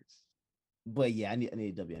fun series. but yeah, I need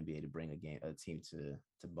WNBA to bring a team to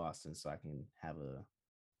Boston so I can have a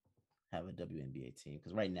WNBA team,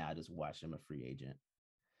 because right now I just watch them a free agent.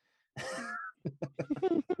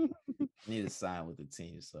 I need to sign with the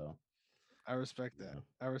team. So I respect that. yeah,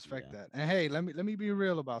 I respect yeah. that. And hey, let me be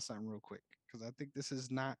real about something real quick because I think this is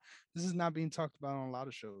not being talked about on a lot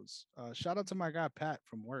of shows. Shout out to my guy Pat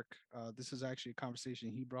from work. This is actually a conversation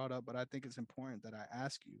he brought up, but I think it's important that I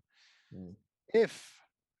ask you Mm. if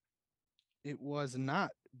it was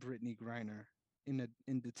not Brittany Griner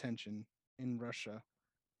in detention in Russia,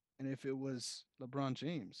 and if it was LeBron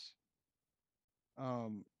James.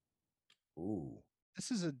 Um, Ooh,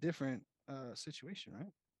 this is a different situation,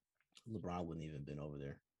 right? LeBron wouldn't even been over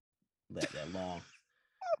there that long.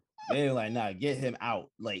 They're like, nah, get him out.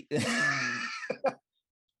 Like,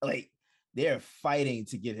 like they're fighting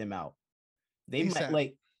to get him out. They might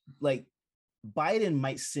ASAP. like Biden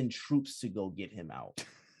might send troops to go get him out.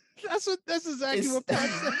 That's exactly It's what Pat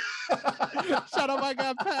said. Shout out my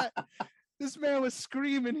guy Pat. This man was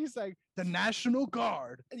screaming. He's like, the National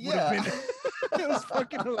Guard would have yeah. been. It was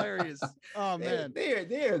fucking hilarious. Oh they man,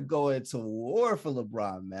 they're going to war for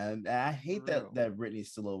LeBron, man. And I for hate that real.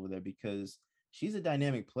 Britney's still over there because she's a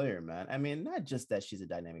dynamic player, man. I mean, not just that she's a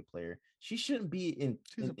dynamic player. She shouldn't be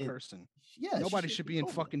She's a person. yeah, she Nobody shouldn't should be be in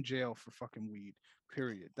over there. fucking jail for fucking weed.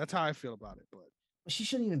 Period. That's how I feel about it. But But she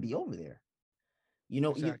shouldn't even be over there.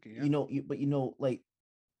 exactly, yeah. But like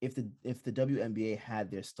if the WNBA had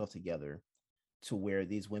their stuff together to where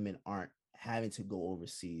these women aren't having to go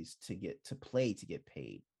overseas to get to play to get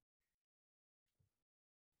paid.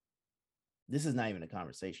 this is not even a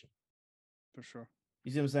conversation. For sure.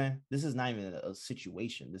 You see what I'm saying? This is not even a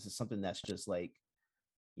situation. This is something that's just like,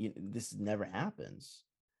 this never happens.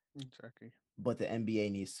 Exactly. But the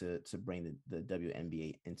NBA needs to bring the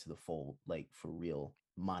WNBA into the fold, like for real,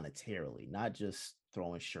 monetarily, not just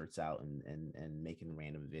throwing shirts out and making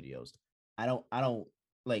random videos. I don't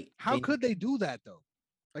like How they could they do that though?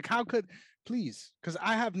 Like, how could, please? Because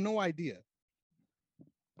I have no idea.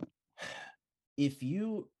 if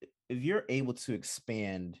you if you're able to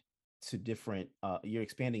expand to different you're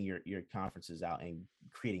expanding your conferences out and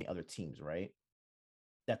creating other teams, right?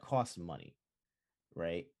 That costs money,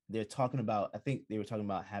 right? They're talking about, I think they were talking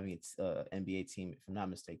about having its NBA team, if I'm not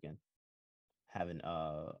mistaken, having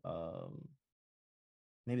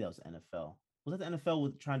maybe that was NFL. Was that the NFL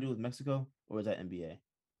with trying to do with Mexico, or was that NBA?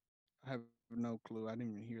 I have no clue. I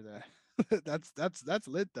didn't even hear that. That's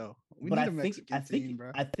lit though. We But need I a think I Mexican think team,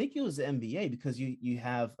 bro. I think it was the NBA, because you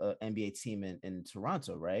have an NBA team in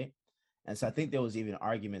Toronto, right? And so I think Mhm. there was even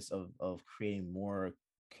arguments of creating more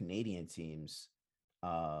Canadian teams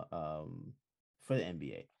uh um for the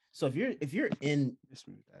NBA. So if you're in Miss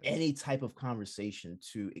me with that. any type of conversation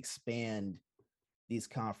to expand these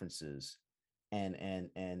conferences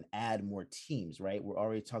and add more teams, right? We're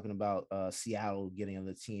already talking about Seattle getting on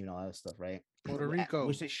the team and all that stuff, right? Puerto Which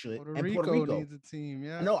Rico. they should, Puerto and Puerto Rico Rico. needs a team.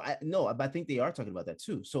 Yeah. No, but I think they are talking about that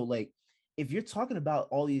too. So like, if you're talking about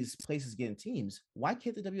all these places getting teams, why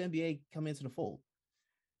can't the WNBA come into the fold?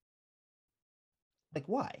 Like,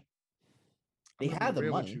 why? I'm They gonna be have the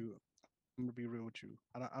real with money. you. I'm gonna be real with you.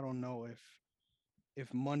 I don't know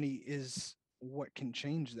if money is what can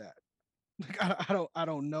change that. Like, I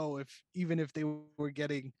don't know if, even if they were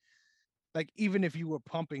getting, like, even if you were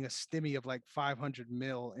pumping a stimmy of like 500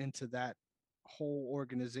 mil into that whole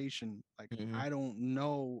organization, like, Mm-hmm. I don't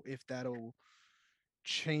know if that'll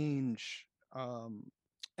change.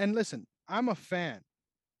 And listen, I'm a fan,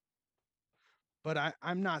 but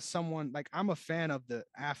I'm not someone, like, I'm a fan of the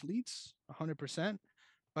athletes 100%,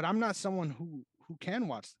 but I'm not someone who can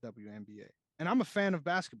watch the WNBA. And I'm a fan of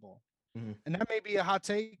basketball. Mm-hmm. And that may be a hot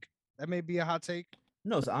take. That may be a hot take.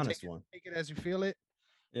 No, it's an Take honest it one. take it as you feel it.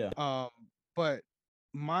 Yeah. Um, but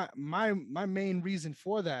my main reason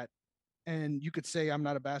for that, and you could say I'm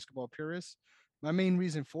not a basketball purist. My main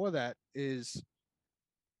reason for that is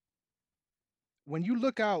when you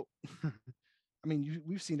look out. I mean,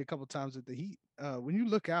 we've seen it a couple times with the Heat. When you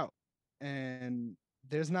look out and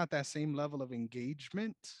there's not that same level of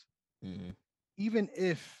engagement, Mm-hmm. even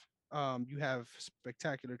if you have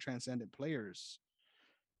spectacular, transcendent players.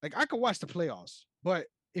 Like, I could watch the playoffs, but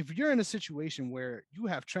if you're in a situation where you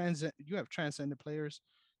have transcendent players,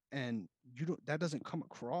 and you don't that doesn't come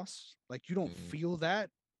across, like, you don't Mm-hmm. feel that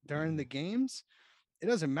during Mm-hmm. the games, it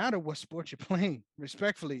doesn't matter what sport you're playing.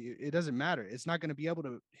 Respectfully, it doesn't matter. It's not going to be able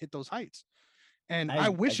to hit those heights. And I I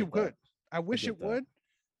wish get it that. would. I I wish get it that. would,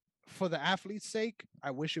 for the athlete's sake. I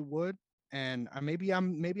wish it would. And maybe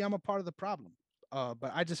I'm a part of the problem.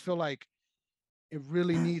 But I just feel like it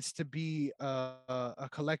really needs to be a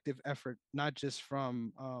collective effort, not just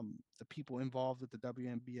from the people involved with the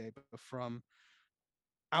WNBA, but from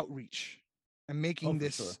outreach and Oh, making for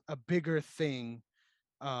sure. this a bigger thing,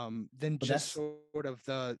 than But just that's sort of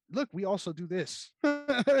the look. We also do this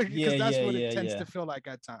because that's yeah, what it yeah, tends yeah, to feel yeah. like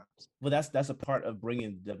at times. But that's a part of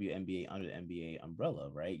bringing the WNBA under the NBA umbrella,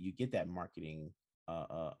 right? You get that marketing uh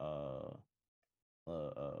uh uh,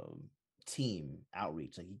 um, team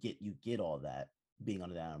outreach. Like you get all that being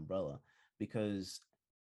under that umbrella, because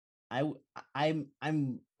I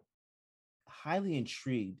I'm highly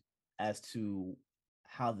intrigued as to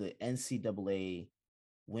how the NCAA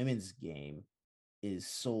women's game is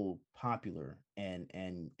so popular and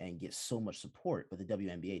gets so much support, but the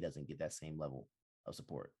WNBA doesn't get that same level of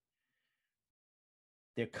support.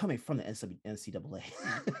 They're coming from the NCAA.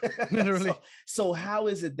 so Literally, so how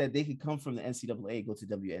is it that they could come from the NCAA, go to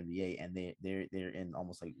WNBA, and they're in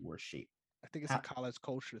almost like worse shape? I think it's a How? college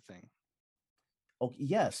culture thing. Okay,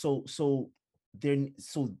 yeah. So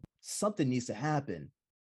something needs to happen.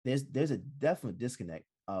 There's a definite disconnect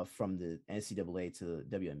from the NCAA to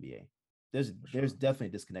the WNBA. For There's sure. definitely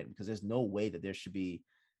a disconnect, because there's no way that there should be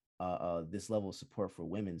this level of support for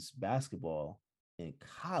women's basketball in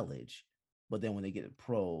college, but then when they get a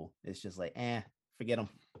pro, it's just like, forget them.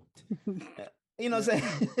 You know Yeah, what I'm saying?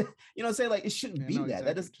 You know what I'm saying? Like, it shouldn't I be know that.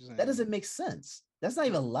 exactly what you're That saying. doesn't make sense. That's not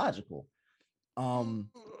even logical. Um,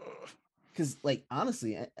 because like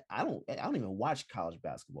honestly, I don't even watch college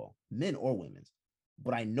basketball, men or women's,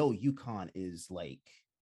 but I know UConn is like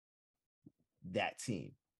that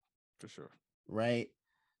team, For sure. right?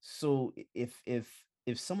 So if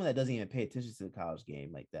someone that doesn't even pay attention to the college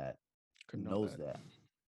game like that Could know knows that. that,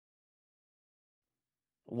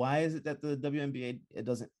 Why is it that the WNBA it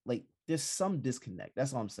doesn't like? There's some disconnect.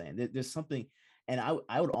 That's all I'm saying. There's something, and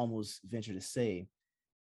I would almost venture to say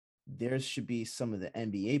there should be some of the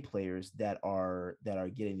NBA players that are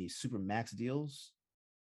getting these super max deals.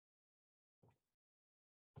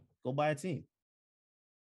 Go buy a team.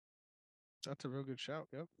 That's a real good shout.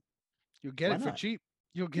 Yep. You'll get Why it for not? cheap.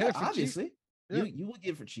 You'll get Yeah, it for cheap. obviously. Yeah. You would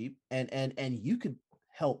get it for cheap, and you could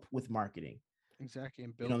help with marketing. Exactly.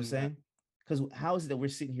 And You know what I'm building that. saying? Because how is it that we're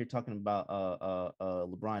sitting here talking about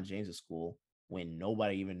LeBron James' school when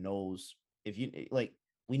nobody even knows if you like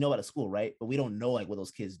we know about the school, right? But we don't know like what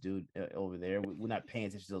those kids do over there. We're not paying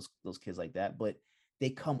attention to those kids like that, but they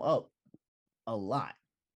come up a lot.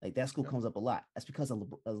 Like that school Yep. comes up a lot. That's because of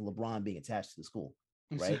LeBron being attached to the school,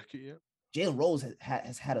 right? Exactly. Yep. Jalen Rose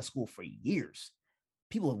has had a school for years.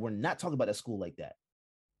 People were not talking about that school like that.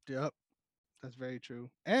 Yep. That's very true.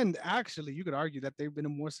 And actually, you could argue that they've been a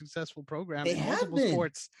more successful program They in have multiple been.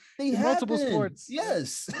 sports. They In have multiple been. sports. Yep.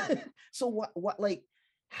 Yes. So what like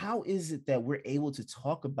how is it that we're able to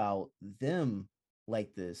talk about them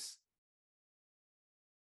like this?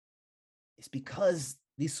 It's because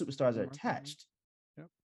these superstars The are marketing. attached.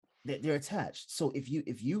 Yep. They're attached. So if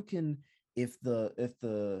you can if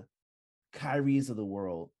the Kyries of the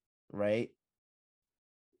world, right?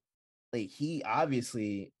 Like he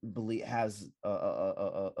obviously has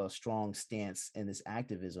a strong stance in this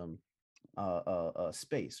activism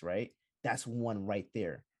space, right? That's one right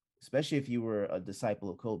there. Especially if you were a disciple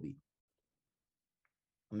of Kobe.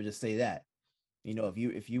 Let me just say that. You know,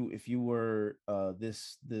 if you were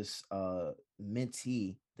this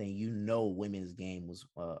mentee, then you know women's game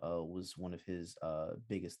was one of his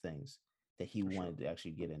biggest things that he For sure. wanted to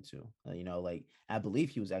actually get into. You know, like I believe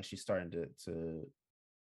he was actually starting to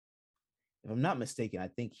if I'm not mistaken, I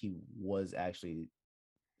think he was actually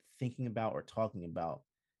thinking about or talking about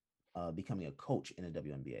becoming a coach in the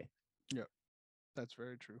WNBA. Yep. That's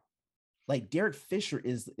very true. Like Derek Fisher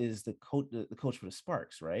is the coach for the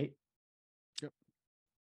Sparks, right? Yep.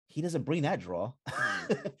 He doesn't bring that draw,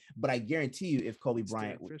 but I guarantee you, if Kobe It's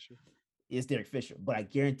Bryant Derek Fisher. is Derek Fisher, but I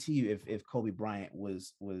guarantee you, if Kobe Bryant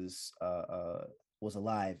was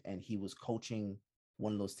alive and he was coaching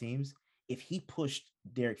one of those teams, if he pushed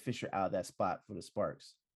Derek Fisher out of that spot for the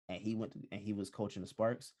Sparks and he was coaching the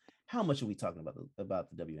Sparks, how much are we talking about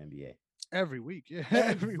the WNBA Every week. Yeah.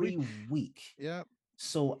 Every week. every week? Yep.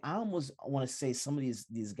 So I almost want to say some of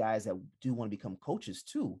these guys that do want to become coaches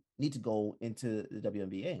too need to go into the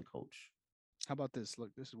WNBA and coach. How about this?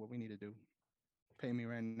 Look, this is what we need to do. Pay me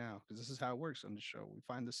right now because this is how it works on the show. We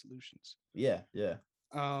find the solutions. Yeah, yeah.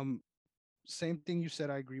 Um, Same thing you said.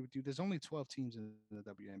 I agree with you. There's only 12 teams in the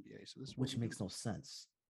WNBA, so this is what we Which do. makes no sense.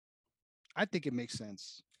 I think it makes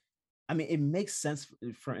sense. I mean, it makes sense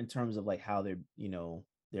for in terms of like how they're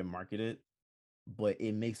marketed, but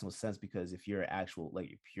it makes no sense because if you're an actual like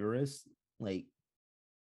a purist, like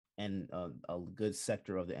and a good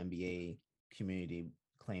sector of the NBA community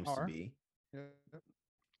claims to Are be, yeah,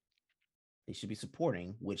 they should be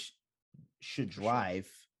supporting, which should for sure. drive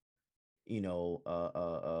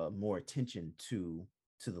more attention to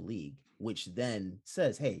the league, which then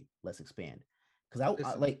says, hey, let's expand. Because I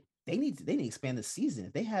Listen, like they need to expand the season.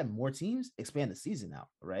 If they had more teams, expand the season out,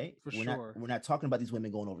 right? for we're not sure. we're not talking about these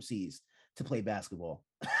women going overseas to play basketball.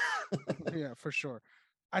 Yeah, for sure.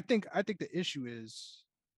 I think the issue is,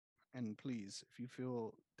 and please, if you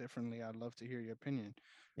feel differently, I'd love to hear your opinion.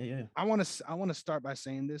 Yeah, yeah, I want to start by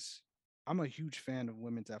saying this. I'm a huge fan of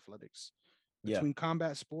women's athletics. yeah. Between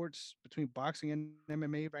combat sports, between boxing and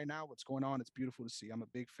MMA right now, what's going on, it's beautiful to see. I'm a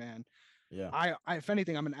big fan. Yeah. If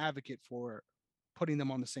anything, I'm an advocate for putting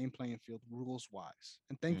them on the same playing field rules wise.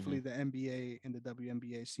 And Mm-hmm. thankfully, the NBA and the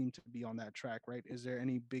WNBA seem to be on that track, right? Is there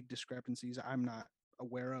any big discrepancies? I'm not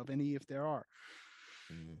aware of any if there are.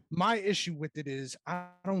 Mm-hmm. My issue with it is I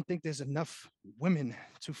don't think there's enough women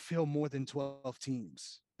to fill more than 12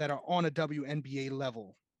 teams that are on a WNBA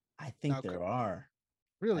level. I Now, think there are.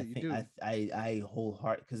 really, I you think do? I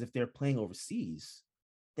wholeheart because if they're playing overseas,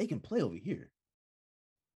 they can play over here.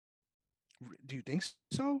 Do you think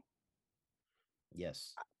so?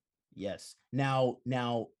 Yes, yes. Now,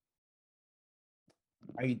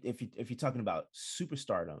 are you if you're talking about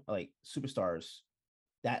superstardom, like superstars,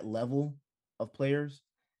 that level of players?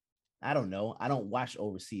 I don't know. I don't watch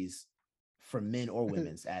overseas for men or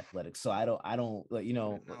women's athletics, so I don't like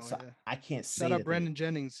No, so yeah. I can't Shout say out that they. Brandon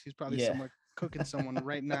Jennings. He's probably Yeah, somewhere cooking someone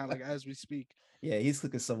right now, like as we speak. yeah, he's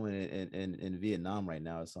cooking someone in Vietnam right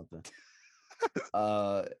now or something.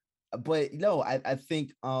 Uh, but no, I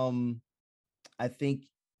think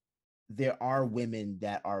there are women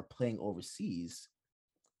that are playing overseas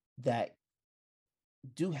that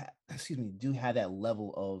do have that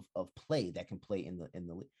level of play that can play in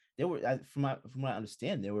the league. There were from what I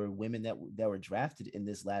understand, there were women that were drafted in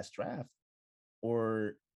this last draft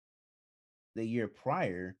or the year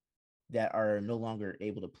prior that are no longer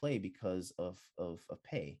able to play because of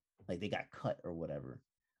pay, like they got cut or whatever.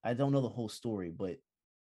 I don't know the whole story, but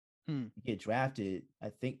Hmm. you get drafted. I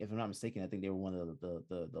think, if I'm not mistaken, I think they were one of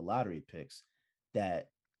the lottery picks that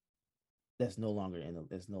that's no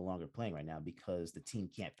longer playing right now because the team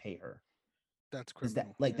can't pay her. That's Is that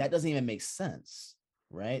criminal. like Yeah. that doesn't even make sense,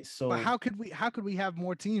 right? But So how could we have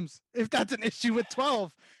more teams if that's an issue with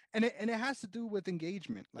 12? And it has to do with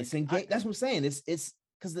engagement. it's Like in I game. That's what I'm saying. It's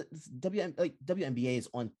because the WNBA is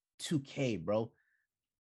on 2K, bro.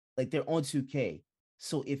 Like they're on 2K.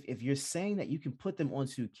 So if you're saying that you can put them on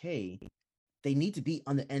 2K, they need to be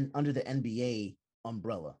under the NBA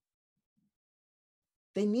umbrella.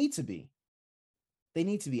 They need to be. They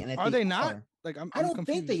need to be. And if are they they not? are, Like I'm I I'm don't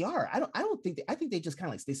think they confused. are. I don't think I think they just kind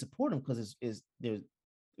of like they support them because is there's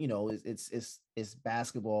it's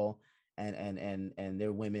basketball and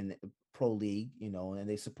they're women pro league, and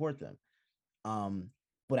they support them. Um,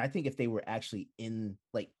 but I think if they were actually in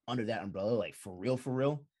like under that umbrella, like for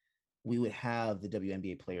real, we would have the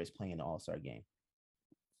WNBA players playing the All-Star game.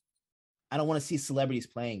 I don't want to see celebrities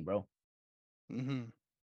playing, bro. Hmm.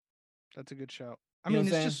 That's a good shout. I You know what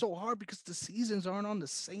mean, I'm it's just saying? so hard because the seasons aren't on the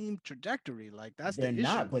same trajectory. Like that's They're the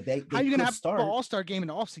not, issue. but How they are you gonna could have an start. All Star game in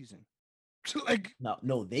the off season? Like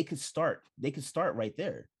No, they could start. They could start right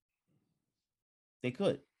there. They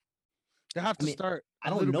could. they have I to mean, start I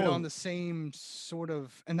a don't little bit know on if the same sort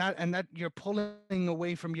of, and that you're pulling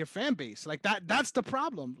away from your fan base. Like that's the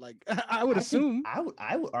problem. Like I would I think assume,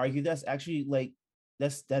 I would argue that's actually like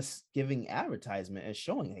that's giving advertisement and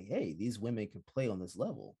showing, like, hey, these women can play on this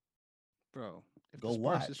level. bro. If the Go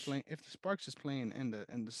Sparks is watch. playing, if the Sparks is playing, and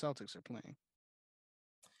the Celtics are playing,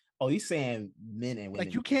 Oh, you saying men and like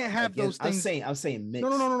women you can't have against? those things. I'm saying No, no,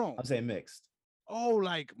 no, mixed. no, no. I'm saying mixed. Oh,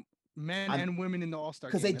 like men I'm and women in the All Star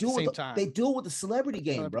because game at the same they time. do it with the celebrity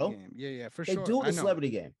game, Celebrity bro. game. Yeah, yeah, for They sure. do it with I the know. celebrity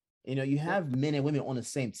game. You Yep. have men and women on the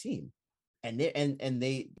same team, and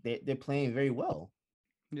they're playing very well.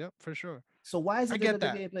 Yep, for sure. So why is I it the get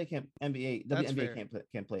that. WNBA play can't NBA That's WNBA fair.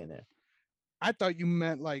 can't play in there? I thought you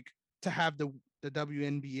meant like to have the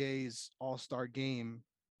WNBA's All Star game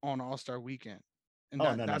on All Star weekend, and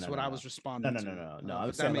Oh, that's what I was responding to. no. I'm But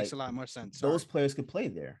that saying makes like a lot more sense. those Sorry, players could play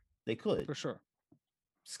there. They could. for sure.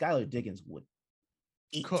 Skylar Diggins would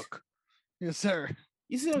eat. Cook, yes, sir.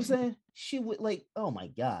 You see what I'm saying? She would like. Oh my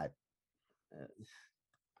god. Uh,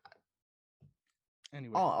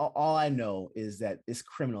 Anyway, all I know is that it's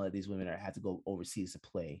criminal that these women had to go overseas to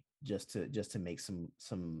play just to make some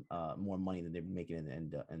more money than they're making in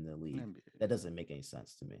the league. NBA. That doesn't make any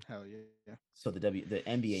sense to me. Hell yeah, So the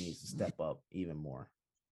NBA needs to step up even more.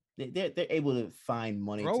 They're able to find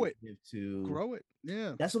money grow to it, give to. grow it.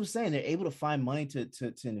 Yeah, That's what I'm saying. They're able to find money to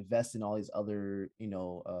invest in all these other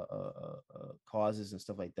causes and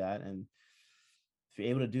stuff like that. And if you're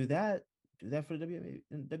able to do that for the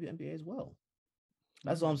WNBA as well.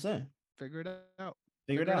 That's all yeah. I'm saying. Figure it out.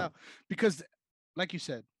 Figure Figure it it out. out. Because, like you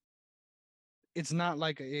said, it's not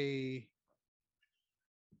like a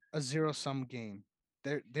zero sum game.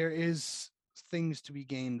 There is things to be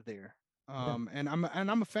gained there. Yeah. And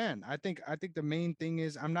I'm a fan. I think the main thing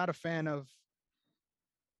is I'm not a fan of.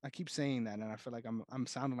 I keep saying that, and I feel like I'm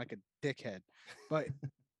sounding like a dickhead, but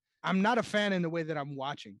I'm not a fan in the way that I'm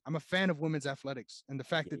watching. I'm a fan of women's athletics and the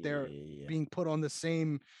fact Yeah, that yeah, they're yeah, yeah. being put on the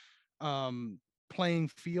same um, playing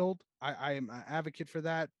field. I am an advocate for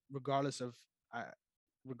that, I,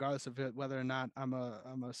 regardless of whether or not I'm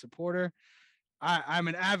a supporter. I'm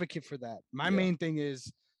an advocate for that. My Yeah. main thing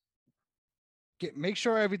is make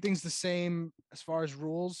sure everything's the same as far as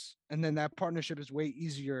rules, and then that partnership is way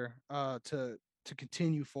easier to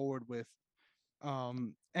continue forward with.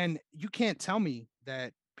 And you can't tell me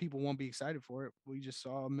that people won't be excited for it. We just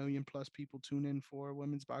saw a million plus people tune in for a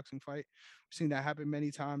women's boxing fight. We've seen that happen many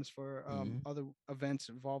times for Mm-hmm. other events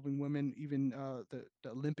involving women, even the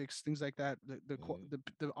Olympics, things like that. Mm-hmm.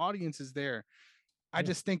 The audience is there. I Yeah.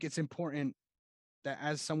 just think it's important that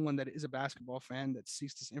as someone that is a basketball fan that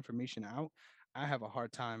seeks this information out, I have a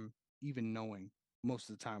hard time even knowing most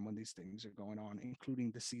of the time when these things are going on,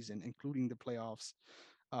 including the season, including the playoffs.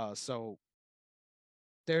 So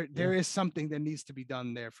there Yeah. is something that needs to be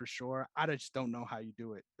done there for sure. I just don't know how you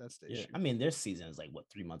do it. That's the Yeah. issue. I mean, their season is like what,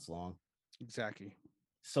 3 months long. Exactly.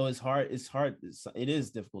 So it's hard. It's hard. It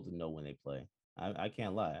is difficult to know when they play. I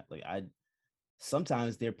can't lie. Like I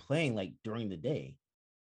sometimes they're playing like during the day.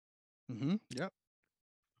 Yep.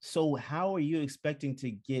 So how are you expecting to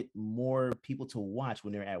get more people to watch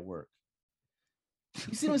when they're at work?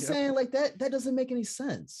 You see what I'm Yep. saying? Like that doesn't make any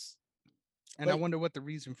sense. And I Like wonder what the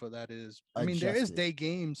reason for that is. I mean, there is adjusted. day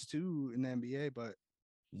games too in the NBA, but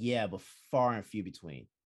Yeah, but far and few between.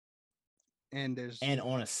 and there's And on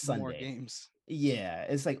a more Sunday. games. Yeah,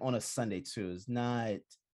 it's like on a Sunday too. It's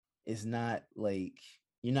not like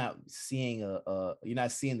you're not seeing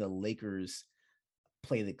the Lakers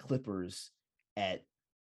play the Clippers at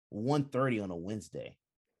 1:30 on a Wednesday.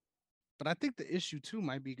 But I think the issue too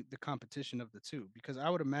might be the competition of the two, because I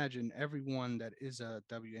would imagine everyone that is a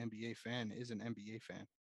WNBA fan is an NBA fan,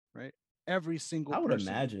 right? Every single I would person,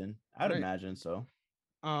 imagine. I'd right? imagine so.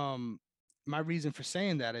 Um, my reason for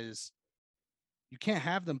saying that is you can't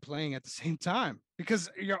have them playing at the same time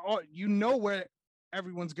because you know where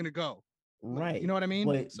everyone's gonna go. You Right. know what I mean?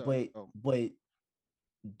 But So but but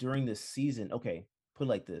during the season, okay, put it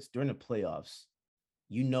like this, during the playoffs,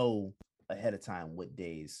 you know ahead of time what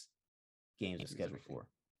days games are scheduled exactly. for.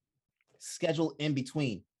 Schedule in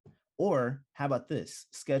between. Or how about this?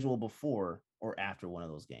 Schedule before or after one of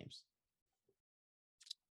those games.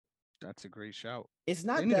 That's a great shout. It's They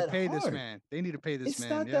not need to that pay this hard. man. They need to pay this It's man.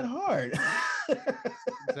 not that Yeah, hard.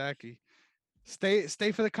 exactly.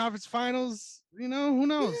 Stay for the conference finals. You know, who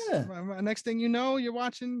knows? Yeah. Next thing you know, you're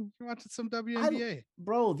watching some I WNBA.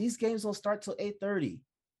 bro, these games don't start till 8:30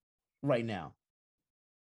 right now.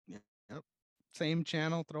 Yep. Same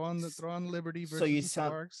channel. Throw on Liberty So versus the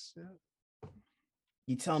Sparks. Yeah.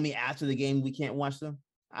 you tell me after the game we can't watch them?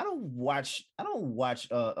 I don't watch Bro,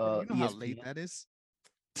 you know how late ESPN. that is.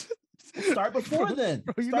 Well, start bro, before then.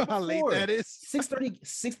 bro, you know Start how late before. that is.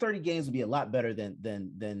 6:30 games would be a lot better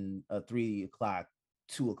than a 3 o'clock,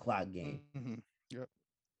 2 o'clock game. Mm-hmm. Yep.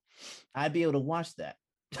 I'd be able to watch that.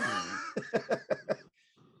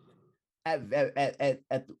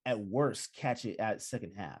 At worst, catch it at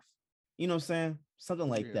second half. You know what I'm saying? Something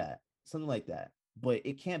like Yeah. that. Something like that. But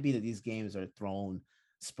it can't be that these games are thrown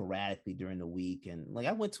sporadically during the week. And like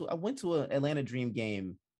I went to an Atlanta Dream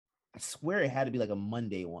game. I swear it had to be like a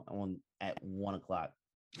Monday on at 1 o'clock.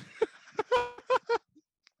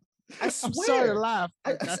 I I'm sorry to swear. laugh,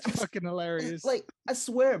 I, but that's fucking hilarious. like I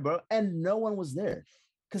swear, bro. And no one was there.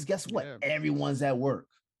 Because guess what? Yeah. Everyone's at work.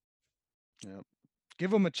 Yep. Give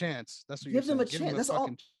them a chance. That's what you're Give them a saying. Give them chance. a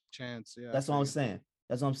fucking chance. Yeah, I That's all feel I'm you. saying.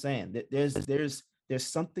 That's what I'm saying. There's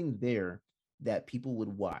something there that people would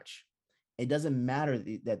watch. It doesn't matter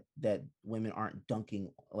that women aren't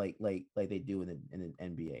dunking like they do in the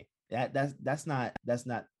NBA. That's not.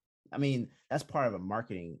 I mean, that's part of a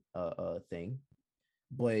marketing thing,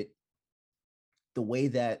 but the way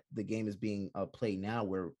that the game is being played now,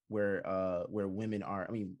 where women are,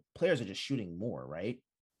 I mean, players are just shooting more, right,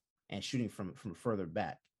 and shooting from further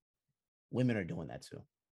back. Women are doing that too.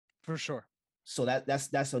 For sure. So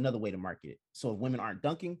that's another way to market it. So if women aren't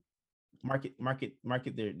dunking, market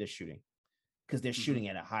their shooting, because they're Mm-hmm. shooting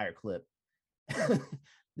at a higher clip.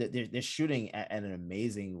 they're shooting at an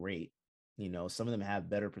amazing rate. You know, some of them have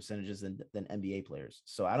better percentages than NBA players.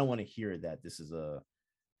 So I don't want to hear that this is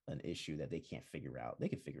an issue that they can't figure out. They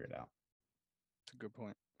can figure it out. It's a good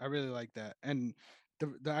point. I really like that. And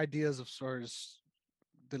the ideas of sort of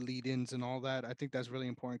the lead-ins and all that, I think that's really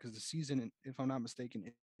important because the season, if I'm not mistaken,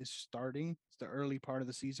 is starting. It's the early part of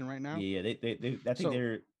the season right now. Yeah, they I think So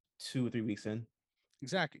they're 2 or 3 weeks in.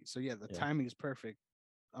 exactly. So yeah, the Yeah, timing is perfect.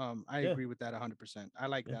 I yeah, agree with that 100%. I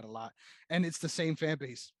like yeah. that a lot, and it's the same fan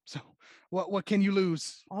base. So what can you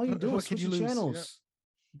lose? All you do is What can switch you the lose? Yeah, channels.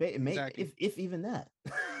 exactly. If even that.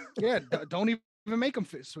 Yeah, don't even make them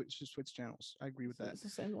switch channels. I agree with So that. it's the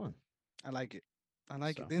same one. I like it. I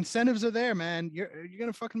like it. So The incentives are there, man. You're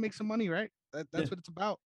gonna fucking make some money, right? yeah, That's what it's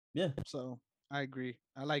about. yeah, So I agree.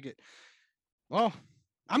 I like it. Well,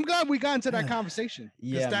 I'm glad we got into that conversation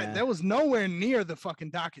because yeah, that man. that was nowhere near the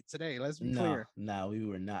fucking docket today. Let's be No, clear. no, we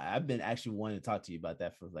were not. I've been actually wanting to talk to you about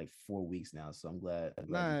that for like 4 weeks now. So I'm glad you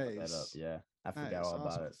brought that up. Nice. Yeah. I forgot Nice. all about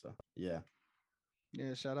Awesome. it. So yeah.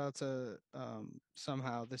 Yeah, shout out to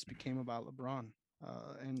somehow this became about LeBron.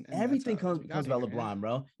 And that's Everything how comes we got becomes about here. LeBron,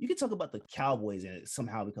 bro. You can talk about the Cowboys and it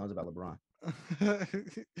somehow becomes about LeBron. Yeah.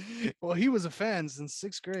 Well, he was a fan since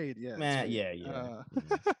sixth grade. Yeah, it's Man, great. yeah, yeah.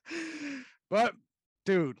 Yeah. But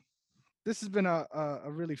dude, this has been a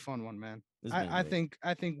really fun one, man. It's been I great. think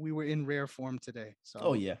I think we were in rare form today. Oh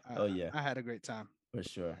So yeah. Oh yeah. I had a great time. For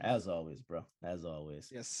sure. As always, bro. As always.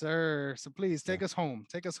 Yes, sir. So please So take us home.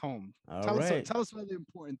 Take us home. all right. Tell us what the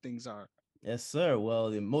important things are. Yes, sir. Well,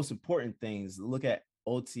 the most important things, look at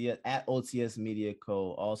OTS at OTS Media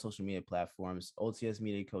Co. All social media platforms,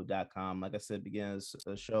 otsmediaco.com. Like I said, beginning of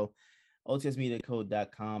the show,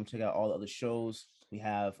 otsmediaco.com. Check out all the other shows. We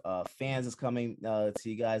have fans is coming to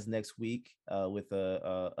you guys next week with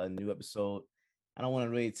a new episode. I don't want to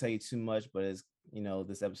really tell you too much, but it's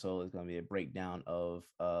this episode is going to be a breakdown of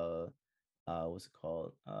what's it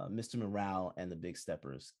called? Mr. Morale and the Big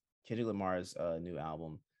Steppers, Kendrick Lamar's new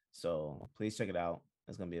album. So please check it out.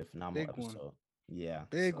 It's going to be a phenomenal Big one. episode. Yeah.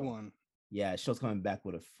 Big So one. yeah, show's coming back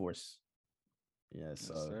with a force. Yeah. Yes,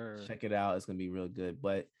 So sir. check it out. It's going to be real good.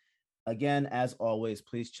 But again, as always,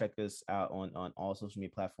 please check us out on all social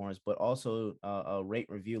media platforms, but also rate,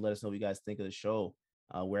 review, let us know what you guys think of the show,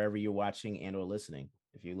 wherever you're watching and or listening.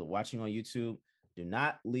 If you're watching on YouTube, do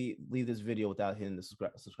not leave this video without hitting the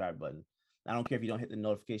subscribe button. I don't care if you don't hit the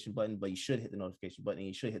notification button, but you should hit the notification button, and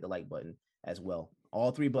you should hit the like button as well.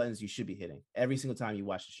 All three buttons you should be hitting every single time you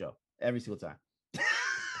watch the show, every single time.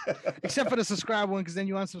 Except for the subscribe one, because then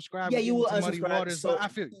you unsubscribe. Yeah, you will muddy unsubscribe. waters, So but I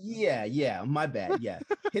feel yeah, my bad. Yeah,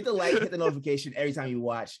 hit the like, hit the notification every time you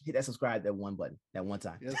watch. Hit that subscribe, that one button, that one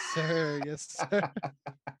time. yes, sir. Yes, sir.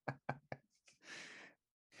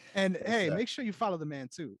 And Yes, hey, sir. make sure you follow the man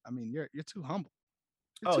too. I mean, you're too humble.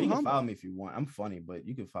 You're Oh, too you can humble. follow me if you want. I'm funny, but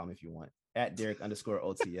you can follow me if you want at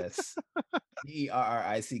Derrick_OTS.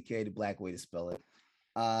 DERRICK, the black way to spell it.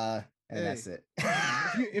 And Hey, that's it.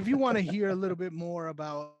 if you want to hear a little bit more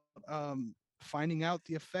about finding out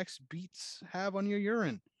the effects beats have on your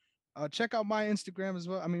urine, check out my Instagram as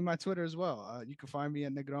well. I mean, my Twitter as well. You can find me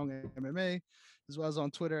at Negrong MMA, as well as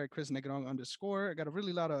on Twitter at Chris Negrong_. I got a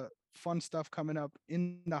really lot of fun stuff coming up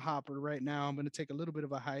in the hopper right now. I'm going to take a little bit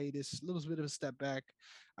of a hiatus, a little bit of a step back.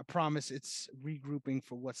 I promise it's regrouping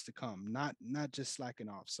for what's to come, not just slacking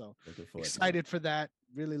off. So Looking forward to it. excited for that.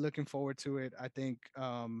 Really looking forward to it. I think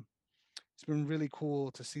it's been really cool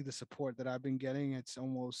to see the support that I've been getting. It's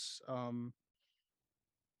almost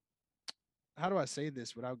how do I say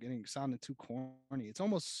this without getting sounding too corny? It's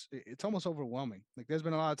almost overwhelming. Like there's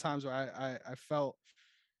been a lot of times where I felt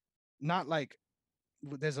not like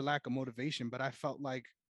there's a lack of motivation, but I felt like,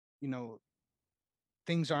 you know,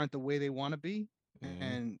 things aren't the way they want to be. Mhm.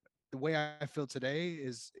 And the way I feel today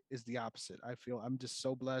is the opposite. I feel I'm just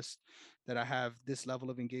so blessed that I have this level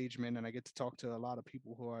of engagement and I get to talk to a lot of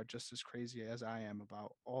people who are just as crazy as I am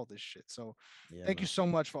about all this shit. So Yeah, thank you man. so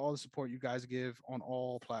much for all the support you guys give on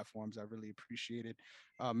all platforms. I really appreciate it.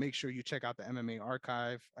 Make sure you check out the MMA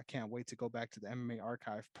archive. I can't wait to go back to the MMA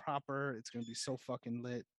archive proper. It's gonna be so fucking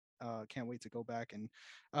lit. Can't wait to go back and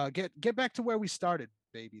get back to where we started,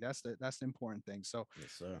 baby. That's the important thing. So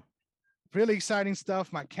Yes, sir. really exciting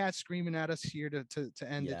stuff. My cat's screaming at us here to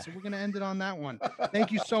end it. Yeah. So we're gonna end it on that one.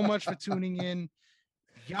 Thank you so much for tuning in.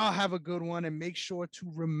 Y'all have a good one and make sure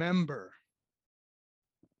to remember,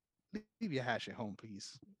 leave your hash at home,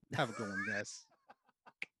 please. Have a good one, guys.